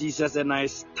Lord Jesus, and I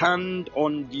stand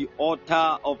on the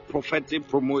altar of prophetic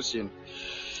promotion,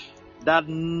 that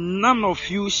none of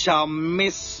you shall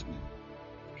miss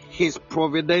his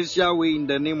providential way in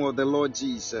the name of the Lord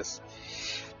Jesus.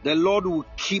 The Lord will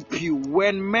keep you.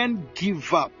 When men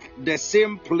give up the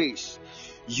same place,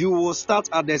 you will start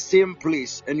at the same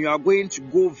place, and you are going to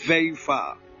go very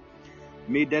far.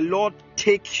 May the Lord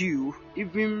take you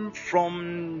even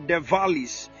from the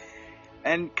valleys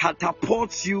and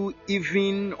catapult you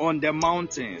even on the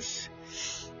mountains.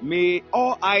 May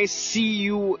all eyes see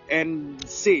you and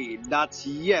say that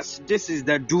yes, this is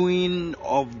the doing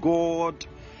of God.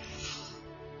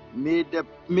 May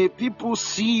people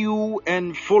see you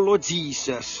and follow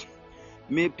Jesus.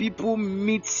 May people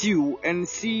meet you and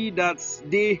see that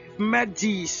they met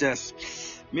Jesus.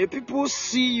 May people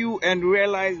see you and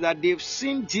realize that they've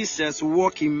seen Jesus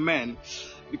walk in men,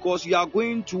 because you are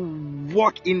going to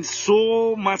walk in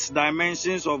so much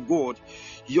dimensions of God.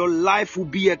 Your life will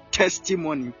be a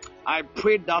testimony. I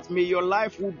pray that may your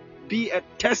life will be a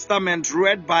testament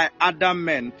read by other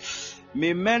men.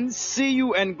 May men see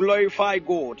you and glorify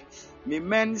God. May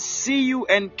men see you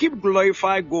and keep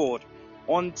glorify God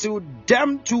until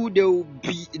them too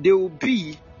they will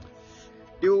be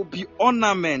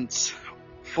ornaments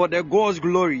for the God's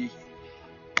glory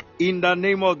in the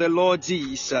name of the Lord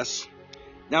Jesus.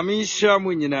 We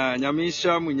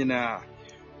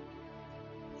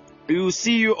will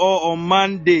see you all on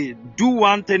Monday. Do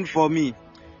one thing for me.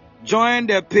 Join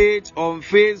the page on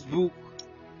Facebook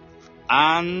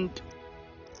and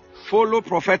follow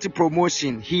Prophetic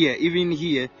Promotion here, even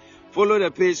here. Follow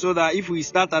the page so that if we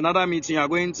start another meeting, you are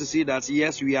going to see that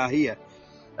yes, we are here.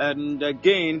 And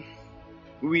again,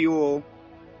 we will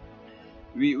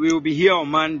be here on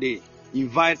Monday.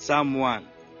 Invite someone.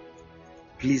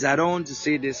 Please, I don't want to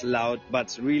say this loud,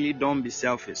 but really don't be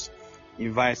selfish.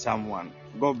 Invite someone.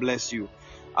 God bless you.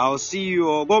 I'll see you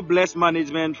all. God bless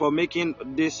management for making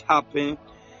this happen.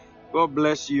 God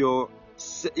bless you.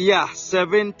 Yeah,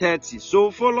 7:30.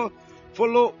 So follow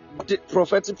the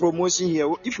Prophetic Promotion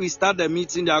here. If we start the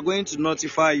meeting, they are going to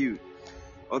notify you.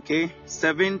 Okay,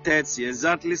 7:30,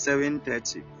 exactly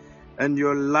 7:30, and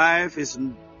your life is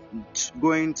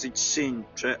going to change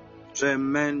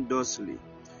tremendously.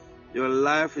 Your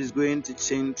life is going to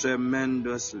change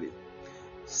tremendously.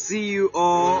 See you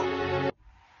all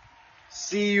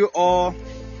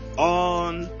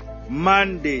on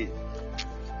Monday.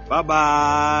 Bye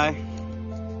bye.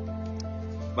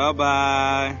 Bye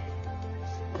bye.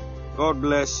 God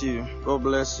bless you. God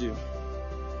bless you.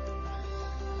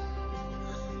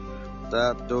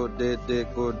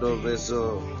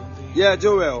 Yeah,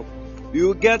 Joel, we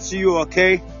will get to you,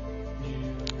 okay?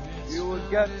 We will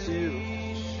get to you.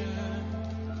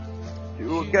 We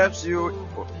will get to you.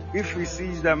 If he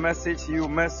sees the message, he will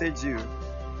message you.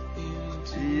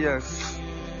 Yes.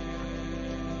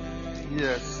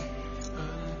 Yes.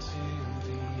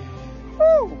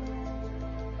 Woo!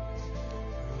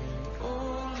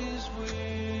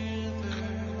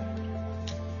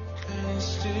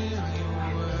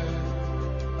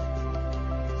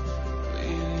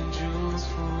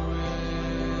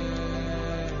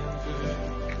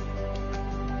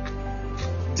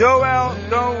 Joel,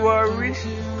 don't worry.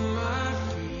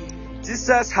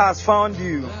 Jesus has found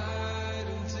you.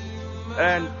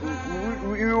 And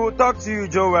we will talk to you,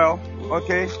 Joel.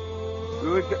 Okay? We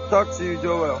will talk to you,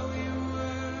 Joel.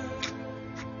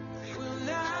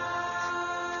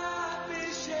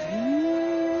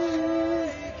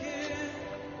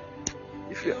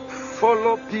 If you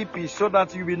follow PP so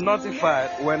that you'll be notified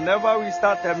whenever we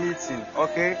start a meeting,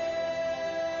 okay?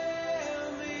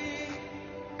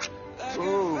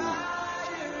 Oh,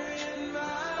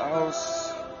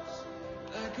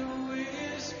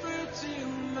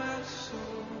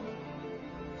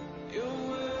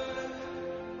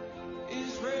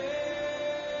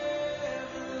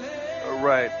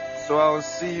 alright, so I'll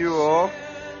see you all.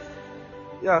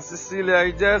 Yeah, Cecilia,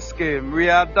 you just came. We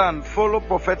are done. Follow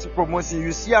Prophetic Promotion.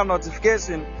 You see our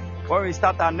notification when we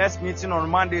start our next meeting on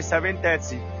Monday,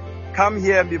 7:30. Come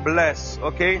here and be blessed,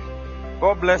 okay?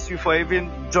 God bless you for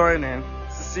even joining,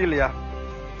 Cecilia.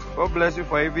 God bless you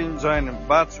for even joining.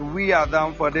 But we are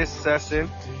done for this session.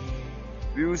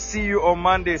 We will see you on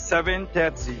Monday,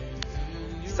 7:30.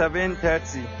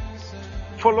 7:30.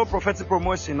 Follow Prophetic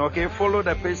Promotion, okay? Follow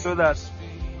the page so that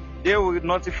they will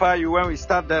notify you when we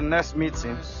start the next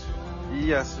meeting.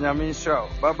 Yes, Nyamin Show.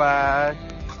 Bye bye.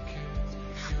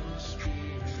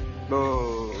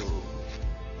 Oh.